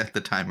at the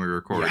time we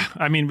record. Yeah,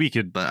 I mean, we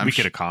could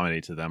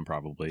accommodate to them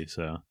probably.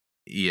 So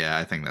yeah,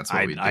 I think that's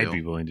what we'd do. I'd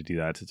be willing to do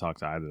that to talk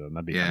to either of them.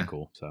 That'd be kind of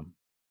cool. So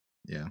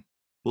yeah,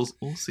 we'll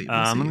see.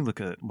 Let me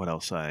look at what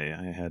else I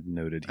had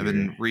noted here. I've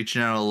been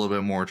reaching out a little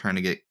bit more, trying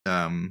to get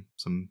some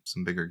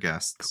bigger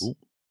guests. Cool.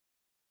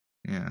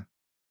 Yeah,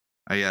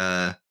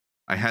 I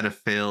had a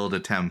failed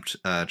attempt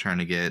trying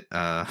to get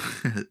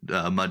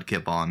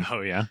Mudkip on. Oh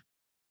yeah.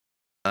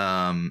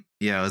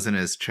 I was in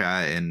his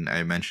chat and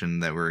I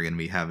mentioned that we were going to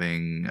be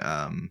having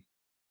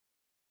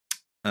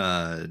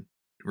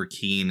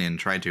Rakeen and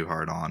Try Too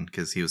Hard on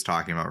because he was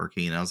talking about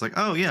Rakeen. I was like,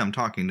 oh yeah, I'm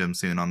talking to him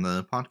soon on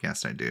the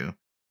podcast I do.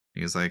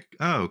 He was like,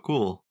 oh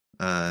cool,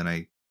 and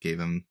I gave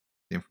him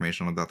the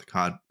information about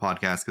the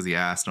podcast because he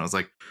asked, and I was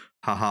like,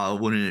 haha,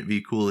 wouldn't it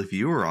be cool if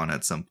you were on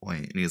at some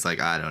point? And he's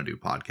like, I don't do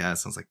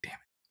podcasts. I was like,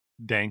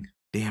 damn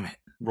it,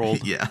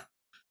 rolled. Yeah.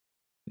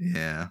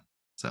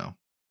 So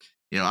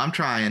I'm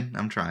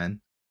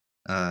trying.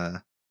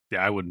 I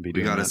wouldn't be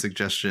doing We got that. a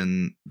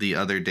suggestion the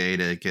other day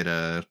to get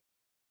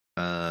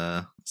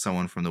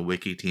someone from the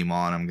wiki team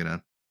on. I'm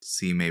gonna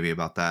see maybe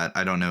about that.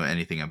 I don't know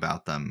anything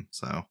about them,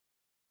 so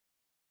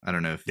I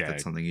don't know if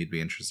that's something you'd be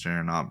interested in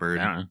or not, Bird.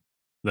 Yeah.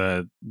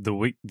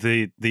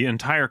 The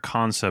entire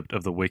concept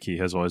of the wiki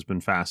has always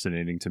been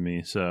fascinating to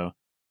me, so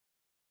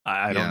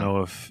I don't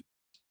know if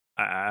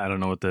I don't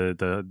know what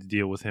the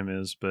deal with him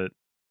is, but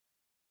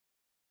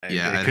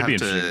it could be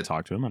interesting to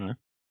talk to him. I don't know.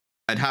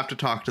 I'd have to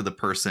talk to the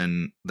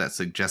person that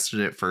suggested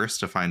it first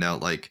to find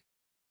out like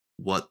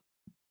what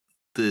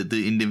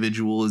the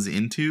individual is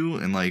into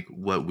and like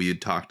what we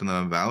had talked to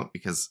them about,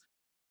 because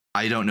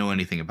I don't know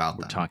anything about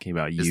them. We're talking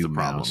about you, the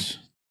problem. Mouse.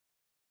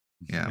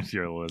 Yeah, if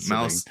you're listening.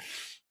 Mouse.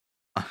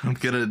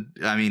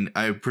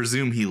 I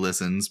presume he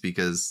listens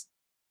because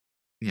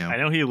I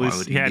know he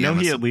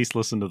at least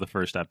listened to the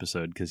first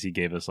episode because he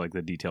gave us like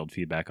the detailed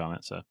feedback on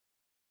it. So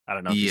I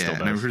don't know if he still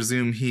does. And I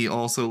presume he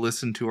also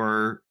listened to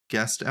our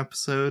guest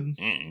episode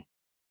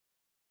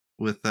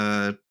with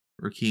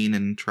Rakeen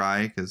and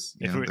Try, because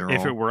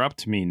if it were up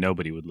to me,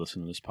 nobody would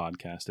listen to this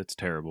podcast. It's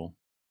terrible.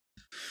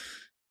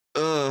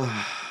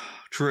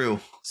 True.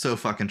 So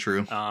fucking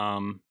true.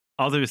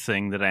 Other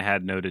thing that I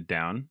had noted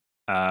down,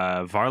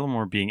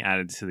 Varlamore being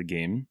added to the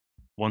game,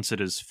 once it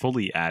is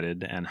fully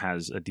added and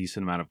has a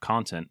decent amount of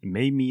content,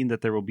 may mean that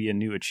there will be a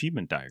new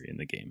achievement diary in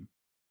the game.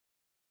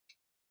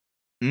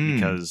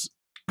 Because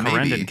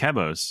Corendon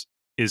Kebos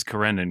is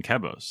Corendon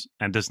Kebos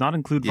and does not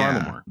include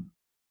Varlamore.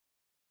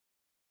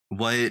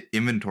 What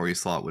inventory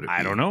slot would it be?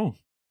 I don't know.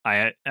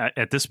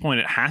 At this point,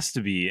 it has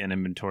to be an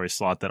inventory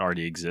slot that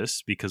already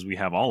exists because we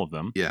have all of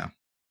them. Yeah,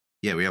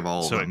 we have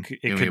all of them. So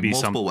it could be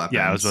multiple weapons.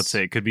 Yeah, I was about to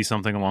say it could be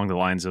something along the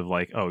lines of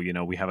like, oh,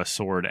 we have a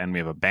sword and we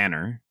have a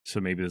banner. So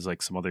maybe there's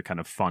like some other kind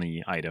of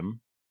funny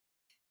item.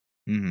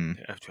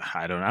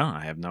 I don't know.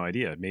 I have no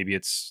idea. Maybe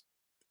it's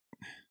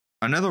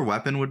another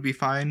weapon would be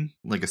fine,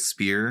 like a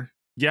spear.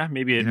 Yeah,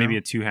 maybe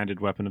a two-handed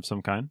weapon of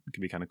some kind. It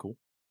could be kind of cool.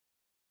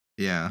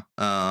 Yeah.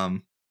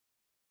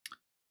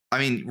 I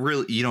mean,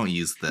 really, you don't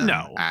use them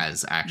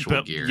as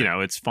actual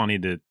gear. It's funny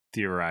to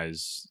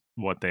theorize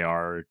what they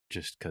are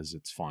just because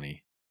it's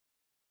funny.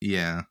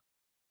 Yeah.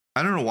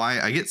 I don't know why.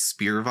 I get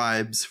spear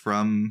vibes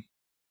from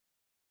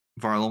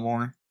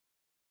Varlamore,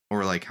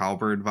 or like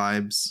halberd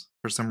vibes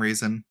for some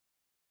reason.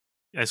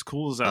 As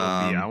cool as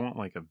that would be, I want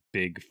like a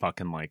big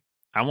fucking like...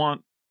 I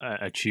want an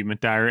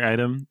achievement diary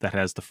item that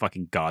has the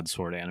fucking God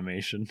Sword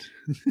animation.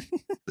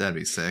 That'd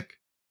be sick.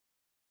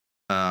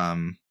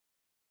 I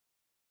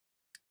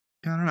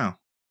don't know.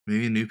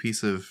 Maybe a new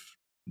piece of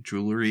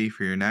jewelry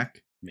for your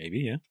neck. Maybe,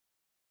 yeah.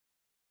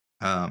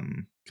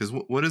 Because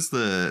what is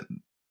the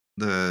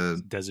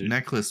desert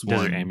necklace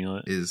desert one?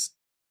 Amulet is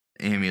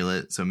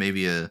amulet. So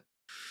maybe a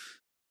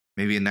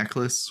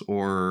necklace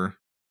or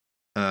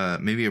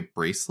maybe a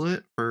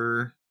bracelet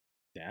for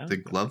the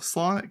glove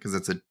slot, because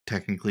that's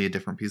technically a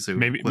different piece of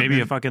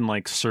maybe a fucking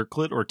like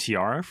circlet or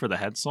tiara for the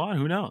head slot.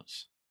 Who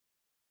knows?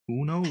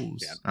 Yeah,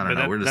 I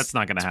don't know. That's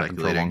not going to happen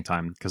for a long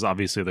time, because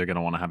obviously they're going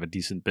to want to have a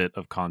decent bit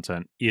of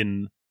content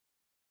in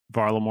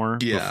Varlamore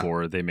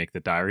before they make the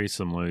diary,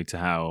 similarly to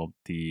how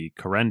the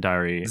Karen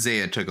diary...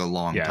 Zaya took a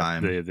long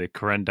time. The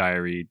Karen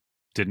diary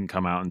didn't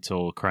come out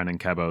until Corendon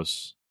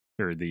Kebos,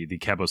 or the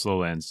Cabos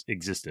Lowlands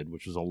existed,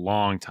 which was a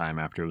long time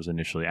after it was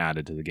initially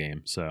added to the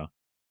game. So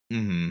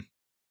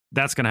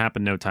that's going to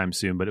happen no time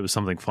soon. But it was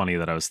something funny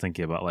that I was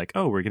thinking about, like,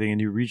 oh, we're getting a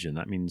new region.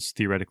 That means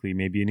theoretically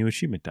maybe a new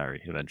achievement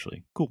diary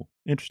eventually. Cool.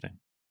 Interesting.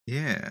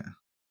 Yeah.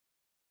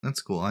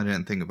 That's cool. I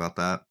didn't think about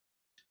that.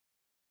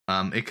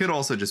 It could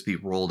also just be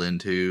rolled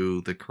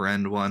into the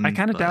Kourend one. I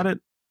kind of doubt it.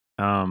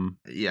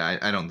 Yeah,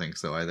 I don't think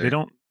so either. They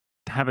don't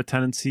have a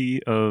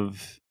tendency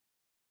of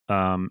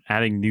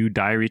adding new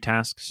diary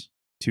tasks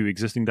to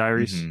existing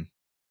diaries.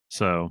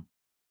 So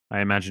I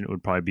imagine it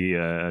would probably be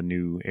a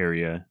new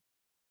area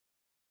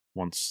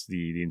once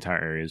the entire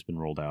area has been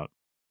rolled out.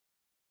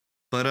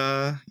 But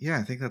yeah,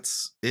 I think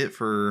that's it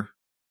for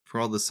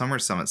all the Summer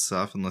Summit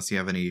stuff, unless you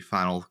have any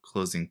final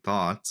closing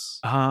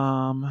thoughts.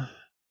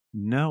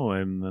 No,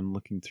 I'm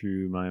looking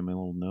through my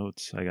little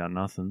notes. I got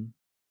nothing.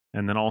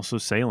 And then also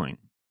sailing.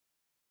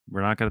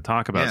 We're not going to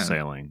talk about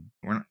sailing.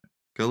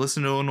 Go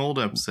listen to an old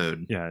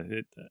episode. Yeah,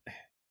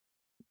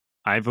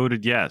 I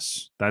voted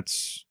yes.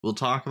 We'll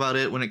talk about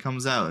it when it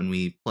comes out and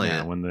we play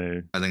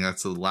it. I think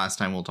that's the last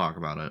time we'll talk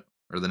about it,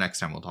 or the next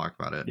time we'll talk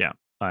about it. Yeah,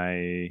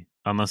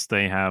 unless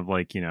they have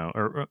like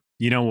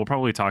we'll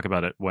probably talk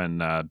about it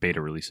when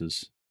beta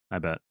releases. I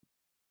bet.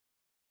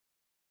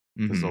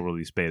 Because they'll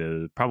release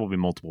beta, probably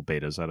multiple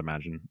betas, I'd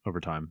imagine,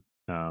 over time.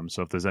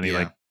 So if there's any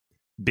like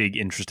big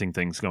interesting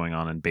things going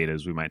on in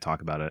betas, we might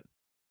talk about it.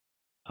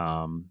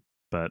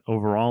 But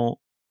overall,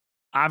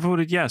 I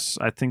voted yes.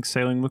 I think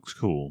sailing looks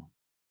cool.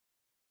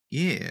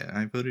 Yeah,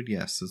 I voted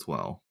yes as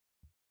well.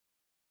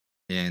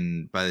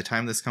 And by the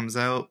time this comes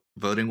out,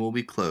 voting will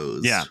be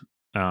closed. Yeah.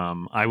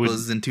 I would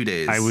closes in 2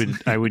 days.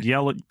 I would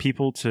yell at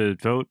people to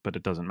vote, but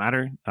it doesn't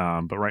matter.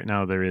 But right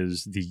now there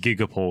is the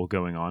Giga poll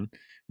going on,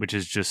 which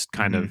is just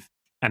kind of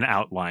an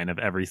outline of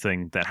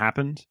everything that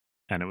happened.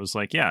 And it was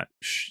like, yeah,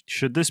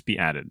 should this be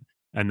added?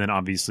 And then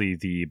obviously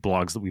the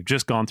blogs that we've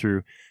just gone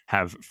through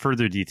have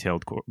further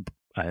detailed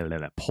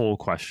poll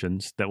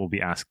questions that will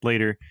be asked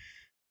later,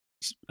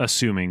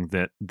 assuming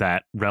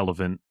that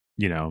relevant,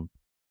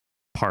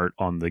 part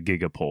on the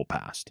Giga poll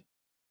passed.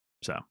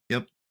 So,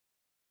 yep.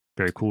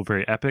 Very cool,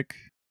 very epic.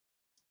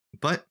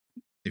 But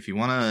if you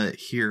want to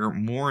hear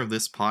more of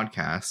this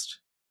podcast,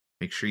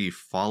 make sure you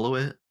follow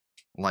it,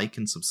 like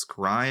and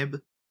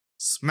subscribe,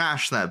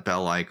 smash that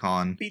bell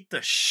icon. Beat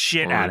the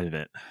shit out of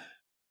it.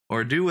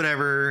 Or do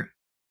whatever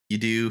you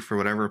do for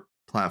whatever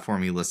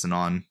platform you listen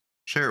on.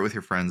 Share it with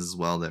your friends as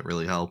well. That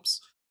really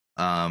helps.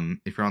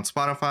 If you're on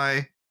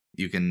Spotify,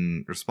 you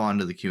can respond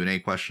to the Q&A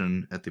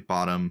question at the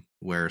bottom,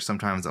 where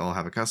sometimes I'll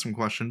have a custom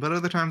question, but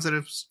other times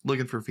I'm just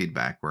looking for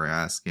feedback, where I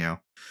ask,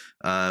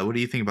 what do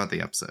you think about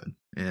the episode?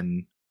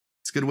 And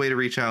it's a good way to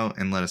reach out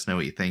and let us know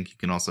what you think. You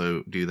can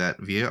also do that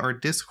via our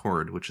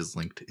Discord, which is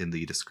linked in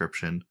the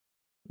description,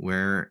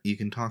 where you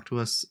can talk to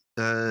us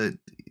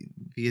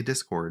via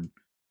Discord.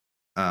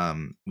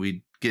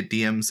 We get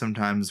DMs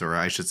sometimes, or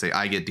I should say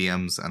I get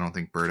DMs. I don't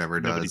think Bird ever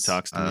does. Nobody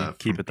talks to me.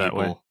 Keep it that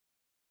way.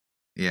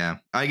 Yeah,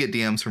 I get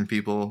DMs from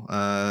people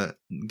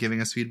giving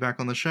us feedback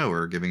on the show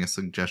or giving us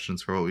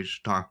suggestions for what we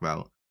should talk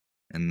about.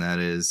 And that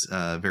is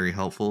very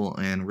helpful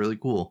and really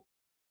cool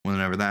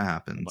whenever that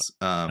happens.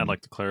 I'd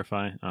like to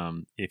clarify,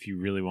 if you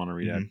really want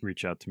to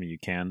reach out to me, you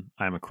can.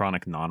 I'm a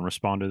chronic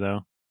non-responder,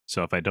 though.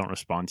 So if I don't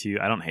respond to you,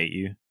 I don't hate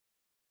you.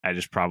 I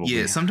just probably...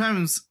 Yeah,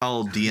 sometimes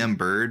I'll DM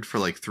Bird for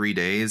like 3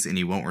 days and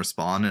he won't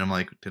respond. And I'm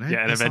like, did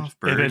I piss off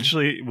Bird?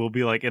 Eventually we'll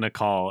be like in a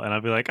call and I'll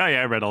be like, oh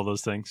yeah, I read all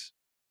those things.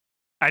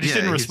 I just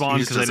didn't respond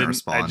because I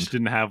just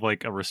didn't have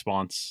like a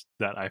response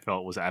that I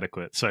felt was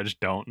adequate. So I just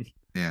don't.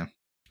 Yeah.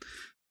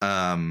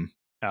 But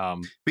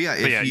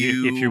if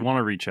you want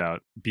to reach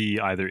out, be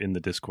either in the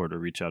Discord or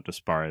reach out to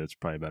Spari. That's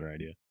probably a better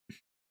idea.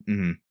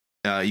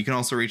 You can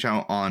also reach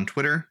out on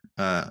Twitter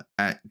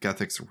at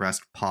Guthix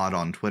Rest Pod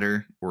on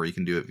Twitter, or you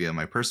can do it via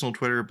my personal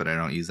Twitter, but I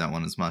don't use that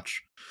one as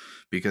much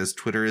because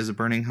Twitter is a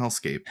burning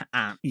hellscape.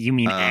 You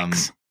mean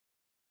X?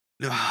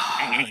 You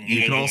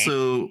can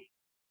also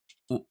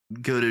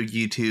go to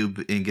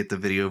YouTube and get the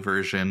video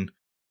version,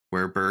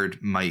 where Bird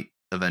might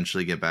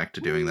eventually get back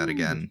to doing that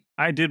again.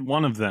 I did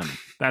one of them.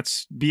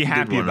 Be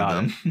happy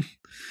about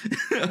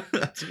it.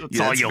 That's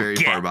all you'll very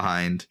get. Far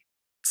behind.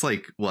 It's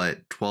like,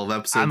 what, 12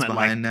 episodes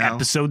behind now?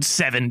 Episode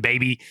 7,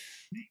 baby.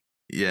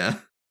 Yeah.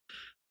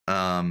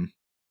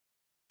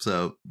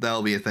 So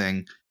that'll be a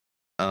thing.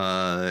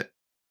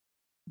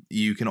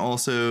 You can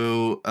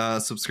also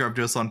subscribe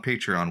to us on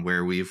Patreon,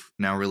 where we've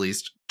now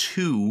released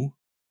 2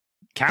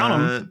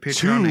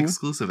 Patreon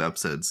exclusive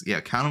episodes.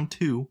 Yeah, count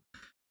them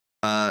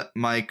 2.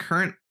 My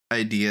current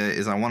idea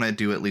is I want to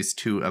do at least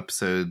 2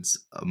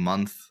 episodes a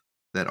month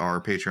that are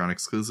Patreon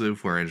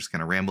exclusive, where I just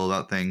kind of ramble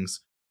about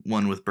things.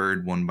 One with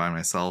Bird, one by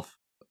myself.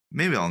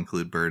 Maybe I'll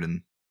include Bird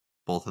in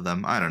both of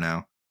them. I don't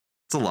know.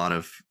 It's a lot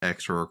of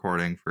extra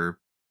recording for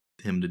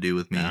him to do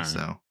with me.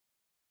 So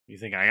you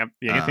think I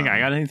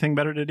got anything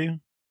better to do?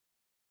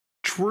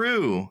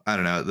 True. I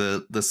don't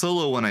know. The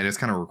solo one I just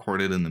kind of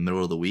recorded in the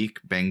middle of the week,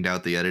 banged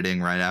out the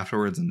editing right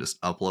afterwards, and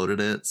just uploaded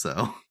it.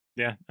 So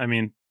yeah, I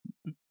mean,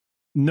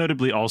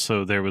 notably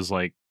also there was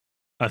like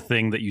a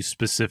thing that you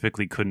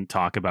specifically couldn't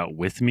talk about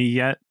with me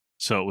yet.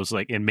 So it was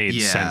like, it made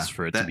sense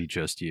for it to be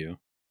just you.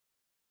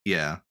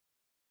 Yeah.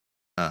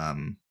 But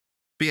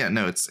yeah,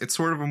 no, it's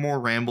sort of a more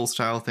ramble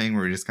style thing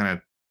where we just kind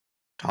of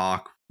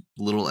talk,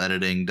 little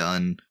editing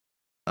done.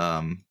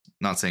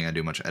 Not saying I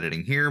do much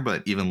editing here,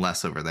 but even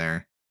less over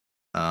there.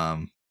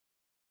 And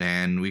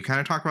we kind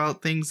of talk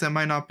about things that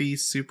might not be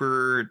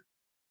super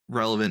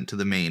relevant to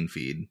the main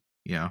feed.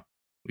 You know,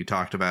 I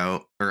talked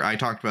about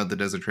the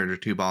Desert Treasure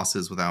 2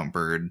 bosses without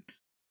Bird.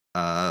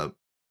 And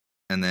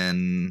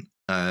then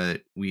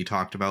we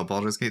talked about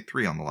Baldur's Gate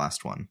 3 on the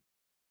last one.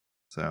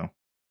 So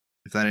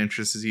if that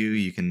interests you,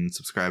 you can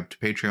subscribe to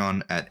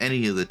Patreon at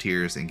any of the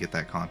tiers and get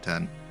that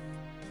content.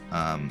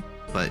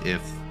 But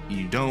if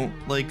you don't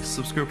like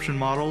subscription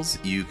models,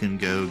 you can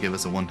go give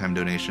us a one-time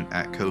donation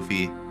at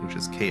Ko-fi, which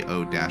is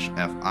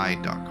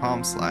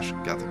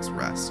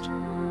ko-fi.com/GothicsRest.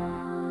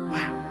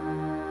 Wow.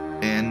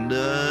 And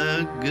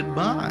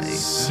goodbye.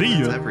 See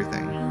ya. That's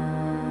everything.